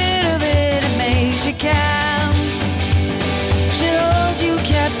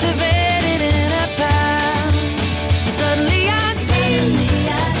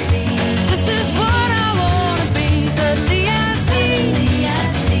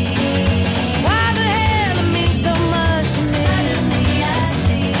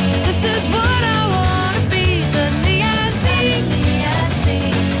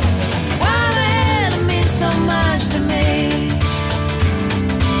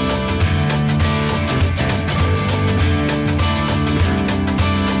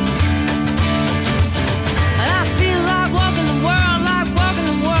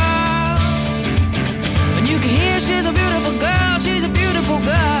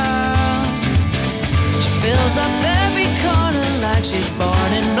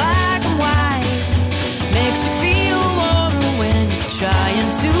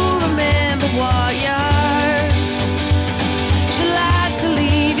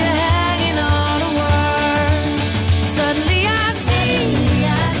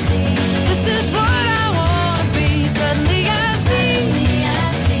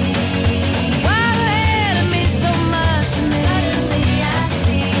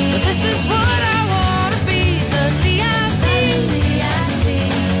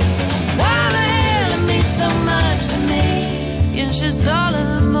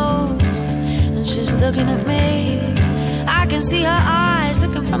looking at me. I can see her eyes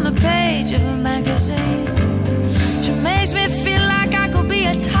looking from the page of a magazine. She makes me feel like I could be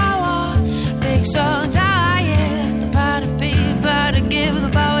a tower, big strong tower, yeah. The power to be, the power to give, the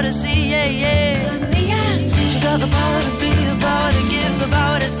power to see, yeah, yeah. Suddenly I see she got the power to be, the power to give, the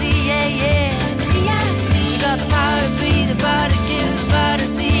power to see, yeah, yeah. Suddenly I see she got the power to be, the power to give, the power to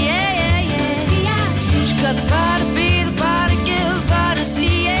see, yeah, yeah, yeah. Suddenly I see she got the power to be, the power to give, the power to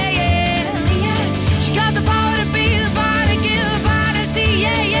see, yeah, yeah. Suddenly I see she got the power to be, the power to give, the power to see,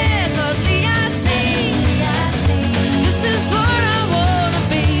 yeah, yeah. Suddenly I see this is what I wanna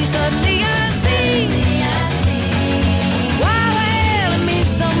be. Suddenly I see why the hell it means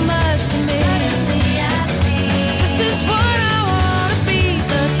so much to me. Suddenly I see this is what I wanna be.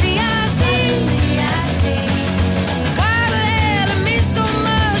 Suddenly I see why the hell it means so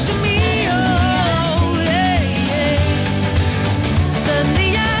much to me. Oh yeah, yeah. Suddenly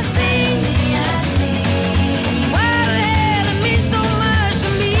I see why the hell it means so much to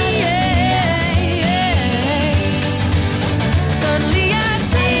me. Yeah, yeah. Suddenly I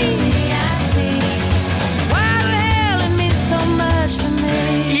see why the hell it means so much to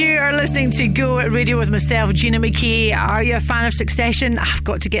me. You are listening to Go Radio with myself, Gina McKie. Are you a fan of Succession? I've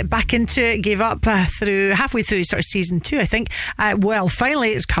got to get back into it. Gave up halfway through sort of season 2, I think. Well,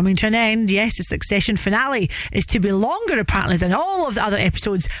 finally, it's coming to an end. Yes, the Succession finale is to be longer, apparently, than all of the other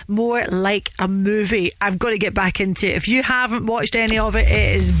episodes. More like a movie. I've got to get back into it. If you haven't watched any of it,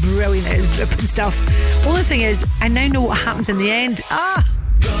 it is brilliant. It is gripping stuff. Only thing is, I now know what happens in the end.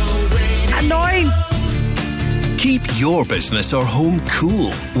 Annoying. Keep your business or home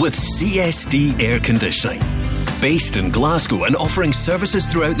cool with CSD Air Conditioning. Based in Glasgow and offering services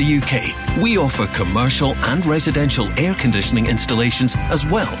throughout the UK, we offer commercial and residential air conditioning installations as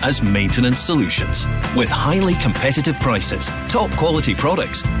well as maintenance solutions. With highly competitive prices, top quality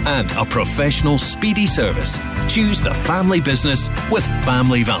products and a professional, speedy service. Choose the family business with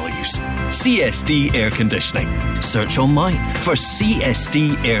family values. CSD Air Conditioning. Search online for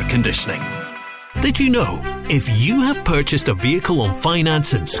CSD Air Conditioning. Did you know, if you have purchased a vehicle on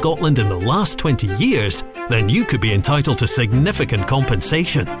finance in Scotland in the last 20 years, then you could be entitled to significant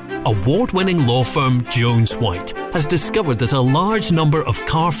compensation. Award-winning law firm Jones White has discovered that a large number of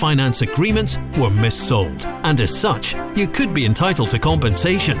car finance agreements were missold, and as such, you could be entitled to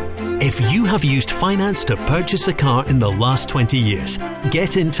compensation. If you have used finance to purchase a car in the last 20 years,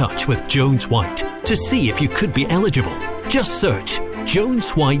 get in touch with Jones White to see if you could be eligible. Just search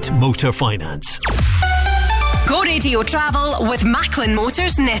Jones White Motor Finance. Go Radio Travel with Macklin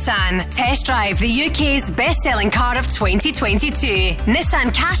Motors Nissan. Test drive the UK's best-selling car of 2022.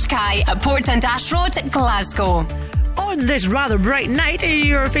 Nissan Qashqai at Portland-Ash Road, Glasgow. On this rather bright night,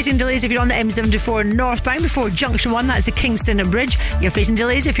 you're facing delays if you're on the M74 northbound before Junction 1, that's the Kingston Bridge. You're facing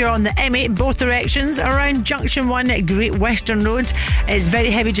delays if you're on the M8 both directions around Junction 1 Great Western Road. It's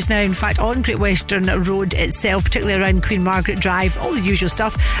very heavy just now, in fact, on Great Western Road itself, particularly around Queen Margaret Drive, all the usual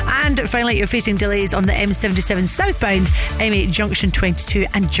stuff. And finally, you're facing delays on the M77 southbound, M8 Junction 22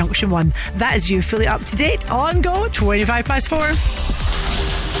 and Junction 1. That is you fully up to date on Go, 4.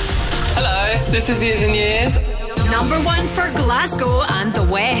 Hello, this is Years and Years. Number 1 for Glasgow and the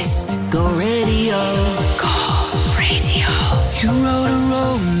West. Go radio. Go Radio. You wrote a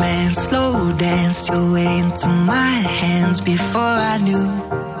romance, slow danced your way into my hands before I knew.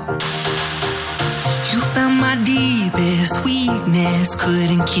 You found my deepest weakness,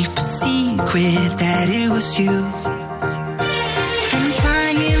 couldn't keep a secret that it was you. And I'm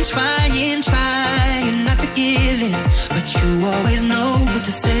trying not to give in, but you always know what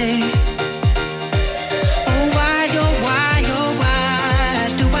to say.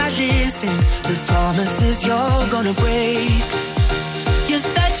 The promises you're gonna break. You're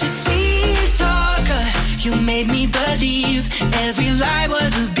such a sweet talker. You made me believe every lie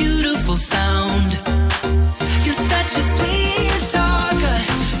was a beautiful sound. You're such a sweet talker,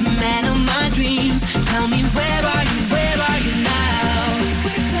 man of my dreams. Tell me where are you now?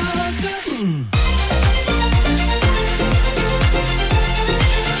 Sweet talker.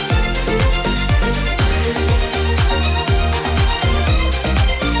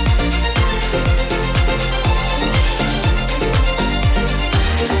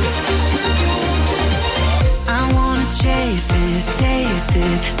 Taste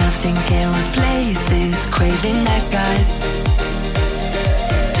it, nothing can replace this craving I got.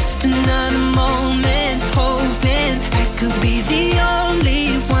 Just another moment, hoping I could be the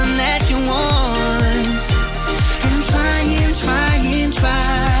only one that you want. And I'm trying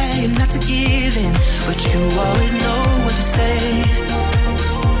not to give in, but you always know what to say.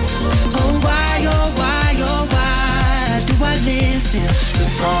 Oh why do I listen to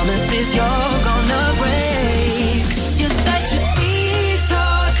promises you're gonna break?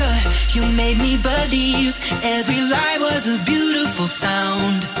 believe every lie was a beautiful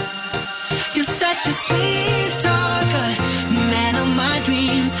sound. You're such a sweet talker, man of my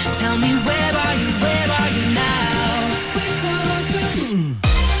dreams. Tell me, where are you now?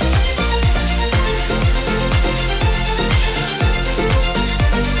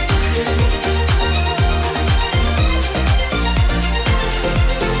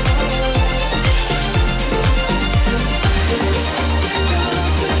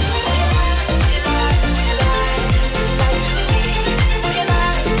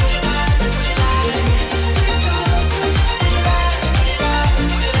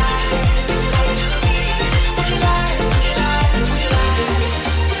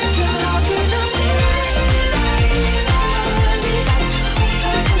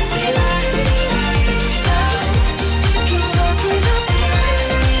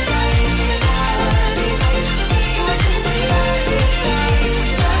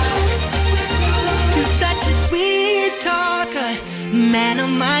 Man of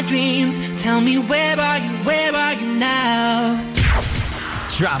my dreams, tell me, where are you now?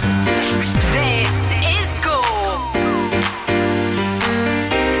 Drop it. This is Go.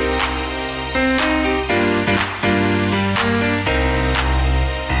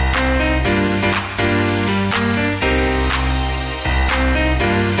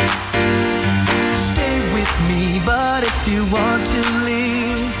 Stay with me, but if you want to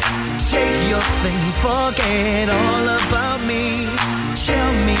leave, take your things, forget all about me.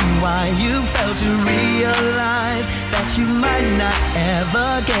 Tell me why you failed to realize that you might not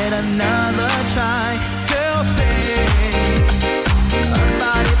ever get another try. Girl, think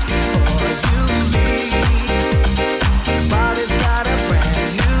about it before you leave. Body's got a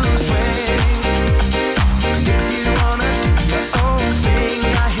brand new swing. If you wanna do your own thing,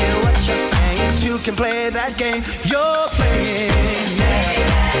 I hear what you're saying. You can play that game you're playing, yeah.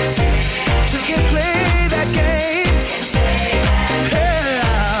 So you can play that game.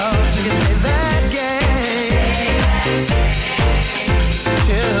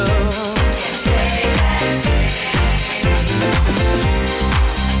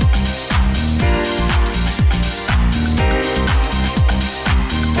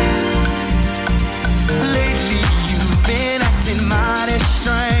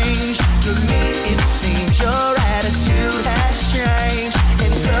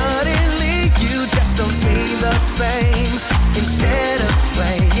 Same. Instead of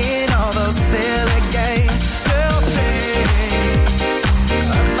playing all those silly games, girl, think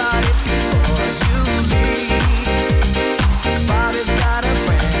about it before you leave. Body's got a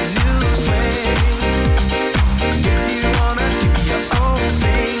brand new swing. If you wanna do your own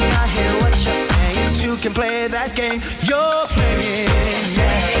thing, I hear what you're saying. Two can play that game you're playing,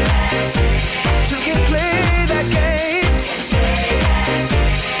 yeah. Two can play that game.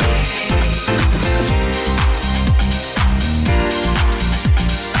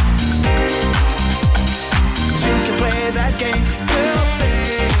 That game, girl,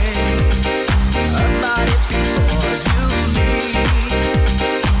 think about it before you leave.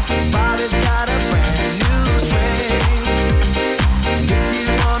 Body's got a brand new swing. If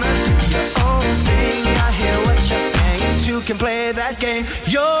you wanna do your own thing, I hear what you're saying. Two can play that game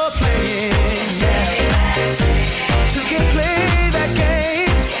you're playing, yeah. Two can play that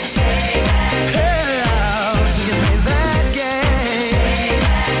game. Yeah, two can play that game.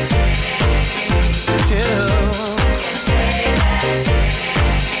 Two.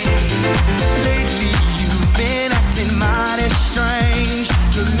 Lately you've been acting mighty strange.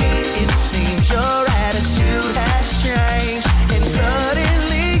 To me it seems your attitude has changed, and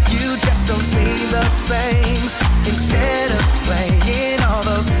suddenly you just don't seem the same. Instead of playing all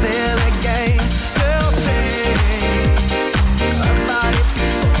those silly games, girl, think about it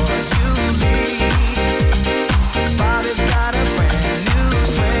before you leave. Body's got a brand new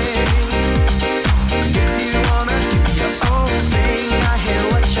swing. If you wanna do your own thing, I hear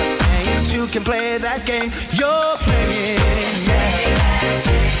what you're saying. Two can play that game you're playing, yeah.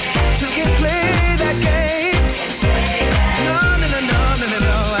 Two can play that game. No, no, no, no, no, no,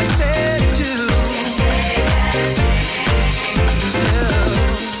 no. I said two.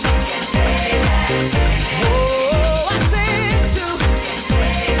 Oh, I said two.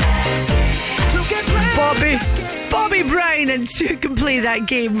 Two can play Bobby Brown and Two can play that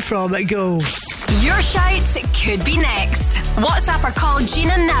game from Go. Your shout could be next. WhatsApp or call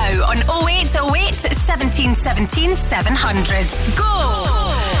Gina now on 0808 17 17 700. Go!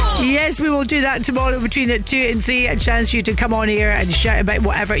 Yes, we will do that tomorrow between 2 and 3. A chance for you to come on here and shout about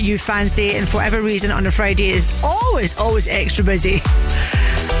whatever you fancy. And for whatever reason on a Friday is always extra busy.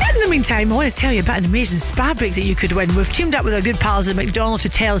 the meantime, I want to tell you about an amazing spa break that you could win. We've teamed up with our good pals at McDonald's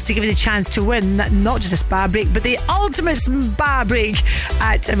Hotels to give you the chance to win not just a spa break, but the ultimate spa break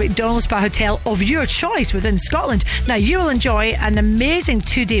at a McDonald's spa hotel of your choice within Scotland. Now, you will enjoy an amazing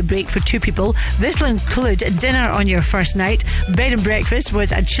 2-day break for 2 people. This will include dinner on your first night, bed and breakfast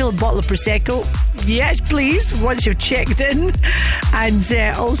with a chilled bottle of Prosecco. Yes, please, once you've checked in. And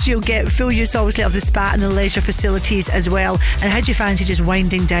also you'll get full use, obviously, of the spa and the leisure facilities as well. And how do you fancy just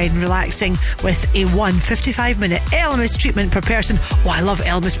winding down and relaxing with a 55-minute Elemis treatment per person? Oh, I love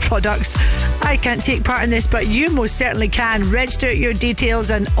Elemis products. I can't take part in this, but you most certainly can. Register your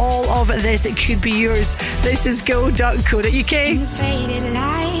details and all of this, it could be yours. This is go.co.uk. In the faded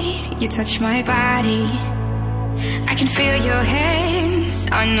light, you touch my body. I can feel your hands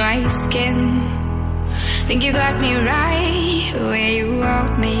on my skin. Think you got me right where you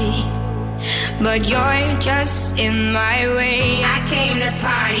want me, but you're just in my way. I came to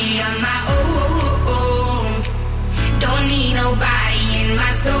party on my own. Don't need nobody in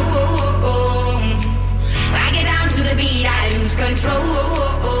my soul. I get down to the beat, I lose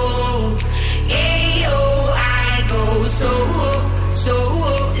control. Yeah, oh, I go so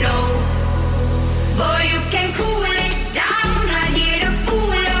low. Boy, you can cool it down, not here to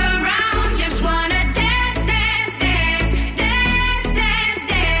fool around. Just wanna dance, dance, dance, dance, dance,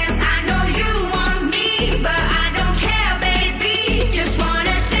 dance. I know you want me, but I don't care, baby. Just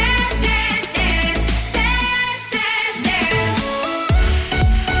wanna dance, dance, dance, dance, dance, dance.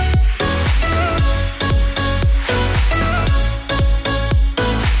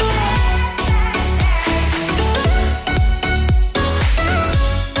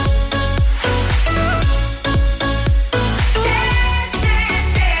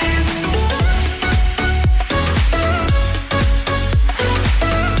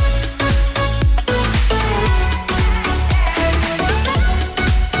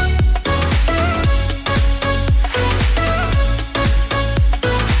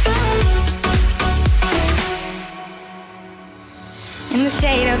 In the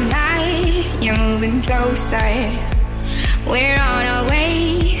shade of night, you're moving closer. We're on our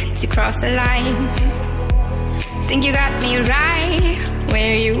way to cross the line. Think you got me right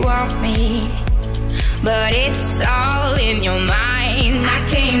where you want me, but it's all in your mind. I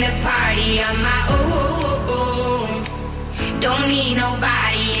came to party on my own. Don't need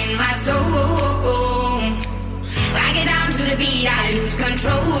nobody in my soul. I get down to the beat, I lose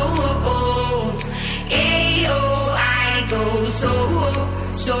control. Ayo, I go so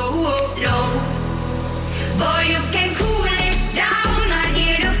low. Boy, you can cool it down, not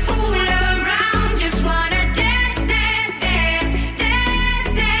here to fool around. Just wanna dance, dance, dance, dance,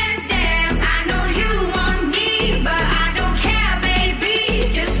 dance, dance. I know you want me, but I don't care, baby.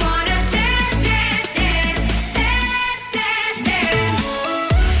 Just wanna dance, dance, dance, dance, dance, dance.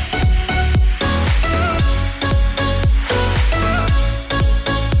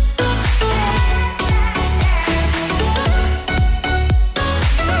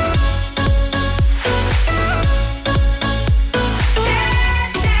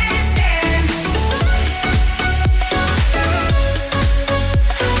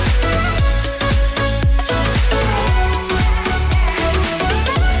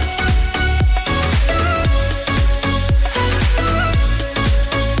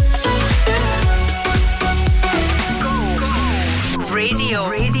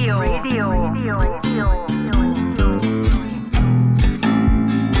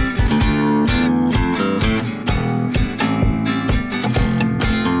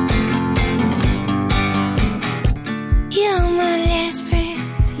 You're my last breath,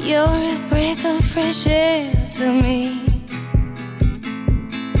 you're a breath of fresh air to me.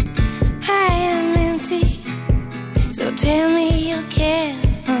 I am empty, so tell me you care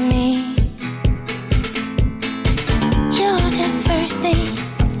for me. You're the first thing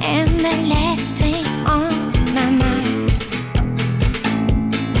and the last thing on my mind.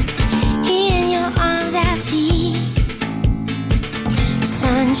 In your arms I feel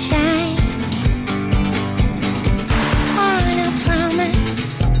sunshine. On a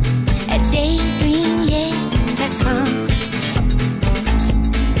promise, a daydream yet to come.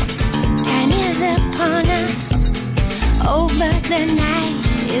 Time is upon us, oh, but the night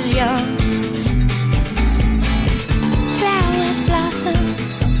is young. Flowers blossom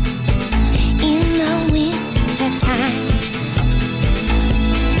in the winter time.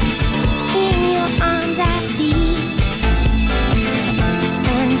 In your arms I feel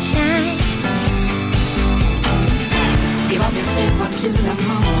sunshine. Give up yourself unto the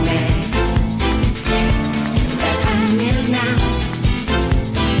moment. The time is now.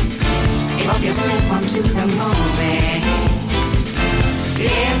 Give up yourself unto the moment.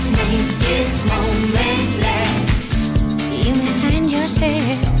 Let's Let's make this moment last. You may find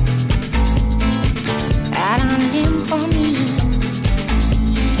yourself out on a limb for me.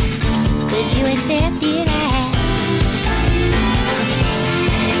 Could you accept it as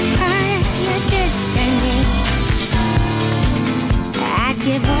part of your destiny? I'd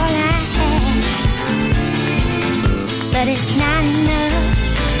give all I have, but it's not enough,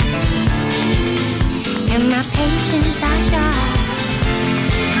 and my patience are short.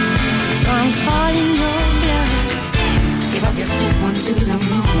 So I'm calling your bluff. Give up yourself onto the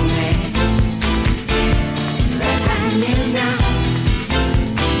moment. The time is now.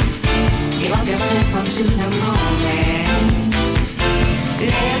 Give up yourself onto the moment.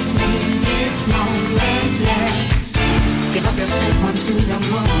 Let's make this moment last. Give up yourself onto the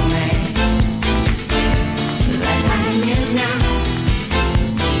moment. The time is now.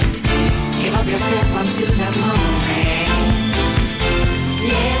 Give up yourself onto the moment.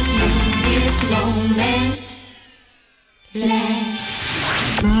 Let's make this moment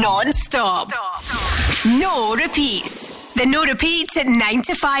last. Non-stop. No repeats. The No Repeat 9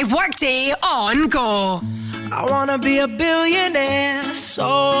 to 5 workday on Go. I wanna be a billionaire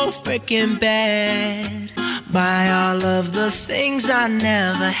so freaking bad. Buy all of the things I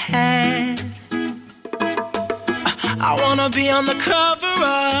never had. I wanna be on the cover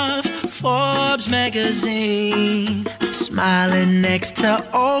of Forbes magazine, smiling next to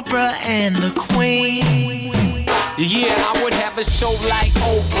Oprah and the Queen. Yeah, I would have a show like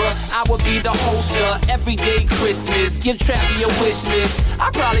Oprah. I would be the host of Everyday Christmas. Give Travi a wish list.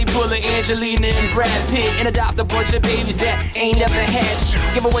 I'd probably pull an Angelina and Brad Pitt and adopt a bunch of babies that ain't never had shit.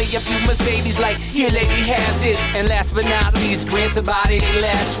 Give away a few Mercedes like, here lady, have this. And last but not least, grant somebody their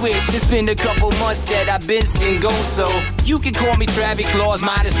last wish. It's been a couple months that I've been single, so you can call me Travis Claus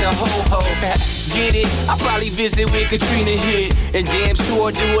minus the ho-ho. Get it? I'll probably visit where Katrina hit, and damn sure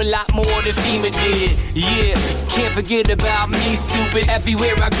do a lot more than FEMA did. Yeah, can't forget about me, stupid.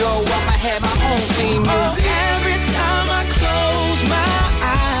 Everywhere I go, I'ma have my own theme music. Oh, every time I close my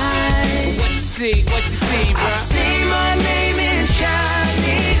eyes, what you see, bro? I see my name in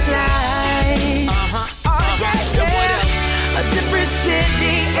shining lights. Oh, yeah. What else? A different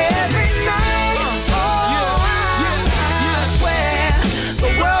city every night. I swear the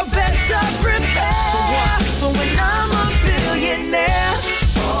world better prepare for when I'm a billionaire.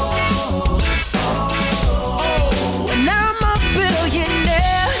 When I'm a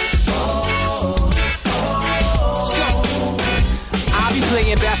billionaire. I'll be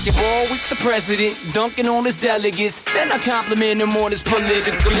playing basketball with the president, dunking on his delegates. Then I compliment him on his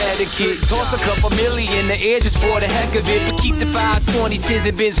political etiquette. Toss a couple million in the air just for the heck of it, but keep the 5s, 20s, 10s,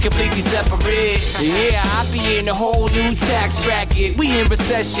 and bins completely separate. Yeah, I'll be in a whole new tax bracket. We in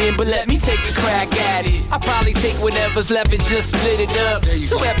recession, but let me take a crack at it. I'll probably take whatever's left and just split it up,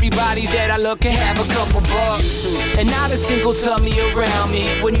 so everybody that I love can have a couple bucks. And not a single tummy around me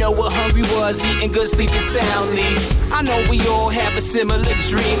would know what hungry was, eating good, sleeping soundly. I know we all have a similar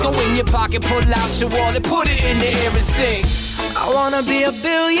dream. Go in your pocket, pull out your wallet, put it in the air and sing. I wanna be a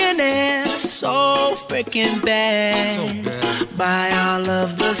billionaire so freaking bad. Buy all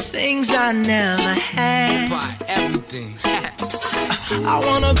of the things I never had. Buy everything. I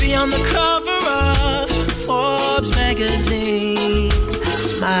wanna be on the cover of Forbes magazine,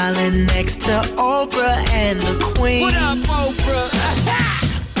 smiling next to Oprah and the Queen. What up, Oprah?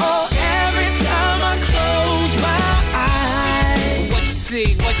 Oh, every time I close my eyes, what you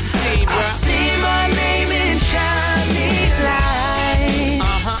see, bro? I see my name in shining lights.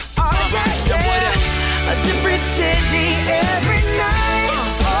 Oh, yeah. What else? A different city every night.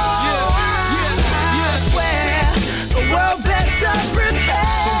 I swear the world better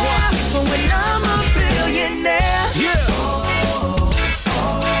prepare for when I'm a billionaire. Yeah.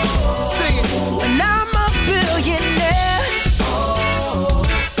 Sing it. When I'm a billionaire.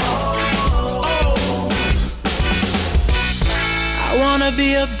 I wanna be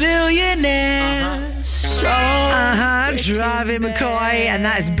a billionaire. So Gina McKie, and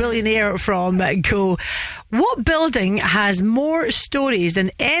that is Billionaire from Go. What building has more stories than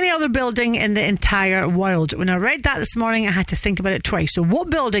any other building in the entire world? When I read that this morning, I had to think about it twice. So what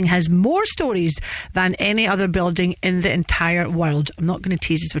building has more stories than any other building in the entire world? I'm not going to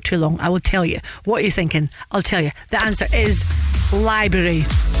tease this for too long. I will tell you. What are you thinking? I'll tell you. The answer is library.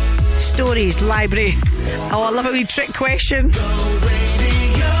 Stories, library. Oh, I love a wee trick question.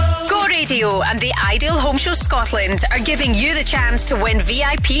 Go Radio Radio and the Ideal Home Show Scotland are giving you the chance to win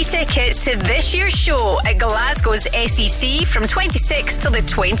VIP tickets to this year's show at Glasgow's SEC from 26th till the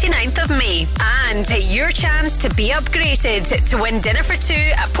 29th of May. And your chance to be upgraded to win dinner for two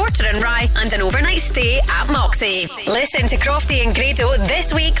at Porter and Rye and an overnight stay at Moxie. Listen to Crofty and Grado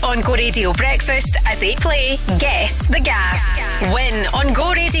this week on Go Radio Breakfast as they play Guess the Gaff. Win on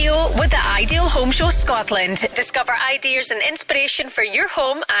Go Radio with the Ideal Home Show Scotland. Discover ideas and inspiration for your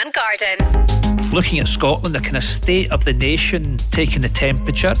home and garden. Looking at Scotland, a kind of state of the nation, taking the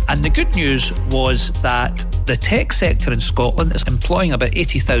temperature. And the good news was that the tech sector in Scotland is employing about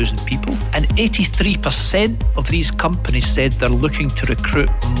 80,000 people, and 83% of these companies said they're looking to recruit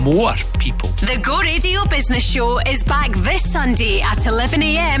more people. The Go Radio Business Show is back this Sunday at 11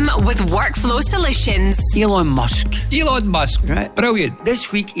 a.m. with Workflow Solutions. Elon Musk, right? Brilliant.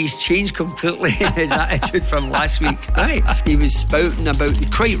 This week he's changed completely his attitude from last week, right? He was spouting about,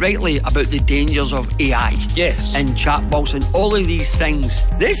 quite rightly, about the dangers of AI. Yes. And chatbots and all of these things.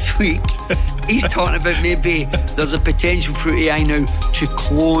 This week, he's talking about maybe there's a potential for AI now to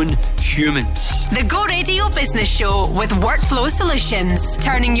clone humans. The Go Radio Business Show with Workflow Solutions,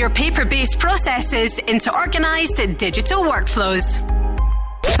 turning your paper-based processes into organised digital workflows.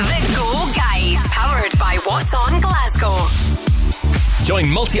 The Go Guide, powered by What's On Glasgow. Join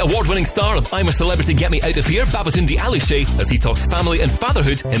multi-award-winning star of I'm a Celebrity, Get Me Out of Here, Babatunde Alushay, as he talks family and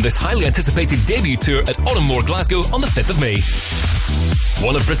fatherhood in this highly anticipated debut tour at Autumnmore, Glasgow on the 5th of May.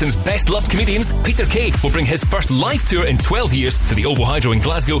 One of Britain's best-loved comedians, Peter Kay, will bring his first live tour in 12 years to the OVO Hydro in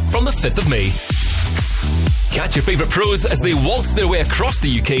Glasgow from the 5th of May. Catch your favourite pros as they waltz their way across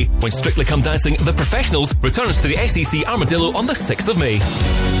the UK when Strictly Come Dancing The Professionals returns to the SEC Armadillo on the 6th of May.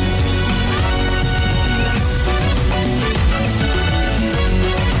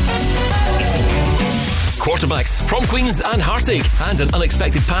 Quarterbacks, prom queens and heartache, and an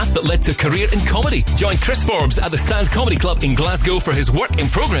unexpected path that led to a career in comedy. Join Chris Forbes at the Stand Comedy Club in Glasgow for his Work in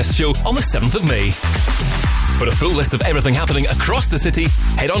Progress show on the 7th of May. For a full list of everything happening across the city,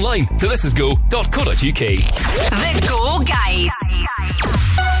 head online to thisisgo.co.uk. The Go Guides.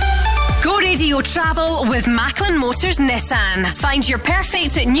 Go Radio Travel with Macklin Motors Nissan. Find your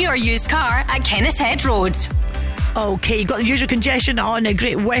perfect new or used car at Kennishead Road. Okay, you've got the usual congestion on a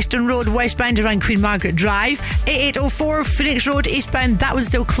Great Western Road westbound around Queen Margaret Drive. 8804 Phoenix Road eastbound, that one's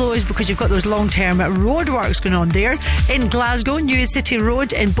still closed because you've got those long-term roadworks going on there. In Glasgow, New City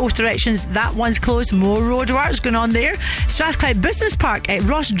Road in both directions, that one's closed. More roadworks going on there. Strathclyde Business Park at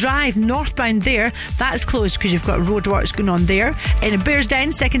Ross Drive northbound there, that's closed because you've got roadworks going on there. In Bearsden,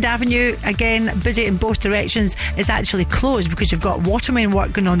 2nd Avenue, again busy in both directions, it's actually closed because you've got water main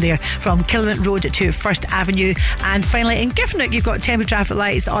work going on there from Killamont Road to 1st Avenue. And finally in Giffnock, you've got temporary traffic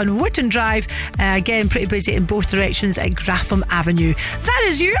lights on Wootton Drive, again pretty busy in both directions at Gratham Avenue. That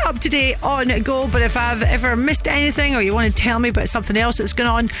is you up to date on Go. But if I've ever missed anything or you want to tell me about something else that's going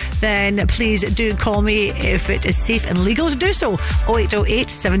on, then please do call me if it is safe and legal to do so.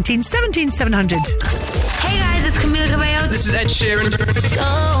 0808 17 17 700. Hey guys, it's Camila Cabello. This is Ed Sheeran.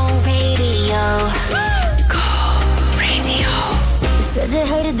 Go Radio. Go Radio. You said you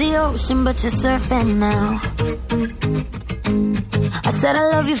hated the ocean, but you're surfing now. I said I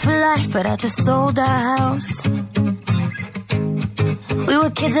love you for life, but I just sold our house. We were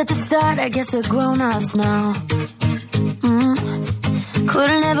kids at the start, I guess we're grown-ups now.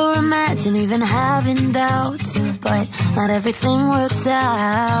 Couldn't ever imagine even having doubts, but not everything works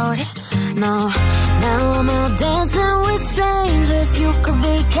out. No, now I'm out dancing with strangers. You could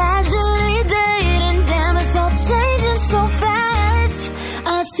be casually dating. Damn, it's all changing so fast.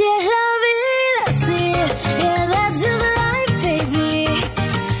 I see la vida, see, yeah, that's just life, baby.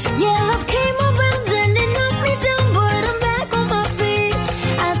 Yeah, love came around and it knocked me down, but I'm back on my feet.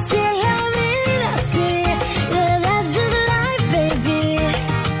 I see la vida, see, yeah, that's just life, baby.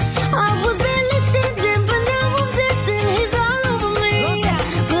 I was barely standing, but now I'm dancing. He's all over me.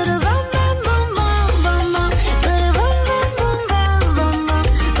 Ba-da-bum, bum, bum, bum, bum, bum. Ba-da-bum, bum, bum, bum, bum, bum.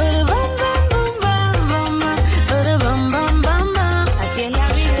 Ba-da-bum, bum, bum, bum, bum, bum. Ba-da-bum, bum, bum, bum. I see la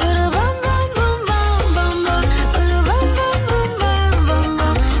vida. Ba-da-bum, bum, bum, bum, bum, bum. Ba-da-bum, bum, bum, bum, bum,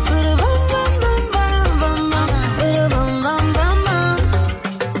 bum. Ba-da-bum, bum, bum, bum, bum, bum. Ba-da-bum, bum, bum, bum.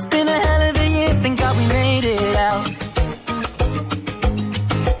 It's been a hell of a year, thank God we made it out.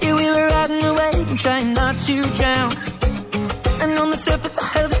 Yeah, we were riding away and trying not to drown. And on the surface I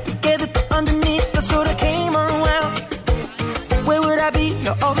held it together, but underneath I sort of came unwound. Where would I be?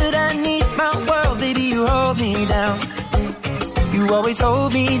 You're all that I need. My world, baby, you hold me down. You always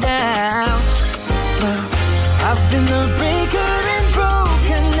hold me down. Well, I've been the breaker and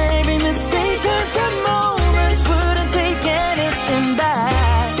broken. Every mistake turns to moments. Wouldn't take anything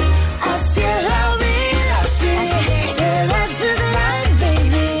back. I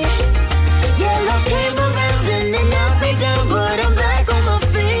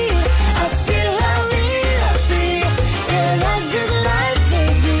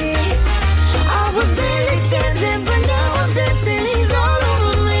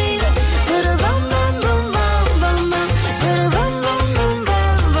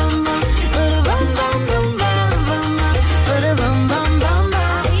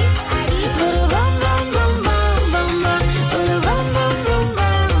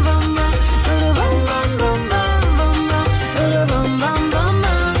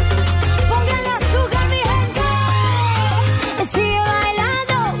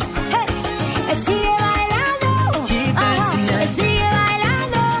Sigue bailando. Keep dancing, yeah. Sigue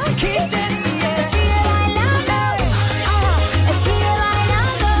bailando. Keep dancing, yeah. Sigue bailando. Sigue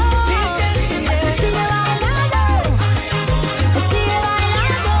bailando. Keep dancing, yeah. Sigue bailando. Sigue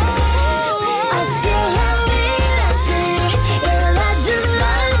bailando. Así la vida, sí. Yeah, that's just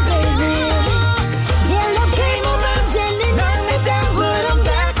life, baby. Yeah, love came around and it knocked me down, but I'm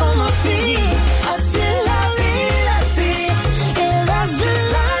back on my feet. Así la vida, sí. Yeah, that's just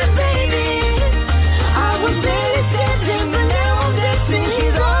life, baby. I was barely standing, but now I'm dancing.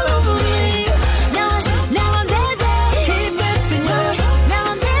 She's all over me. Now I'm dancing. Keep dancing, yeah.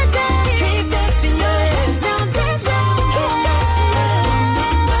 Now I'm dancing. Keep dancing, yeah. Now I'm dancing. Keep dancing, yeah.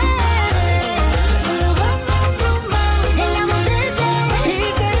 And now I'm dancing.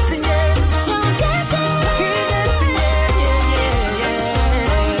 Keep dancing, yeah. Now I'm dancing. Keep dancing, yeah.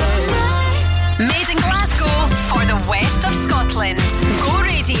 Made in Glasgow for the west of Scotland. Go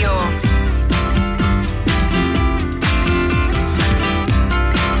Radio.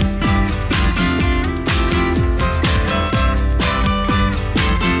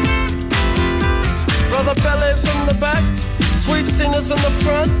 Brother Bellas in the back, sweet singers in the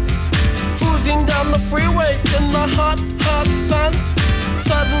front, cruising down the freeway in the hot, hot sun.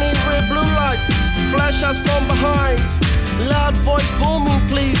 Suddenly red blue lights flash us from behind. Loud voice booming,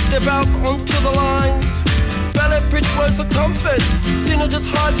 please step out onto the line. Ballet bridge words of comfort, Cena just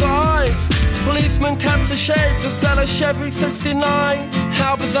hides her eyes. Policeman taps the shades, is that a Chevy 69?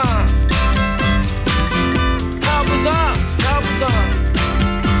 How bizarre. How bizarre, how bizarre.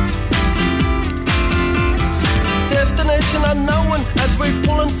 Destination unknown as we're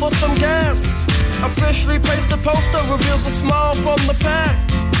pulling for some gas. A freshly pasted poster reveals a smile from the pack.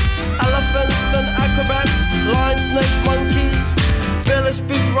 Elephants and acrobats, lion, snakes, monkey. Bella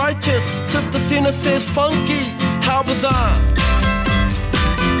speaks righteous, Sister Cena says funky. How bizarre.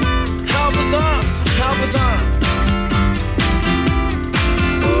 How bizarre, how bizarre.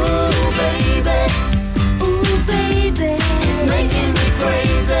 Ooh, baby. Ooh, baby. It's making me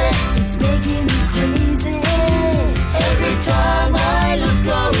crazy. It's making me crazy. Every time I look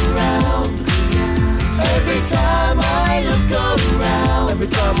around. Every time I look around. Every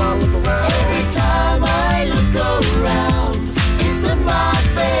time I look around. Every time I look around. It's in my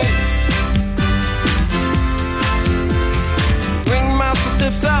face. Ringmaster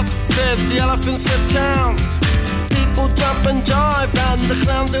stiffs up, says the elephants have town. People jump and jive and the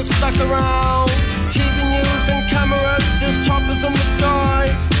clowns are stuck around. TV news and cameras, there's choppers in the sky.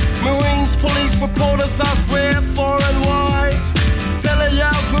 Marines, police, reporters ask where, for and why. Bella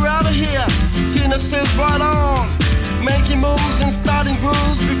yells, we're out of here. Cena says right on. Making moves and starting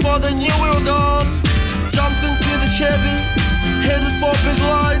grooves before they knew we were gone. Jumped into the Chevy, headed for big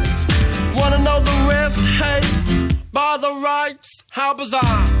lights. Wanna know the rest? Hey, by the rights. How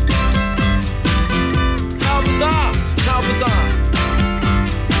bizarre. How bizarre, how bizarre.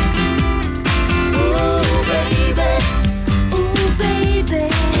 Ooh, baby. Ooh, baby.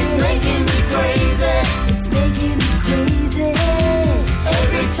 It's making me crazy. It's making me crazy.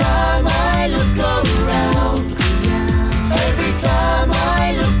 Every time I look around. Every time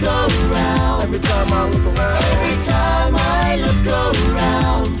I look around. Every time I look around. Every time I look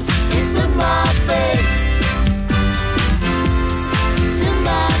around. It's in my face. It's in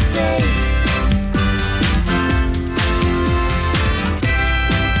my face.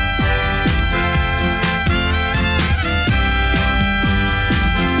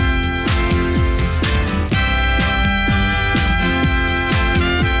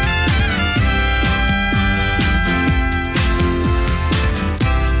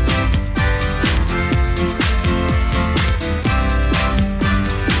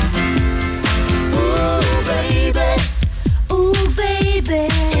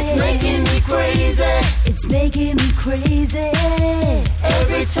 It's making me crazy.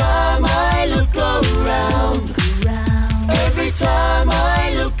 Every time I look around. Every time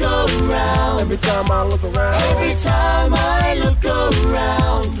I look around. Every time I look around. Every time I look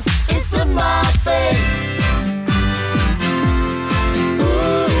around. It's in my face.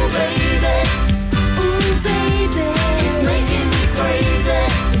 Ooh, baby. Ooh, baby. It's making me crazy.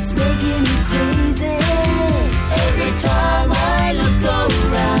 It's making me crazy. Every time I look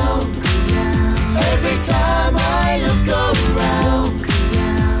around. Every time I look around.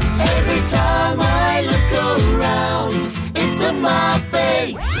 Every time I look around. It's in my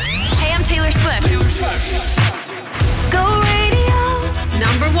face. Hey, I'm Taylor Swift. Go radio.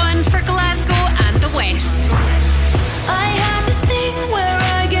 #1 for Glasgow and the West. I have this thing where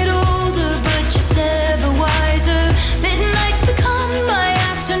I get older, but just never wiser. Midnights become my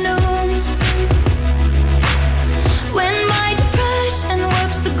afternoons. When my depression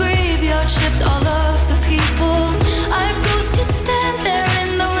works the graveyard shift all of the people. I've ghosted, stand there in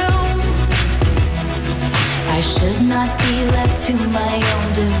the room. I should not be left to my own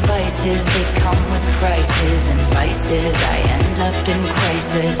devices. They come with prices and vices. I end up in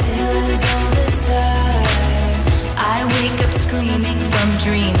crisis. Still is all this time. I wake up screaming from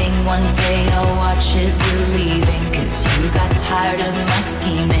dreaming. One day I'll watch as you're leaving, 'cause you got tired of my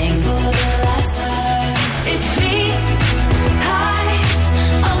scheming. For the last time, it's me. Hi,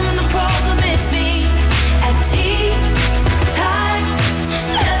 I'm the problem, it's me. At tea time,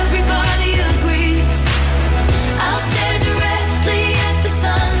 everybody agrees. I'll stare directly at the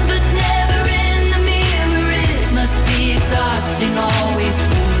sun, but never in the mirror. It must be exhausting, always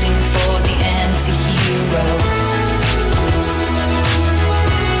rooting for the anti-hero.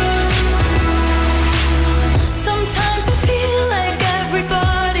 Sometimes I feel like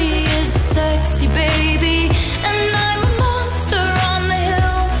everybody is a sexy baby, and I'm a monster on the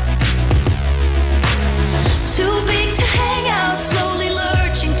hill. Too big to hang out, slowly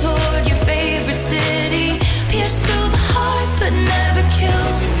lurching toward your favorite city. Pierced through the heart, but never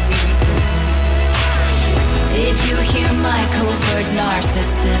killed. Did you hear my covert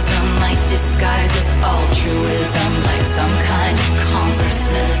narcissism? Like disguise as altruism, like some kind of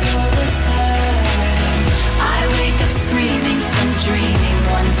consciousness. All this time, I wake up screaming from dreaming.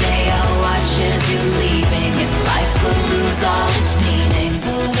 One day I'll watch as you're leaving, and life will lose all its meaning.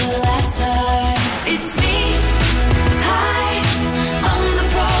 For the last time, it's me. Hi, I'm the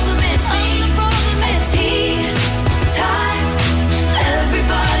problem, it's me. At tea time,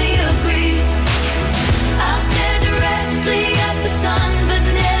 everybody agrees. I'll stare directly at the sun, but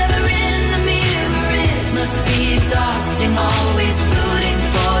never in the mirror. It must be exhausting, always rooting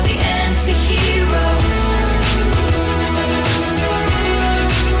for the anti-hero.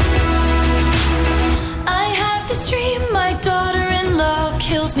 I have this dream, my daughter-in-law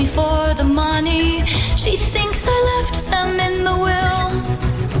kills me for the money. She thinks I left them in the will.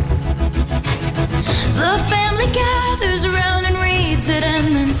 The family gathers around and reads it,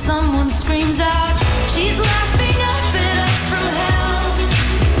 and then someone screams out, she's laughing up at us from hell.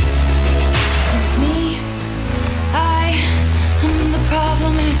 It's me. I am the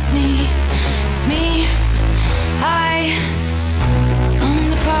problem, it's me. It's me. I am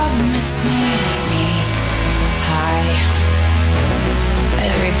the problem, it's me. It's me. Hi.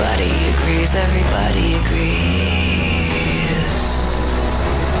 Everybody agrees, everybody agrees.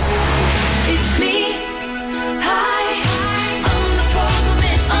 It's me. Hi, I'm the problem,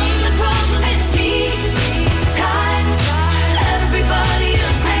 it's me. I'm the problem, it's me. Time, everybody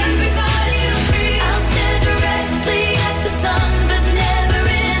agrees. I'll stare directly at the sun, but never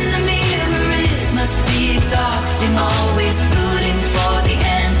in the mirror. It must be exhausting, always rooting for the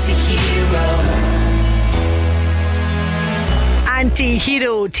anti-hero.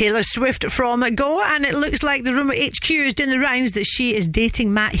 Anti-hero, Taylor Swift from Go, and it looks like the rumour HQ is doing the rounds that she is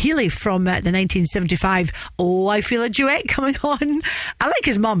dating Matt Healy from the 1975 Oh I Feel a Duet coming on. I like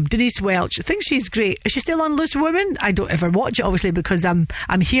his mum, Denise Welch. I think she's great. Is she still on Loose Women? I don't ever watch it, obviously, because I'm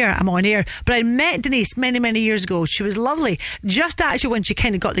here, I'm on air. But I met Denise many years ago. She was lovely. Just actually when she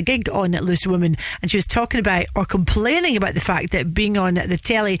kind of got the gig on at Loose Women, and she was talking about or complaining about the fact that being on the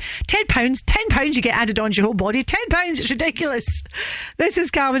telly, £10 you get added onto your whole body. £10, it's ridiculous. This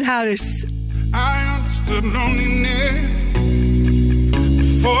is Calvin Harris. I understood loneliness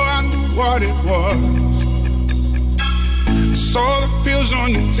before I knew what it was. I saw the pills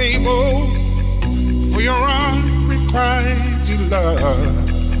on your table for your unrequited love. Oh,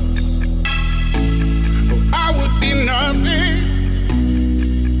 I would be nothing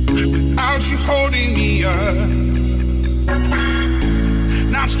without you holding me up.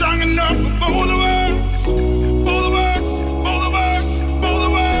 Now I'm strong enough for both of us. Both of us.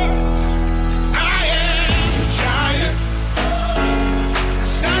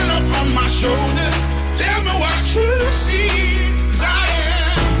 On my shoulders, tell me what you see. 'Cause I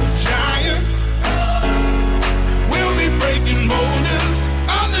am a giant. We'll be breaking boulders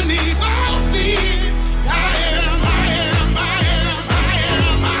underneath our feet. I am a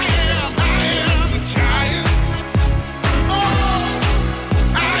giant. Oh,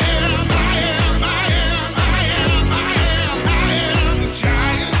 I am a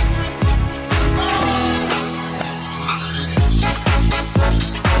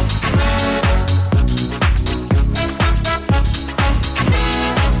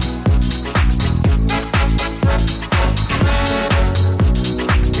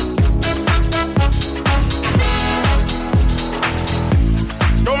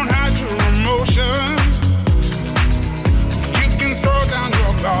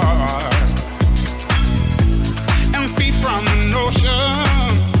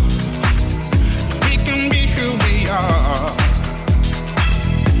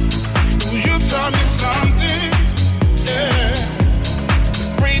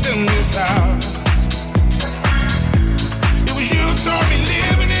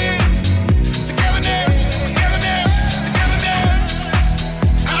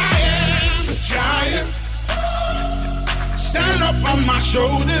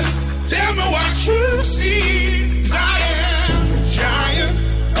shoulders. Tell me what you see. 'Cause I am a giant.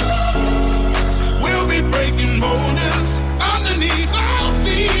 We'll be breaking borders underneath our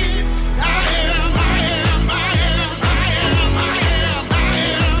feet.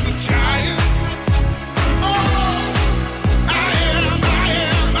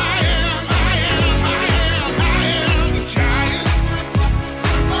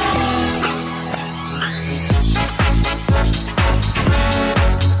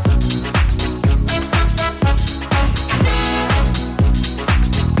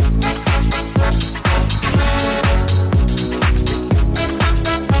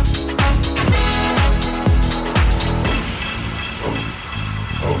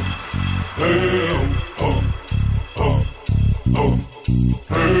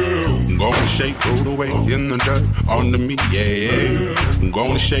 Shake, roll away in the dirt under me, yeah. I'm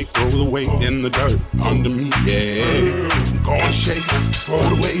gonna shake, roll away in the dirt under me, yeah. I'm gonna shake,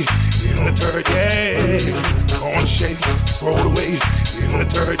 roll away in the dirt, yeah. I'm gonna shake, roll away in the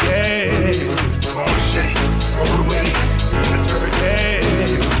dirt, yeah. I'm gonna shake, roll away in the dirt, yeah.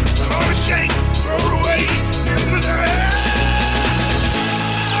 I'm gonna shake, roll away in the dirt.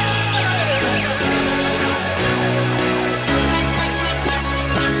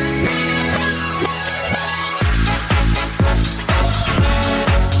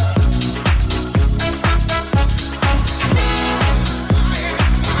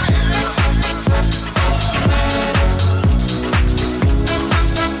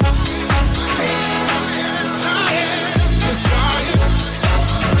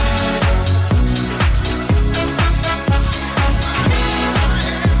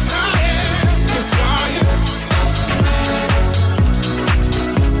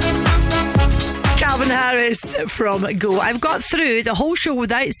 From Go. I've got through the whole show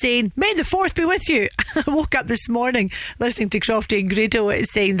without saying may the 4th be with you. I woke up this morning listening to Crofty and Grado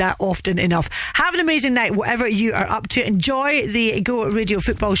saying that often enough. Have an amazing night whatever you are up to. Enjoy the Go Radio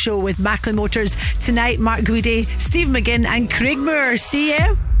football show with Macklin Motors tonight. Mark Guidi, Steve McGinn and Craig Moore. See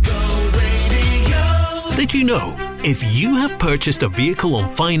ya. Did you know if you have purchased a vehicle on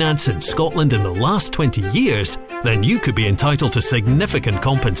finance in Scotland in the last 20 years, then you could be entitled to significant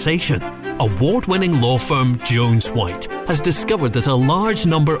compensation? Award-winning law firm Jones White has discovered that a large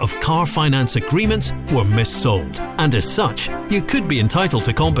number of car finance agreements were missold, and as such, you could be entitled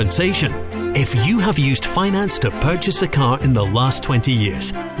to compensation. If you have used finance to purchase a car in the last 20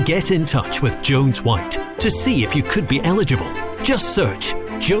 years, get in touch with Jones White to see if you could be eligible. Just search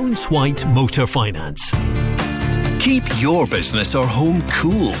Jones White Motor Finance. Keep your business or home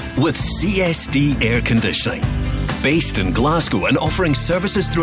cool with CSD Air Conditioning. Based in Glasgow and offering services through